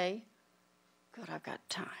say, good, I've got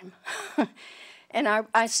time, and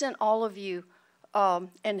I sent all of you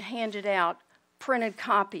and handed out printed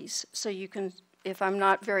copies so you can, if I'm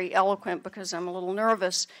not very eloquent because I'm a little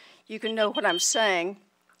nervous, you can know what I'm saying.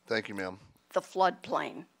 Thank you, ma'am. The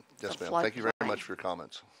floodplain. Yes, ma'am. Thank you very much for your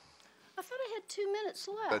comments. I thought I had 2 minutes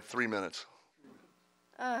left. At 3 minutes.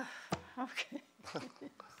 Okay.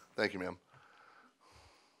 Thank you, ma'am.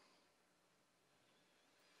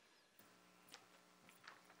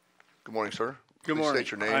 Good morning, sir. Good Please morning.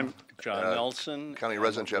 state your name. I'm John Nelson. County I'm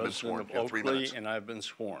resident. a You have been resident sworn. of You have 3 Oakley, minutes. and I've been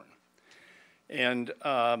sworn. And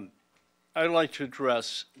I'd like to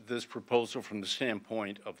address this proposal from the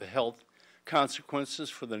standpoint of the health consequences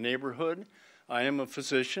for the neighborhood. I am a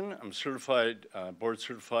physician. I'm certified,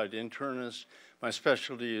 board-certified internist. My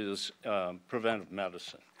specialty is preventive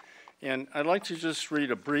medicine. And I'd like to just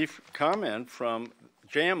read a brief comment from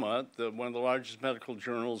JAMA, one of the largest medical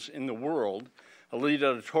journals in the world, a lead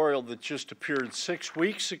editorial that just appeared 6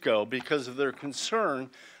 weeks ago because of their concern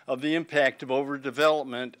of the impact of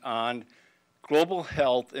overdevelopment on global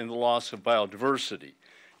health and the loss of biodiversity.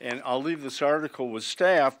 And I'll leave this article with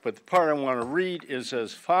staff, but the part I want to read is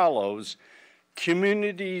as follows.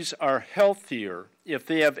 Communities are healthier if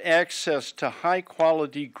they have access to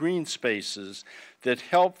high-quality green spaces that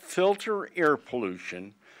help filter air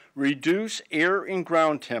pollution, reduce air and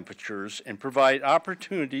ground temperatures, and provide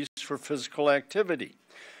opportunities for physical activity.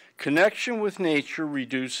 Connection with nature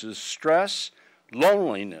reduces stress,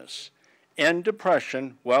 loneliness, and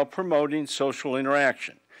depression while promoting social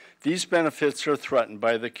interaction. These benefits are threatened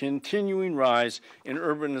by the continuing rise in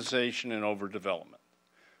urbanization and overdevelopment.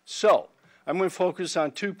 So, I'm going to focus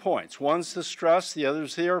on 2 points. One's the stress, the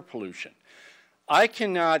other's the air pollution. I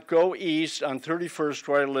cannot go east on 31st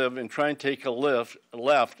where I live and try and take a left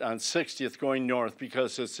on 60th going north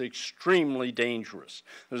because it's extremely dangerous.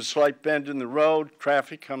 There's a slight bend in the road,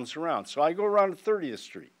 traffic comes around. So I go around to 30th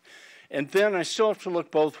Street. And then I still have to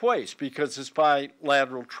look both ways because it's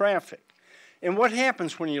bilateral traffic. And what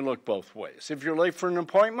happens when you look both ways? If you're late for an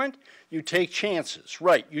appointment, you take chances.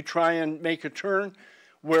 Right, you try and make a turn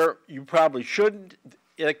where you probably shouldn't.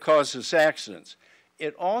 It causes accidents.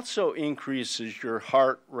 It also increases your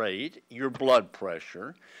heart rate, your blood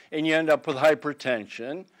pressure, and you end up with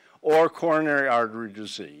hypertension or coronary artery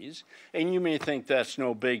disease. And you may think that's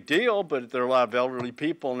no big deal, but there are a lot of elderly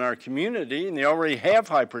people in our community, and they already have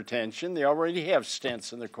hypertension. They already have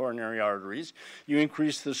stents in their coronary arteries. You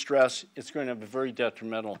increase the stress, it's going to have a very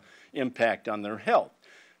detrimental impact on their health.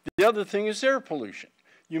 The other thing is air pollution.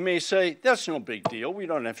 You may say, that's no big deal. We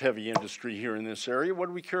don't have heavy industry here in this area. What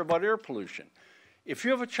do we care about air pollution? If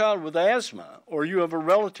you have a child with asthma, or you have a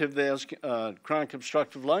relative that has chronic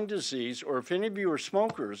obstructive lung disease, or if any of you are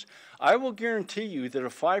smokers, I will guarantee you that a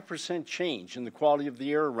 5% change in the quality of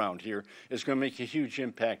the air around here is going to make a huge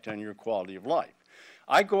impact on your quality of life.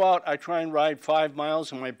 I go out, I try and ride 5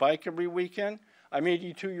 miles on my bike every weekend. I'm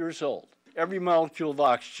 82 years old. Every molecule of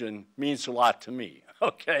oxygen means a lot to me,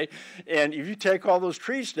 okay? And if you take all those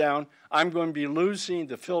trees down, I'm going to be losing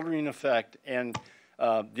the filtering effect and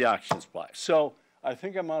the oxygen supply. So I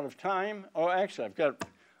think I'm out of time. Oh, actually, I've got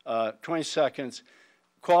 20 seconds.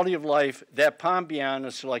 Quality of life, that pond beyond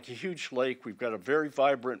us is like a huge lake. We've got a very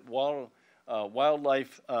vibrant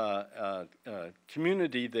wildlife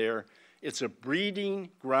community there. It's a breeding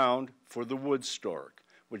ground for the wood stork,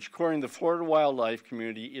 which according to the Florida Wildlife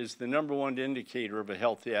Community is the #1 indicator of a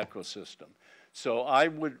healthy ecosystem. So I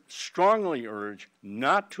would strongly urge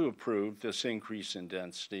not to approve this increase in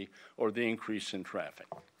density or the increase in traffic.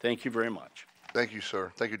 Thank you very much. Thank you,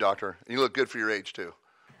 sir. Thank you, doctor. You look good for your age, too.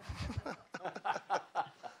 Hey,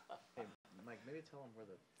 Mike, maybe tell them where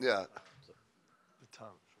the... Yeah. The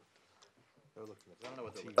time. They're looking at I don't know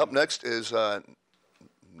what they're Up next is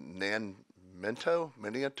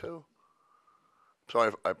Maniato. Sorry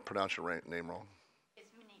if I pronounced your name wrong.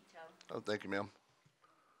 It's Manito. Oh, thank you, ma'am.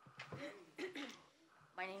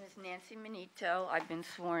 My name is Nancy Manito. I've been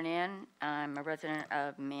sworn in. I'm a resident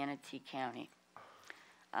of Manatee County.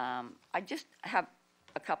 I just have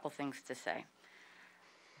a couple things to say.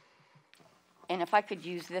 And if I could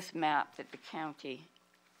use this map that the county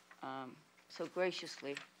so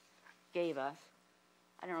graciously gave us.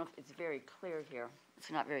 I don't know if it's very clear here.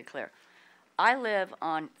 It's not very clear. I live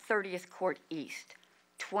on 30th Court East.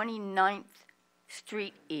 29th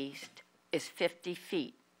Street East is 50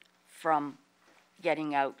 feet from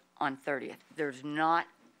getting out on 30th. There's not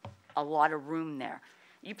a lot of room there.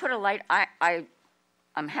 You put a light,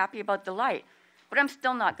 I'm happy about the light, but I'm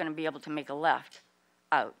still not going to be able to make a left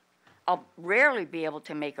out. I'll rarely be able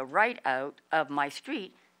to make a right out of my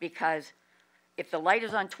street because if the light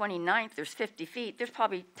is on 29th, there's 50 feet, there's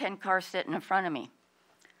probably 10 cars sitting in front of me.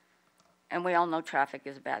 And we all know traffic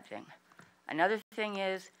is a bad thing. Another thing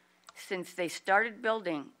is, since they started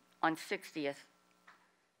building on 60th,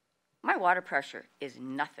 my water pressure is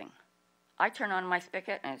nothing. I turn on my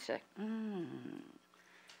spigot and it's like,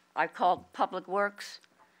 I called Public Works.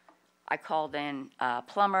 I called in a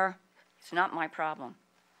plumber. It's not my problem.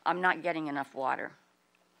 I'm not getting enough water.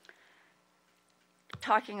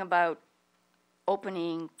 Talking about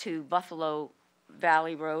opening to Buffalo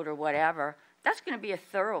Valley Road or whatever, that's going to be a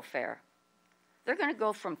thoroughfare. They're going to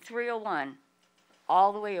go from 301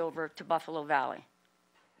 all the way over to Buffalo Valley.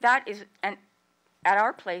 That is, and at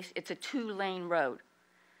our place, it's a 2-lane road.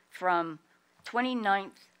 From 29th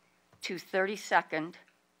to 32nd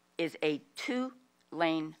is a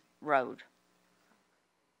 2-lane road.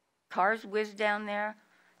 Cars whiz down there.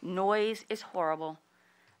 Noise is horrible.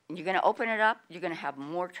 And you're going to open it up, you're going to have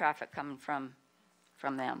more traffic coming from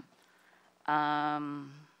them.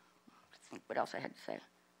 Let's think what else I had to say.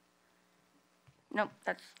 Nope,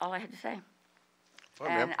 that's all I had to say. Well,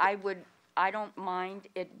 and I don't mind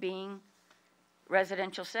it being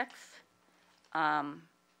residential 6. I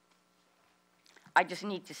just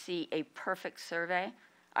need to see a perfect survey.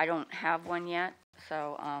 I don't have one yet,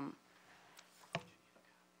 so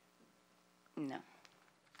no.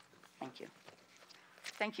 Thank you.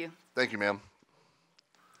 Thank you. Thank you, ma'am.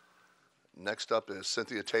 Next up is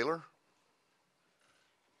Cynthia Taylor.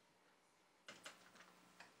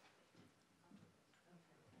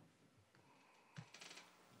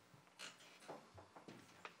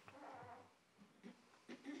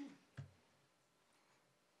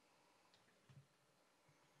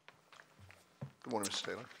 Good morning, Mrs.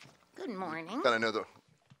 Taylor. Good morning. Kind of know the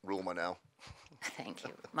rule by now. Thank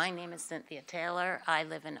you. My name is Cynthia Taylor. I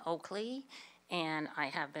live in Oakley, and I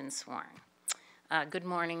have been sworn. Good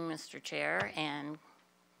morning, Mr. Chair and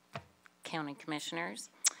County Commissioners.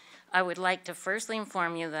 I would like to firstly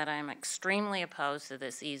inform you that I'm extremely opposed to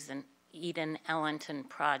this Eden-Ellington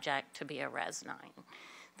project to be a Res 9.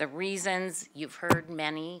 The reasons, you've heard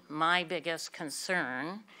many. My biggest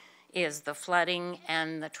concern is the flooding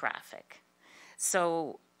and the traffic.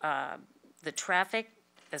 So the traffic,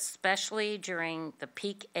 especially during the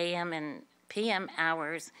peak AM and PM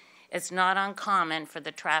hours, it's not uncommon for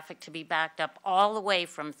the traffic to be backed up all the way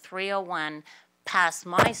from 301 past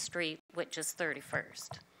my street, which is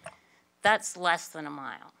 31st. That's less than a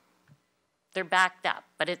mile. They're backed up,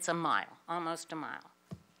 but it's a mile, almost a mile.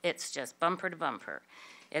 It's just bumper to bumper.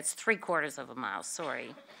 It's 3/4 of a mile,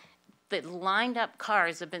 sorry. The lined up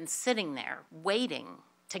cars have been sitting there waiting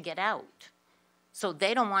to get out. So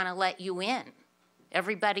they don't want to let you in.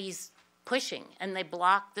 Everybody's pushing, and they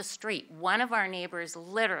block the street. One of our neighbors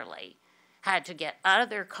literally had to get out of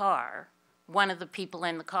their car, one of the people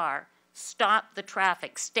in the car, stop the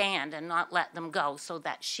traffic, stand, and not let them go so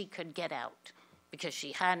that she could get out because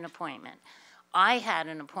she had an appointment. I had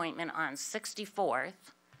an appointment on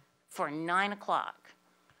 64th for 9 o'clock.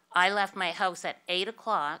 I left my house at 8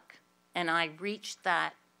 o'clock, and I reached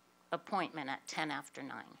that appointment at 10 after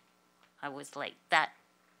 9. I was late. That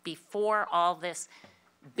before all this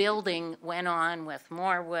building went on with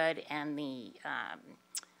Morewood and the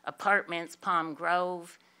apartments, Palm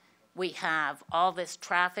Grove. We have all this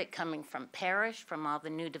traffic coming from Parrish, from all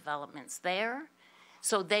the new developments there.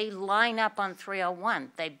 So they line up on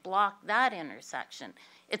 301. They block that intersection.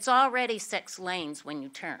 It's already 6 lanes when you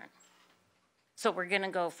turn. So we're going to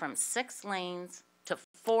go from 6 lanes to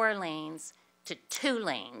 4 lanes to 2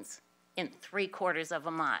 lanes in 3/4 of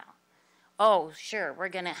a mile. Oh, sure, we're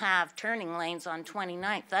going to have turning lanes on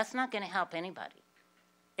 29th. That's not going to help anybody.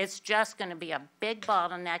 It's just going to be a big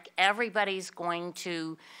bottleneck. Everybody's going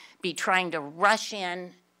to be trying to rush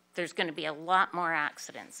in. There's going to be a lot more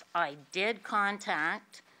accidents. I did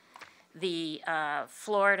contact the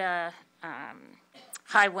Florida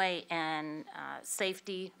Highway and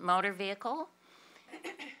Safety Motor Vehicle,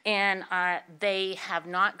 and they have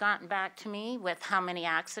not gotten back to me with how many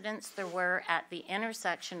accidents there were at the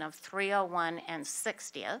intersection of 301 and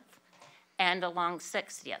 60th and along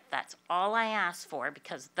 60th. That's all I asked for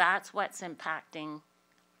because that's what's impacting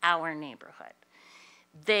our neighborhood.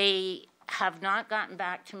 They have not gotten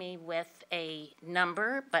back to me with a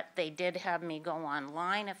number, but they did have me go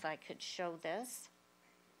online. If I could show this.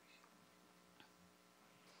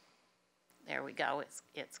 There we go.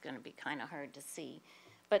 It's going to be kind of hard to see.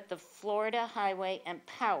 But the Florida Highway and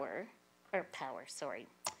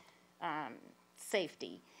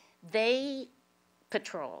Safety, they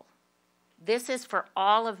patrol. This is for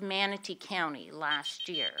all of Manatee County last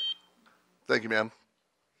year. Thank you, ma'am.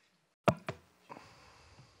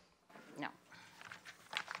 No.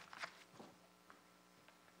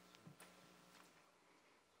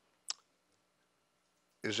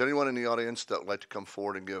 Is there anyone in the audience that would like to come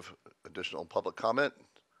forward and give additional public comment?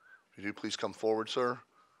 If you do, please come forward, sir.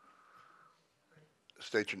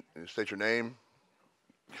 State your name,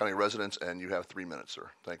 county residence, and you have 3 minutes, sir.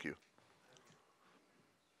 Thank you.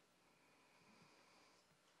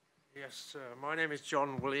 Yes, my name is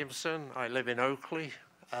John Williamson. I live in Oakley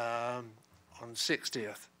on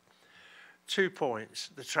 60th. 2 points,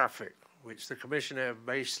 the traffic, which the Commissioner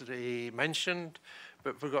basically mentioned,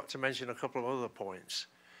 but forgot to mention a couple of other points.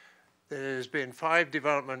 There's been 5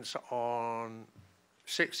 developments on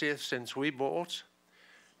 60th since we bought.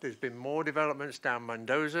 There's been more developments down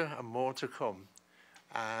Mendoza and more to come.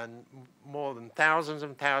 And more than thousands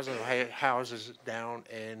and thousands of houses down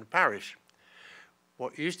in Parish.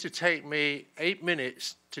 What used to take me 8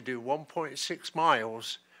 minutes to do 1.6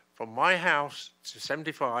 miles from my house to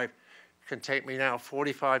 75 can take me now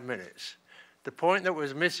 45 minutes. The point that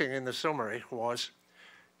was missing in the summary was,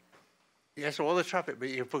 yes, all the traffic, but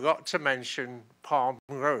you forgot to mention Palm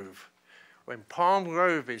Grove. When Palm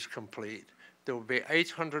Grove is complete, there will be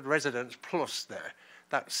 800 residents plus there.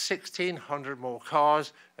 That's 1,600 more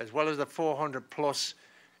cars, as well as the 400 plus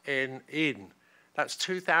in Eden. That's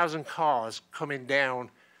 2,000 cars coming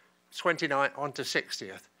down 29th onto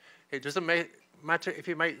 60th. It doesn't matter if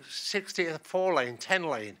you make 60th 4-lane,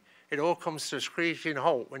 10-lane. It all comes to a screeching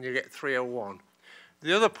halt when you get 301.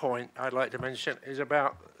 The other point I'd like to mention is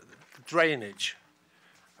about drainage.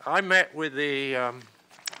 I met with the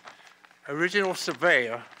original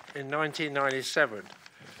surveyor in 1997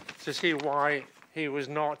 to see why he was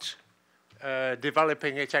not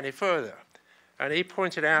developing it any further. And he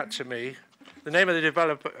pointed out to me the name of the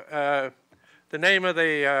developer, the name of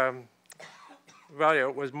the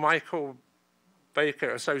valuer was Michael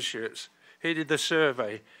Baker Associates. He did the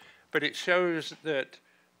survey, but it shows that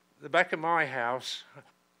the back of my house,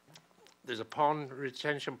 there's a pond,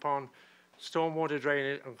 retention pond, stormwater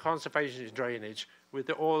drainage and conservation drainage with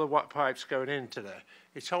all the wet pipes going into there.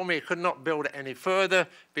 He told me he could not build it any further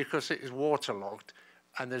because it is waterlogged.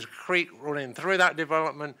 And there's a creek running through that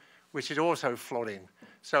development, which is also flooding.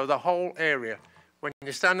 So the whole area, when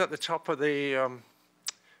you stand at the top of the,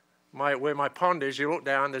 where my pond is, you look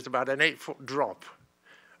down, there's about an 8-foot drop.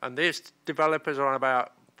 And these developers are on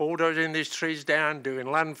about bulldozing these trees down, doing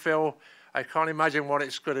landfill. I can't imagine what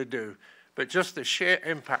it's going to do. But just the sheer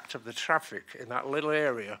impact of the traffic in that little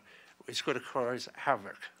area is going to cause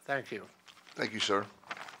havoc. Thank you. Thank you, sir.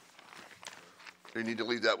 You need to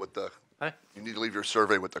leave that with the, huh? You need to leave your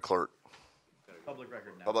survey with the clerk. Public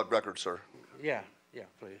record now. Public record, sir. Yeah,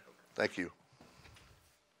 please. Thank you.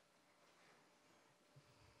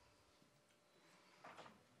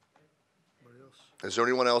 Is there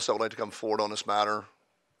anyone else that would like to come forward on this matter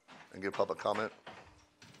and give public comment?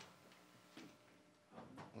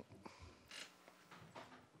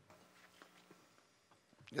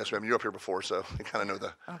 Yes, ma'am, you were up here before, so you kind of know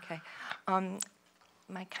the. Okay.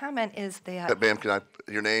 My comment is that. Ma'am, can I,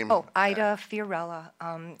 your name? Oh, Ida Fiorella,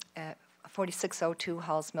 at 4602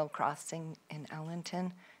 Halls Mill Crossing in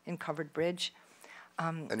Ellington, in Covered Bridge.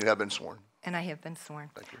 And you have been sworn. And I have been sworn.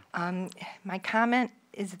 Thank you. My comment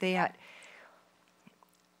is that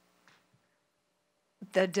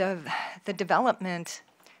the development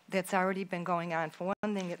that's already been going on, for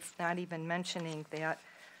one thing, it's not even mentioning that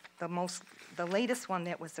the latest one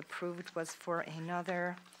that was approved was for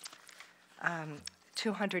another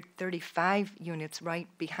 235 units right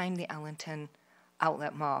behind the Ellington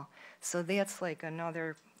outlet mall. So that's like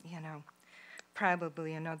another,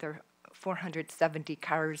 probably another 470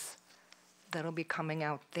 cars that'll be coming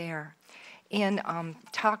out there. And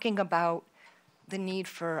talking about the need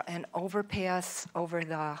for an overpass over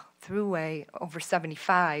the thruway over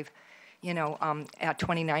 75, at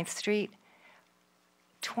 29th Street,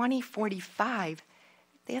 2045,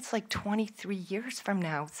 that's like 23 years from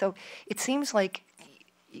now. So it seems like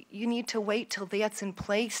you need to wait till that's in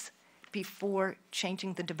place before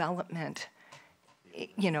changing the development,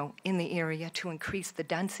 in the area to increase the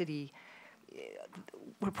density.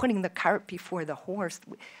 We're putting the cart before the horse.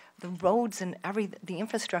 The roads and the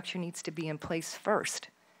infrastructure needs to be in place first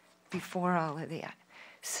before all of that.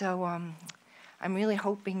 So I'm really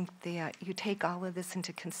hoping that you take all of this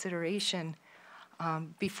into consideration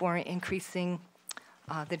before increasing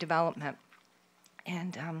the development.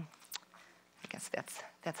 And I guess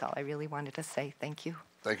that's all I really wanted to say. Thank you.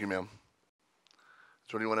 Thank you, ma'am.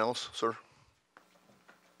 Is there anyone else, sir?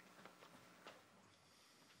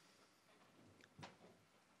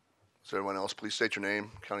 Is there anyone else? Please state your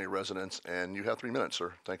name, county residence, and you have 3 minutes,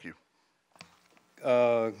 sir. Thank you.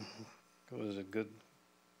 Was it good?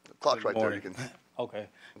 The clock's Good right there. morning. You can. Okay.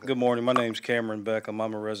 Good morning. My name's Cameron Beckham.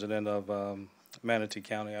 I'm a resident of Manatee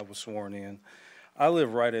County. I was sworn in. I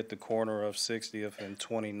live right at the corner of 60th and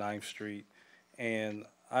 29th Street, and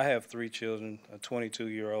I have 3 children, a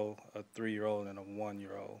 22-year-old, a 3-year-old, and a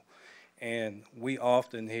 1-year-old. And we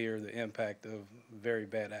often hear the impact of very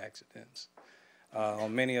bad accidents.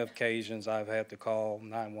 On many occasions, I've had to call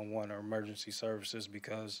 911 or emergency services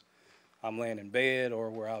because I'm laying in bed or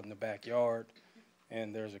we're out in the backyard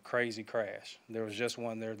and there's a crazy crash. There was just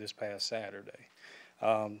one there this past Saturday.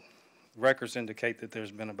 Records indicate that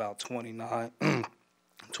there's been about 29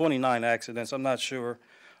 accidents. I'm not sure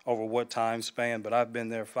over what time span, but I've been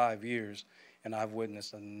there 5 years and I've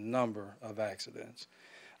witnessed a number of accidents.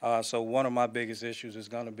 So one of my biggest issues is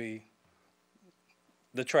going to be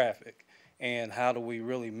the traffic and how do we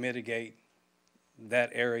really mitigate that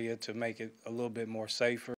area to make it a little bit more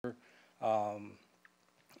safer.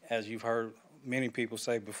 As you've heard many people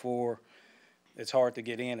say before, it's hard to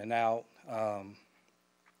get in and out.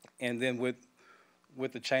 And then with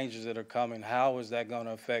the changes that are coming, how is that going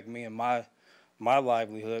to affect me and my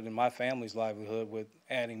livelihood and my family's livelihood with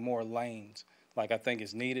adding more lanes? Like I think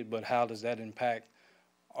it's needed, but how does that impact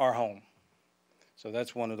our home? So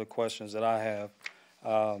that's one of the questions that I have.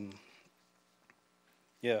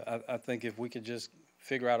 I think if we could just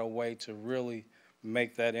figure out a way to really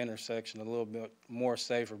make that intersection a little bit more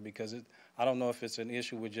safer, because I don't know if it's an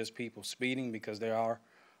issue with just people speeding, because there are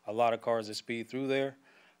a lot of cars that speed through there,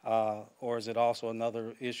 or is it also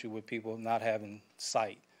another issue with people not having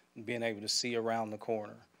sight and being able to see around the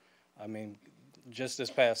corner? I mean, just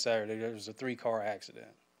this past Saturday, there was a 3-car accident.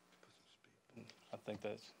 I think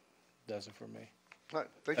that does it for me. All right.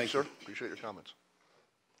 Thank you, sir. Appreciate your comments.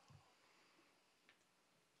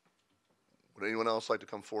 Would anyone else like to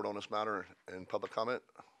come forward on this matter in public comment?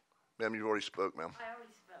 Ma'am, you already spoke, ma'am. I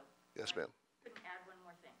already spoke. Yes, ma'am. Couldn't add one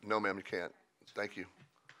more thing. No, ma'am, you can't. Thank you.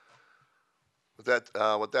 With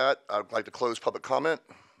that, I'd like to close public comment.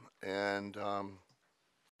 And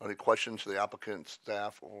any questions to the applicant,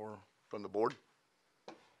 staff, or from the board?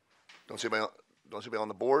 Don't see anybody on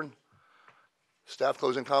the board. Staff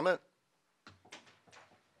closing comment?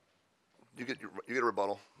 You get a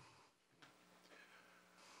rebuttal.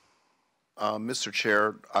 Mr.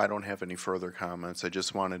 Chair, I don't have any further comments. I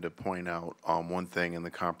just wanted to point out one thing in the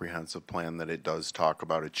comprehensive plan, that it does talk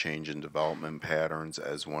about a change in development patterns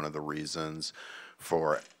as one of the reasons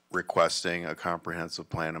for requesting a comprehensive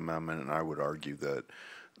plan amendment, and I would argue that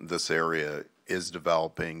this area is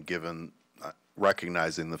developing, given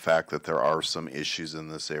recognizing the fact that there are some issues in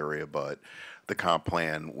this area, but the comp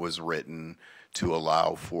plan was written to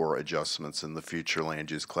allow for adjustments in the future land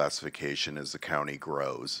use classification as the county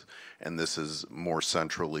grows. And this is more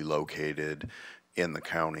centrally located in the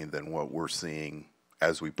county than what we're seeing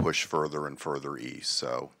as we push further and further east.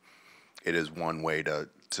 So it is one way to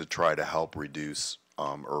try to help reduce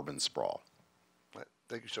urban sprawl. Right.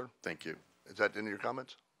 Thank you, sir. Thank you. Is that the end of your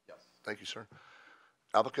comments? Yes. Thank you, sir.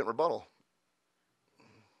 Applicant rebuttal.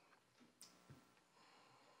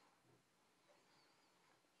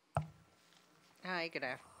 Hi,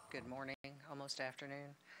 good morning, almost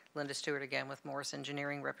afternoon. Linda Stewart again with Morris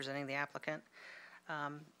Engineering, representing the applicant.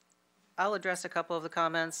 I'll address a couple of the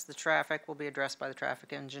comments. The traffic will be addressed by the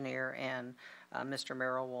traffic engineer, and Mr.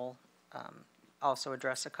 Merrill will also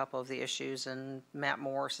address a couple of the issues, and Matt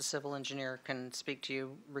Morris, the civil engineer, can speak to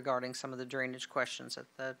you regarding some of the drainage questions that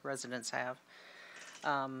the residents have.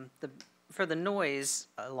 For the noise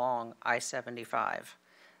along I-75,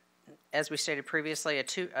 As we stated previously,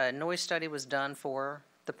 a noise study was done for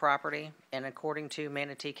the property, and according to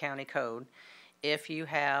Manatee County Code, if you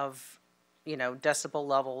have, decibel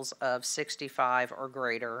levels of 65 or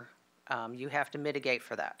greater, you have to mitigate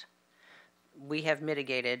for that. We have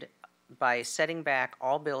mitigated by setting back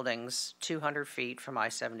all buildings 200 feet from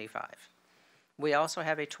I-75. We also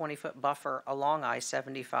have a 20-foot buffer along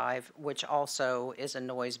I-75, which also is a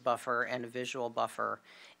noise buffer and a visual buffer,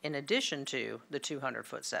 in addition to the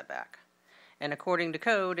 200-foot setback. And according to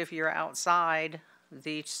code, if you're outside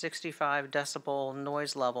the 65 decibel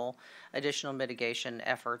noise level, additional mitigation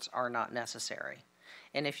efforts are not necessary.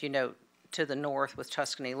 And if you note to the north with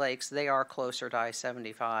Tuscany Lakes, they are closer to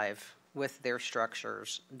I-75 with their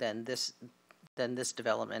structures than this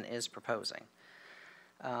development is proposing.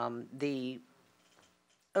 The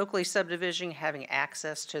Oakley subdivision having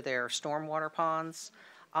access to their stormwater ponds,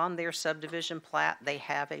 on their subdivision plat, they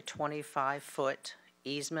have a 25-foot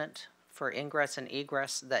easement for ingress and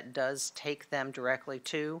egress that does take them directly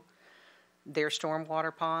to their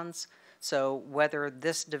stormwater ponds. So whether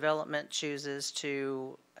this development chooses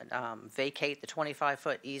to vacate the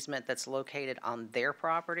 25-foot easement that's located on their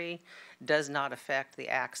property does not affect the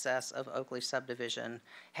access of Oakley subdivision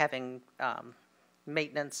having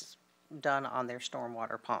maintenance done on their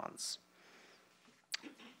stormwater ponds.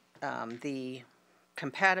 The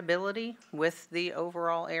compatibility with the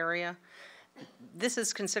overall area, this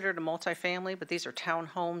is considered a multifamily, but these are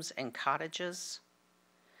townhomes and cottages,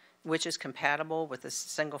 which is compatible with the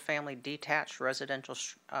single-family detached residential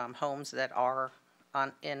homes that are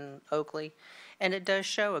in Oakley, and it does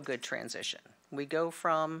show a good transition. We go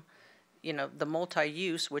from, the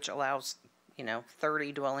multi-use, which allows,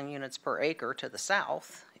 30 dwelling units per acre to the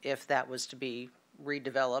south, if that was to be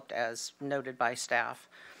redeveloped as noted by staff.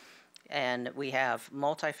 And we have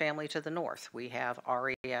multifamily to the north. We have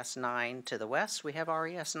RES 9 to the west. We have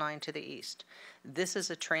RES 9 to the east. This is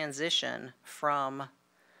a transition from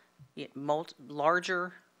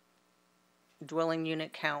larger dwelling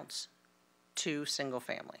unit counts to single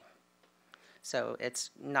family. So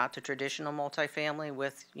it's not the traditional multifamily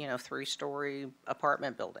with, 3-story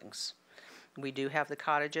apartment buildings. We do have the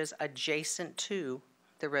cottages adjacent to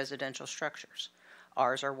the residential structures.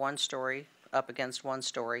 Ours are 1-story up against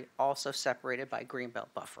 1-story, also separated by greenbelt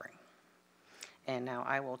buffering. And now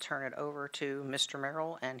I will turn it over to Mr.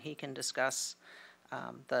 Merrill, and he can discuss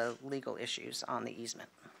the legal issues on the easement.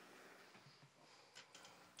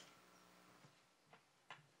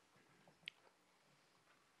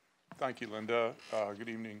 Thank you, Linda. Good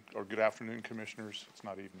evening, or good afternoon, commissioners. It's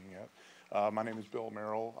not evening yet. My name is Bill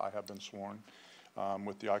Merrill. I have been sworn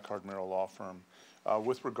with the Icard Merrill Law Firm.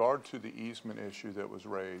 With regard to the easement issue that was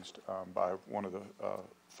raised by one of the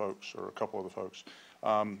folks, or a couple of the folks,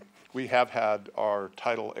 we have had our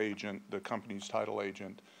title agent, the company's title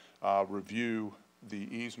agent, review the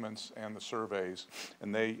easements and the surveys,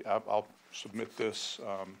 and I'll submit this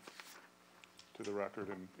to the record,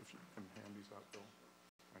 and if you can hand these out, Bill.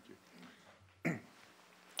 Thank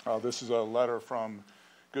you. This is a letter from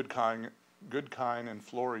Goodkind and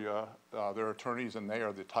Floria, their attorneys, and they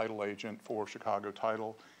are the title agent for Chicago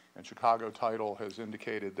Title. And Chicago Title has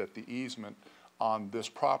indicated that the easement on this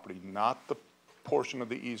property, not the portion of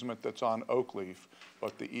the easement that's on Oakleaf,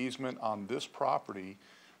 but the easement on this property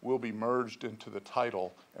will be merged into the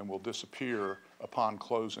title and will disappear upon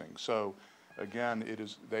closing. So again,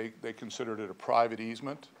 they considered it a private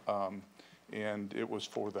easement, and it was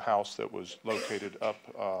for the house that was located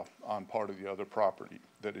up on part of the other property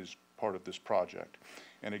that is part of this project.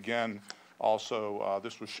 And again, also,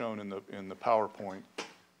 this was shown in the PowerPoint,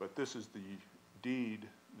 but this is the deed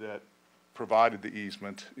that provided the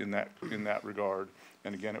easement in that regard.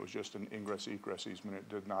 And again, it was just an ingress-egress easement. It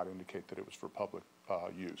did not indicate that it was for public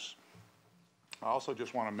use. I also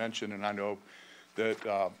just want to mention, and I know that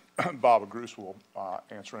Bob Agrus will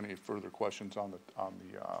answer any further questions on the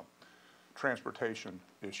transportation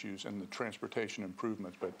issues and the transportation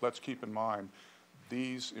improvements, but let's keep in mind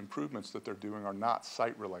these improvements that they're doing are not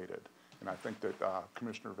site-related. And I think that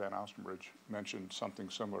Commissioner Van Ostenbridge mentioned something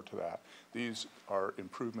similar to that. These are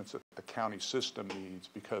improvements that the county system needs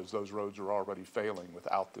because those roads are already failing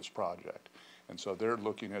without this project. And so they're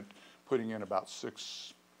looking at putting in about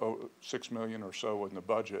 $6 million or so in the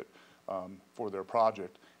budget for their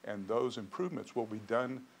project. And those improvements will be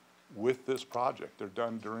done with this project. They're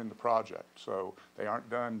done during the project. So they aren't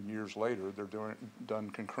done years later. They're done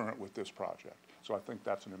concurrent with this project. So I think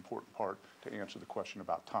that's an important part to answer the question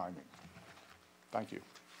about timing. Thank you.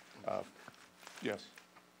 Yes.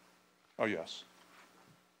 Oh, yes.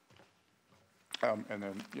 And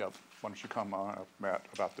then, yeah, why don't you come on up, Matt,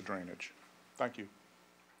 about the drainage. Thank you.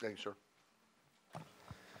 Thank you, sir.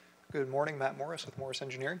 Good morning, Matt Morris with Morris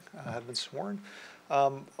Engineering. I have been sworn.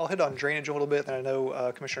 I'll hit on drainage a little bit, and I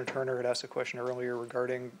know Commissioner Turner had asked a question earlier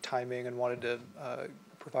regarding timing and wanted to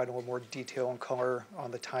provide a little more detail and color on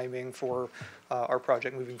the timing for our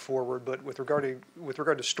project moving forward. But with regard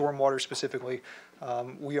to stormwater specifically,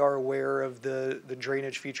 we are aware of the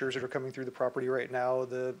drainage features that are coming through the property right now,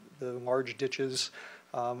 the large ditches.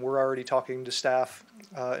 We're already talking to staff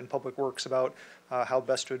in Public Works about how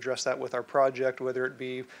best to address that with our project, whether it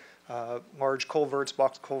be large culverts,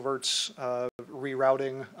 box culverts,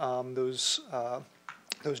 rerouting those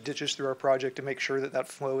ditches through our project to make sure that that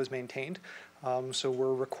flow is maintained. So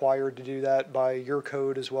we're required to do that by your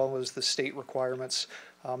code as well as the state requirements,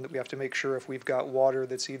 that we have to make sure if we've got water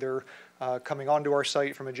that's either coming onto our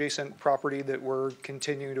site from adjacent property, that we're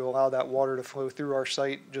continuing to allow that water to flow through our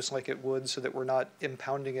site just like it would, so that we're not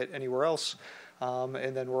impounding it anywhere else.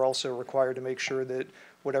 And then we're also required to make sure that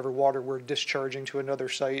whatever water we're discharging to another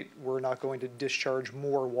site, we're not going to discharge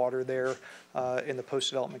more water there in the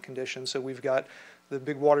post-development conditions. So we've got the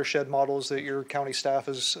big watershed models that your county staff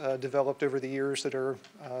has developed over the years that are,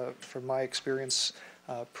 from my experience,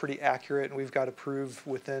 pretty accurate, and we've got to prove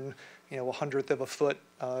within, a 100th of a foot,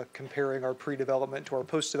 comparing our pre-development to our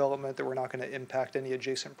post-development, that we're not going to impact any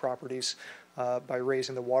adjacent properties by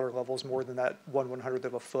raising the water levels more than that 1/100th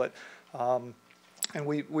of a foot. And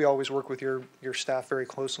we always work with your staff very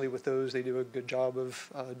closely with those. They do a good job of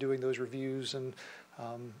doing those reviews, and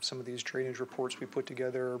some of these drainage reports we put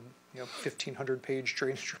together, 1,500-page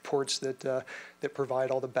drainage reports that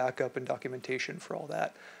provide all the backup and documentation for all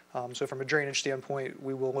that. So from a drainage standpoint,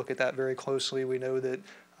 we will look at that very closely. We know that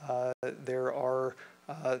there are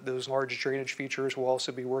those large drainage features. We'll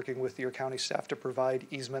also be working with your county staff to provide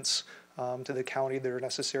easements to the county that are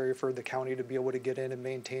necessary for the county to be able to get in and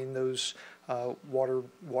maintain those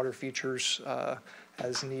water features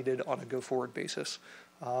as needed on a go-forward basis.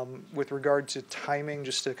 With regard to timing,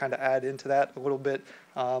 just to kind of add into that a little bit,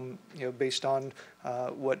 based on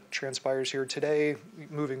what transpires here today,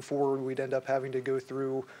 moving forward, we'd end up having to go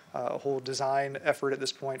through a whole design effort at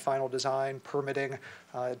this point, final design, permitting.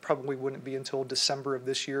 It probably wouldn't be until December of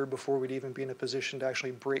this year before we'd even be in a position to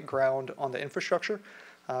actually break ground on the infrastructure.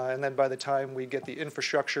 And then by the time we get the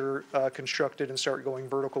infrastructure constructed and start going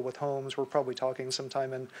vertical with homes, we're probably talking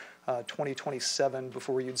sometime in 2027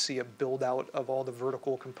 before you'd see a build out of all the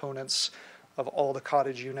vertical components of all the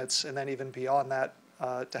cottage units, and then even beyond that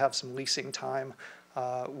to have some leasing time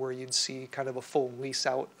where you'd see kind of a full lease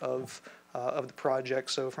out of the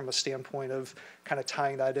project. So from a standpoint of kind of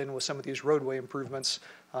tying that in with some of these roadway improvements,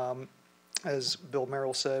 as Bill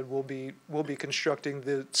Merrill said, we'll be constructing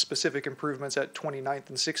the specific improvements at 29th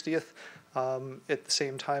and 60th at the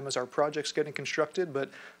same time as our project's getting constructed, but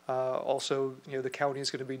also, the county is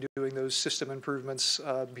going to be doing those system improvements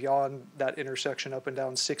beyond that intersection up and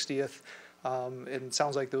down 60th. And it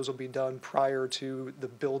sounds like those will be done prior to the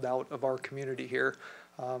build out of our community here.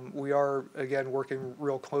 We are, again, working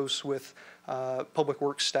real close with Public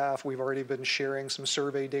Works staff. We've already been sharing some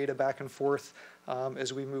survey data back and forth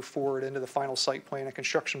as we move forward into the final site plan and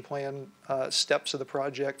construction plan steps of the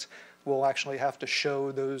project. We'll actually have to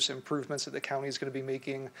show those improvements that the county is going to be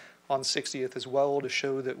making on 60th as well, to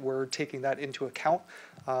show that we're taking that into account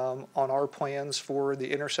on our plans for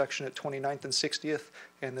the intersection at 29th and 60th,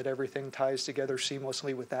 and that everything ties together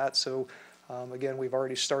seamlessly with that. So again, we've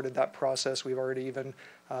already started that process. We've already even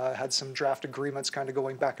had some draft agreements kind of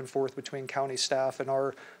going back and forth between county staff and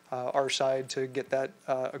our side to get that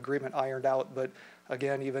agreement ironed out. But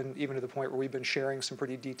again, even to the point where we've been sharing some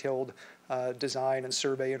pretty detailed design and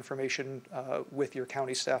survey information with your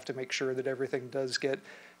county staff to make sure that everything does get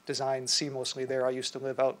designed seamlessly there. I used to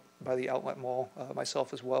live out by the outlet mall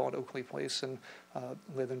myself as well in Oakley Place, and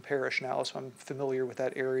live in Parrish now, so I'm familiar with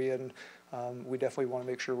that area, and we definitely want to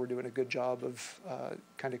make sure we're doing a good job of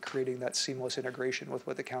kind of creating that seamless integration with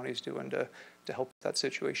what the county's doing to help that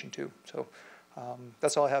situation too. So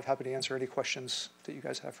that's all I have. Happy to answer any questions that you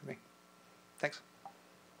guys have for me. Thanks.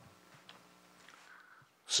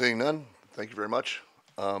 Seeing none, thank you very much.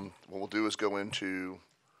 What we'll do is go into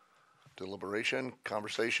deliberation,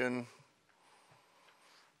 conversation.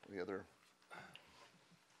 Any other?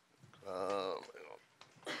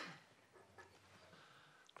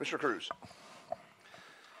 Commissioner Cruz.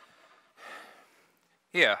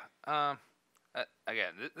 Yeah.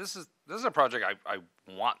 Again, this is a project I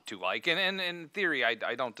want to like, and in theory,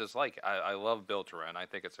 I don't dislike it. I love build to rent. I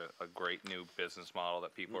think it's a great new business model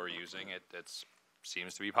that people are using. It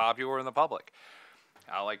seems to be popular in the public.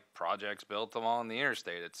 I like projects built along the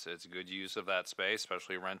interstate. It's good use of that space,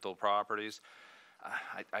 especially rental properties.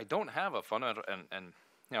 I don't have a fundamental, and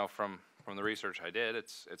from the research I did,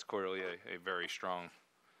 it's clearly a very strong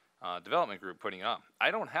development group putting it up.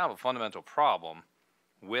 I don't have a fundamental problem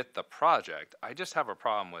with the project. I just have a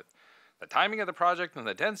problem with the timing of the project and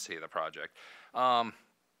the density of the project.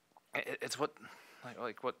 It's what,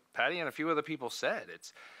 like what Patty and a few other people said.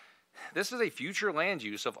 This is a future land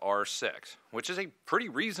use of R6, which is a pretty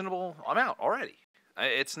reasonable amount already.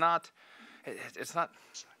 It's not.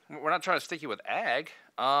 We're not trying to stick you with ag.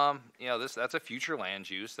 That's a future land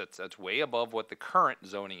use that's way above what the current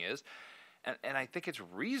zoning is, and I think it's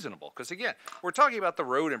reasonable because again, we're talking about the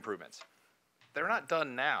road improvements. They're not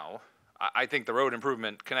done now. I think the road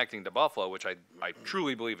improvement connecting to Buffalo, which I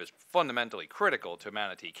truly believe is fundamentally critical to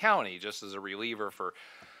Manatee County, just as a reliever for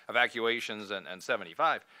evacuations and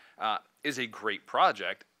 75, is a great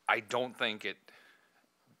project. I don't think it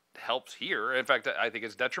helps here. In fact, I think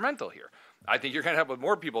it's detrimental here. I think you're going to have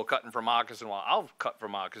more people cutting from Moccasin Wallow. I'll cut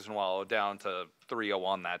from Moccasin Wallow down to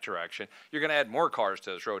 301 that direction. You're going to add more cars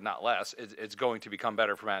to this road, not less. It's going to become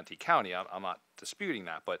better for Manatee County. I'm not disputing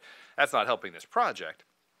that, but that's not helping this project.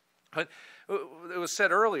 But it was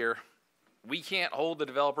said earlier, we can't hold the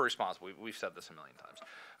developer responsible. We've said this a million times.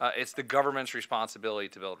 It's the government's responsibility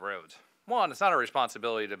to build roads. One, it's not our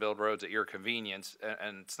responsibility to build roads at your convenience,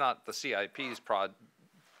 and it's not the CIP's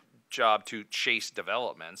job to chase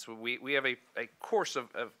developments. We have a course of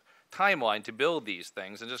timeline to build these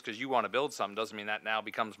things, and just because you want to build something doesn't mean that now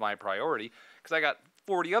becomes my priority, because I got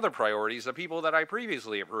 40 other priorities of people that I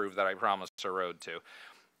previously approved that I promised a road to.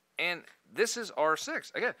 And this is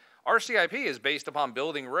R6. Again, our CIP is based upon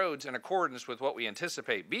building roads in accordance with what we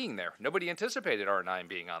anticipate being there. Nobody anticipated R9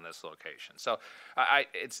 being on this location. So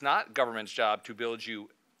it's not government's job to build you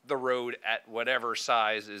the road at whatever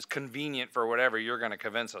size is convenient for whatever you're going to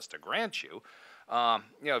convince us to grant you.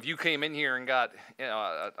 If you came in here and got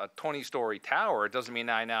a 20-story tower, it doesn't mean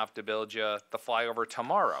I now have to build you the flyover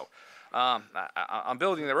tomorrow. I'm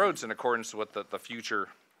building the roads in accordance with what the future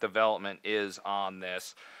development is on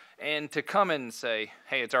this. And to come in and say,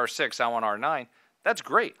 hey, it's R6, I want R9, that's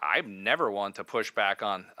great. I've never want to push back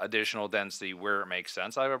on additional density where it makes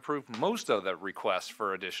sense. I've approved most of the requests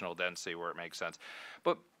for additional density where it makes sense.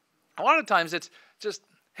 But a lot of times it's just,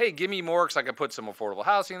 hey, give me more because I can put some affordable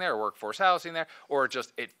housing there, or workforce housing there, or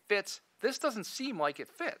just it fits. This doesn't seem like it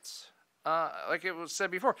fits. Like it was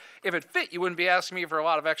said before, if it fit, you wouldn't be asking me for a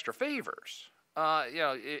lot of extra favors.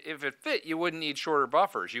 If it fit, you wouldn't need shorter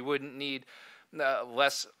buffers. You wouldn't need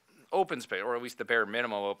less open space, or at least the bare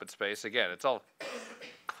minimum open space. Again, it's all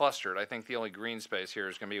clustered. I think the only green space here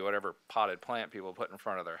is going to be whatever potted plant people put in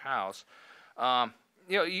front of their house.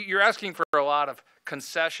 You're asking for a lot of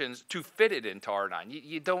concessions to fit it into R9.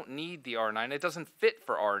 You don't need the R9. It doesn't fit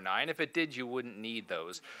for R9. If it did, you wouldn't need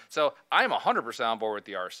those. So I'm 100% on board with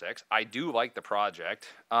the R6. I do like the project.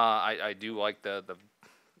 I do like the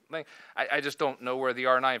thing. I just don't know where the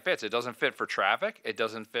R9 fits. It doesn't fit for traffic. It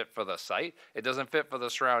doesn't fit for the site. It doesn't fit for the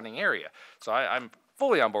surrounding area. So I'm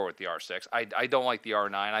fully on board with the R6. I don't like the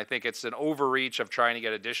R9. I think it's an overreach of trying to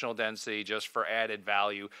get additional density just for added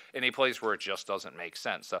value in a place where it just doesn't make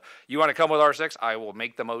sense. So you want to come with R6, I will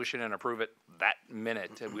make the motion and approve it that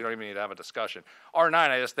minute. We don't even need to have a discussion. R9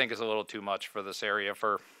 I just think is a little too much for this area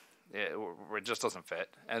it just doesn't fit.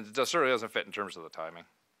 And it just certainly doesn't fit in terms of the timing.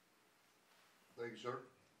 Thank you, sir.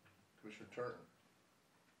 Commissioner Turner.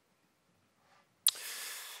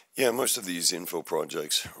 Yeah, most of these infill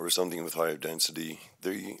projects or something with higher density,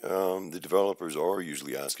 the developers are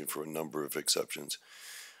usually asking for a number of exceptions.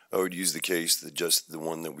 I would use the case that just the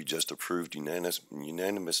one that we just approved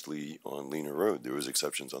unanimously on Lena Road. There was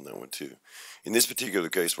exceptions on that one too. In this particular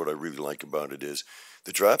case, what I really like about it is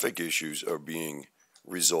the traffic issues are being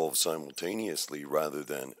resolved simultaneously rather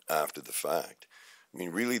than after the fact. I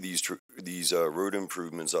mean, really, these road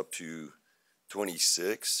improvements up to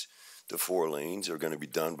 26 to 4 lanes are going to be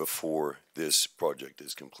done before this project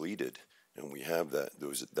is completed, and we have that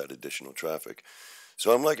additional traffic.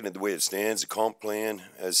 So I'm liking it the way it stands. The comp plan,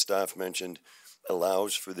 as staff mentioned,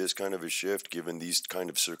 allows for this kind of a shift given these kind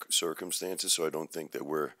of circumstances. So I don't think that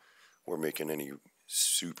we're making any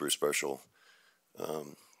super special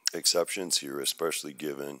exceptions here, especially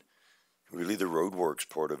given really the roadworks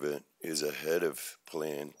part of it is ahead of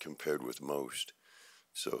plan compared with most.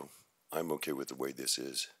 So I'm okay with the way this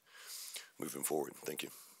is moving forward. Thank you.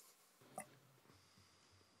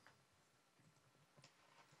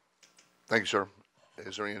 Thank you, sir.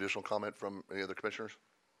 Is there any additional comment from any other commissioners?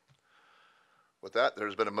 With that,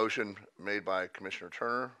 there's been a motion made by Commissioner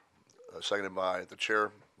Turner, seconded by the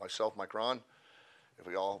chair, myself, Mike Ron. If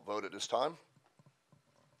we all vote at this time.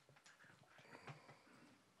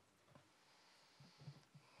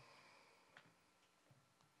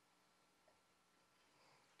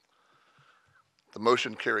 The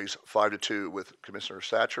motion carries 5-2 with Commissioner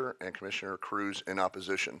Satcher and Commissioner Cruz in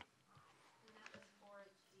opposition.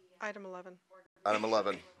 Item 11. Item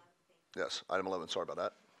 11. Yes, item 11. Sorry about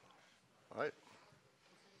that. All right.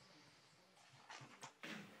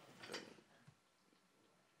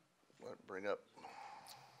 Bring up.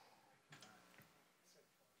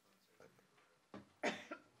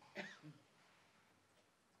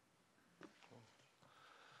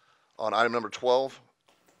 On item number 12,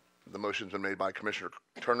 the motion's been made by Commissioner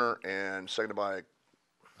Turner and seconded by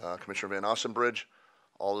Commissioner Van Ossenbridge.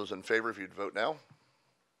 All those in favor, if you'd vote now.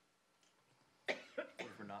 If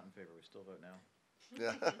we're not in favor, we still vote now.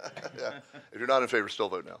 Yeah, yeah. If you're not in favor, still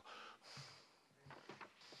vote now.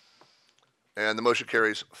 And the motion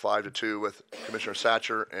carries 5-2 with Commissioner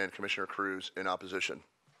Satcher and Commissioner Cruz in opposition.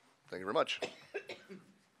 Thank you very much.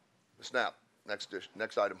 Ms. Knapp, next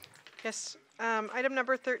item. Yes. Item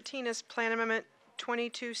number 13 is Plan Amendment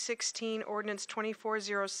 2216, Ordinance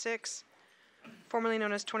 2406, formerly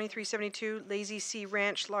known as 2372, Lazy C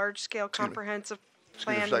Ranch Large-Scale Comprehensive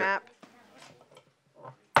Plan Map.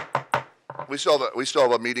 We still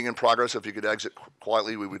have a meeting in progress. If you could exit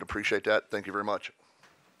quietly, we would appreciate that. Thank you very much.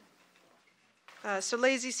 So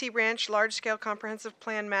Lazy C Ranch Large-Scale Comprehensive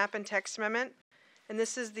Plan Map and Text Amendment. And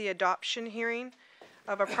this is the adoption hearing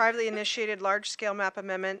of a privately initiated large-scale map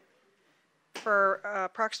amendment for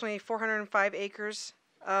approximately 405 acres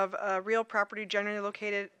of real property generally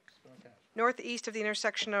located northeast of the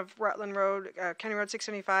intersection of Rutland Road, County Road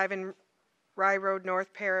 675 and Rye Road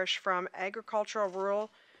North Parish from agricultural rural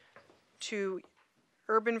to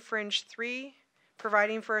urban fringe 3,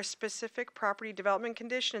 providing for a specific property development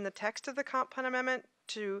condition in the text of the comp plan amendment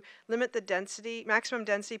to limit the density, maximum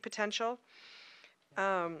density potential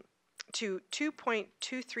to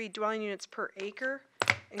 2.23 dwelling units per acre,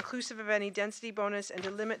 inclusive of any density bonus, and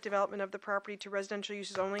to limit development of the property to residential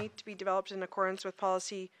uses only to be developed in accordance with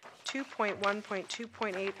policy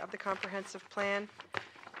 2.1.2.8 of the comprehensive plan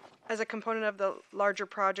as a component of the larger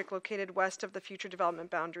project located west of the future development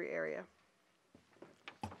boundary area.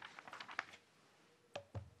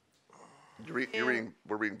 We're reading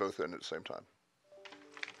both in at the same time.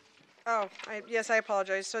 Oh, yes, I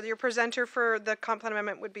apologize. So your presenter for the comp plan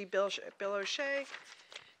amendment would be Bill O'Shea.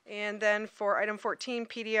 And then for item 14,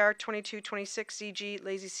 PDR 2226 ZG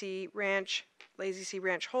Lazy C Ranch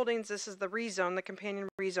Holdings, this is the rezone, the companion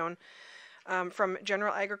rezone from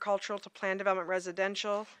general agricultural to planned development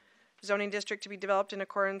residential zoning district to be developed in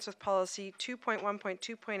accordance with policy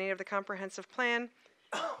 2.1.2.8 of the comprehensive plan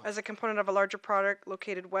as a component of a larger project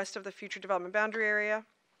located west of the future development boundary area,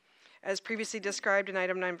 as previously described in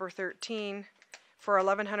item number 13 for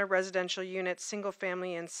 1,100 residential units, single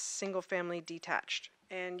family and single family detached.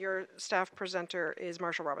 And your staff presenter is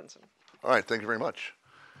Marshall Robinson. All right, thank you very much.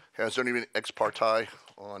 Has there any ex parte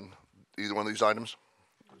on either one of these items?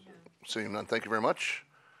 No. Seeing none, thank you very much.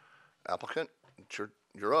 Applicant,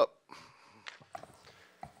 you're up.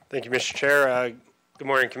 Thank you, Mr. Chair. Good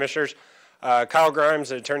morning, Commissioners. Kyle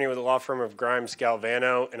Grimes, an attorney with the law firm of Grimes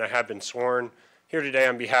Galvano, and I have been sworn here today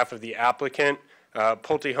on behalf of the applicant,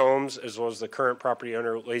 Pulte Homes, as well as the current property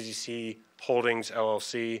owner, Lazy C Holdings,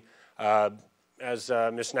 LLC. As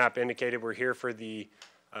Ms. Knapp indicated, we're here for the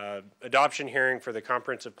adoption hearing for the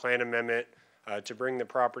comprehensive plan amendment to bring the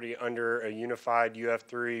property under a unified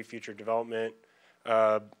UF3 future development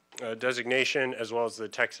designation, as well as the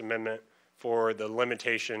text amendment for the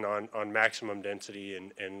limitation on maximum density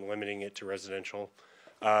and limiting it to residential,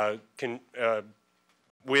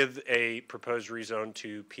 with a proposed rezone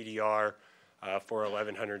to PDR for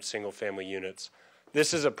 1,100 single-family units.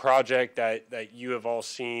 This is a project that you have all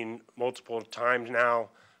seen multiple times now.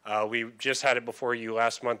 We just had it before you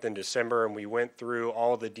last month in December, and we went through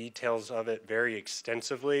all the details of it very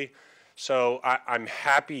extensively. So I'm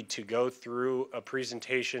happy to go through a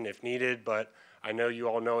presentation if needed, but I know you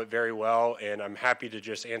all know it very well, and I'm happy to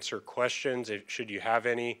just answer questions should you have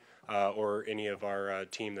any, or any of our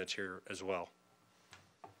team that's here as well.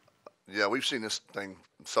 Yeah, we've seen this thing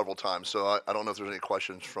several times, so I don't know if there's any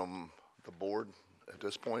questions from the board at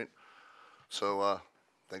this point. So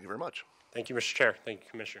thank you very much. Thank you, Mr. Chair. Thank you,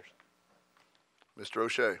 Commissioners. Mr.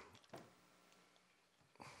 O'Shea.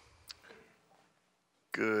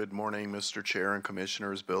 Good morning, Mr. Chair and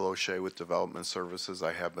Commissioners. Bill O'Shea with Development Services.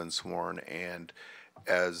 I have been sworn, and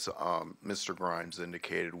as Mr. Grimes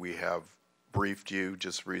indicated, we have briefed you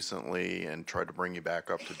just recently and tried to bring you back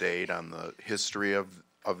up to date on the history of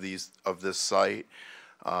this site,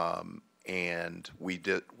 and we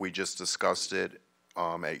just discussed it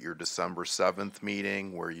at your December 7th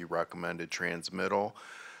meeting where you recommended transmittal.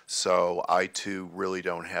 So I too really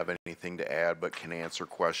don't have anything to add, but can answer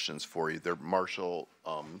questions for you. Marshall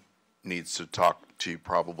needs to talk to you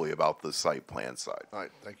probably about the site plan side. All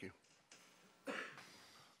right, thank you.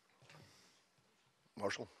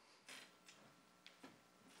 Marshall?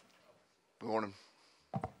 Good morning.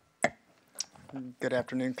 Good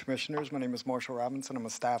afternoon, Commissioners. My name is Marshall Robinson. I'm a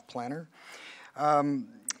staff planner.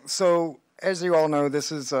 So, as you all know,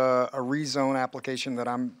 this is a rezone application that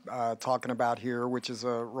I'm talking about here, which is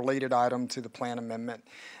a related item to the plan amendment.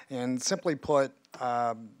 And simply put,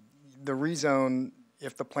 the rezone,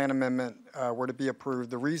 if the plan amendment were to be approved,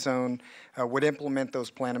 the rezone would implement those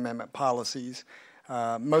plan amendment policies.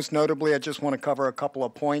 Most notably, I just want to cover a couple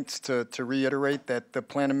of points to reiterate that the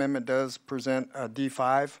plan amendment does present a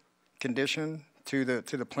D5 condition to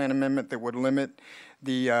the plan amendment that would limit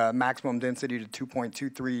the maximum density to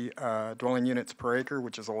 2.23 dwelling units per acre,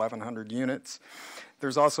 which is 1,100 units.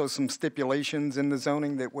 There's also some stipulations in the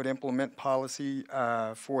zoning that would implement policy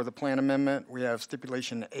for the plan amendment. We have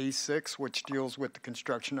stipulation A6, which deals with the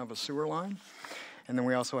construction of a sewer line. And then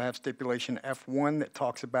we also have stipulation F1 that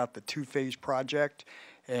talks about the two-phase project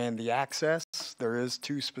and the access. There is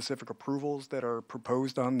two specific approvals that are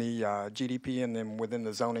proposed on the GDP and then within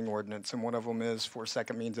the zoning ordinance, and one of them is for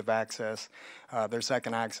second means of access. Their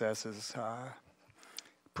second access is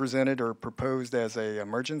presented or proposed as a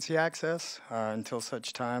emergency access until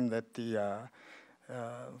such time that the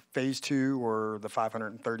phase 2 or the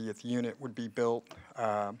 530th unit would be built.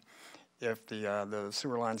 If the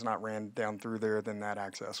sewer line's not ran down through there, then that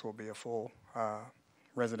access will be a full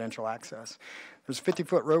residential access. There's a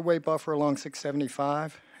 50-foot roadway buffer along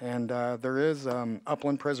 675, and there is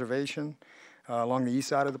upland preservation along the east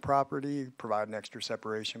side of the property, providing extra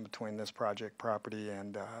separation between this project property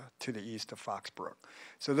and to the east of Foxbrook.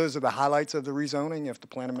 So those are the highlights of the rezoning if the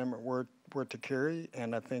plan amendment were to carry,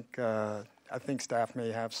 and I think staff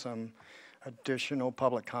may have some additional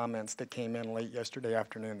public comments that came in late yesterday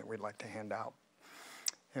afternoon that we'd like to hand out.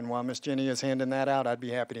 And while Ms. Jenny is handing that out, I'd be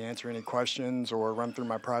happy to answer any questions or run through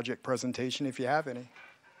my project presentation if you have any.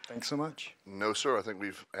 Thanks so much. No, sir. I think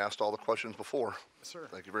we've asked all the questions before. Yes, sir.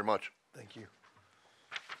 Thank you very much. Thank you.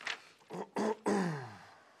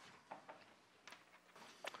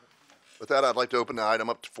 With that, I'd like to open the item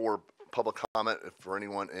up for public comment for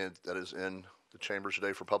anyone that is in the chambers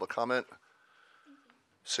today for public comment.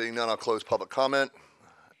 Seeing none, I'll close public comment.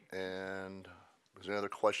 And is there any other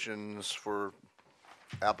questions for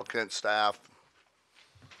applicant, staff?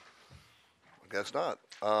 I guess not.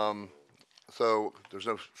 So there's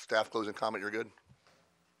no staff closing comment. You're good?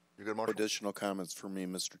 You're good, Marshall? Additional comments for me,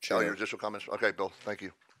 Mr. Chair. Oh, your additional comments? Okay, Bill, thank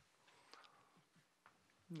you.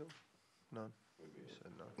 No, none. You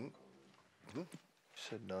said none. Mm-hmm. You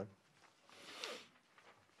said none.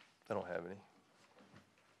 I don't have any.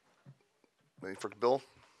 Waiting for Bill.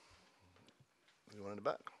 Anyone in the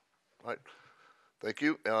back? All right. Thank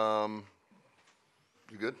you.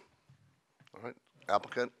 You good? All right.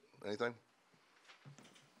 Applicant, anything?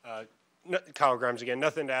 Kyle Grimes again.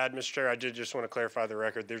 Nothing to add, Mr. Chair. I did just want to clarify the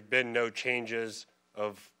record. There's been no changes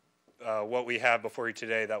of what we have before you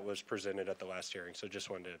today that was presented at the last hearing. So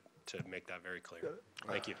just wanted to make that very clear.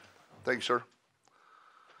 Thank you. Thank you, sir.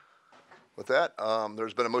 With that,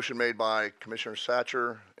 there's been a motion made by Commissioner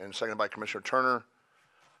Satcher and seconded by Commissioner Turner.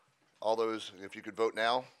 All those, if you could vote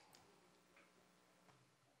now.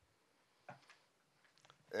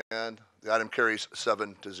 And the item carries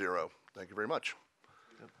 7-0. Thank you very much.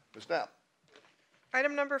 Ms. Knapp.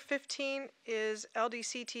 Item number 15 is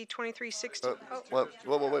LDCT 2360. Wait.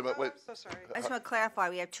 So sorry. I just want to clarify,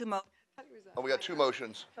 we have Oh, we got two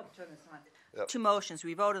motions. Yep. Two motions.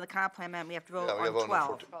 We voted on the comp plan amendment, we have to vote Yeah, we have on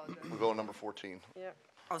 12. we vote on number 14. Yep.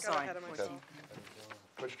 Oh, Got sorry. ahead of myself.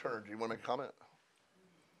 Commissioner Turner, do you want to make a comment?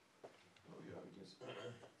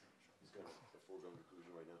 It's got a foregone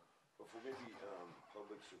conclusion right now. But for maybe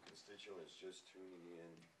public or constituents just tuning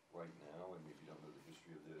in right now and maybe don't know the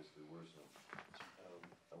history of this, there were some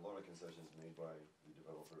a lot of concessions made by the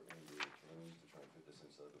developer and the attorneys to try and fit this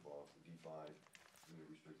inside the box. The D5, really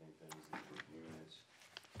restricting things, the group units,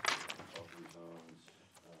 buffer zones,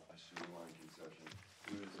 a sewer line concession.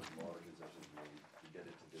 There is a lot of concessions made to get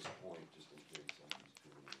it to this point, just in case somebody's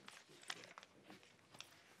tuning in just today.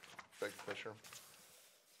 Thank you, Commissioner.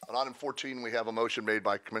 On item 14, we have a motion made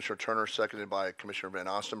by Commissioner Turner, seconded by Commissioner Van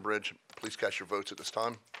Ostenbridge. Please cast your votes at this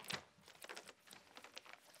time.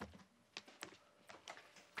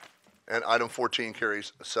 And item 14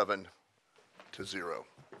 carries 7-0.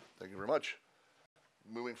 Thank you very much.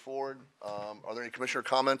 Moving forward, are there any commissioner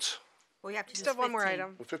comments? Well, you have to Still one more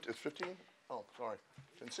item. It's 15? Oh, sorry.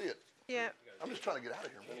 Didn't see it. Yeah. I'm just trying to get out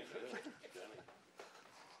of here.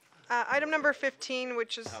 Item number 15,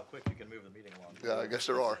 which is. How quick you can move the meeting along. Yeah, I guess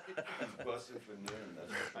there are. Busted for noon,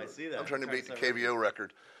 that's I see that. I'm trying to beat the KVO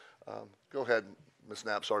record. Go ahead, Ms.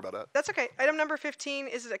 Knapp, sorry about that. That's okay. Item number 15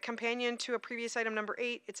 is a companion to a previous item number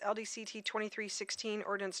 8. It's LDCT 2316,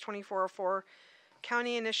 Ordinance 2404,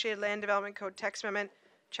 County Initiated Land Development Code Text Amendment,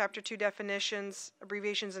 Chapter 2 Definitions,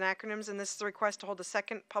 Abbreviations, and Acronyms, and this is a request to hold a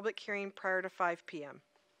second public hearing prior to 5 p.m.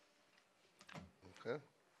 Okay.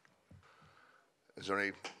 Is there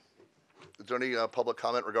any public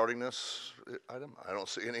comment regarding this item? I don't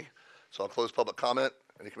see any. So I'll close public comment.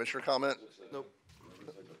 Any commissioner comment? Nope.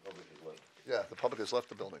 Yeah, the public has left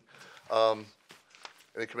the building.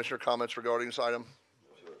 Any commissioner comments regarding this item?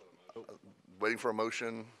 Waiting for a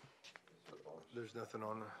motion. There's nothing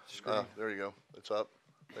on the screen. There you go. It's up.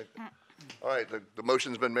 All right, the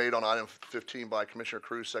motion's been made on item 15 by Commissioner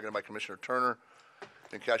Cruz, seconded by Commissioner Turner.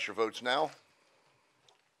 And cast your votes now.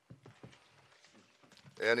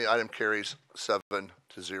 And the item carries 7-0.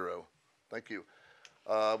 Thank you.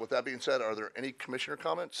 With that being said, are there any commissioner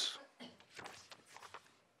comments?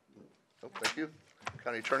 Nope, thank you.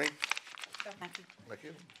 County Attorney? Thank you. Thank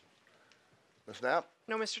you. Ms. Knapp?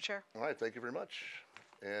 No, Mr. Chair. All right, thank you very much.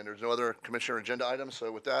 And there's no other commissioner agenda items,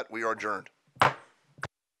 so with that, we are adjourned.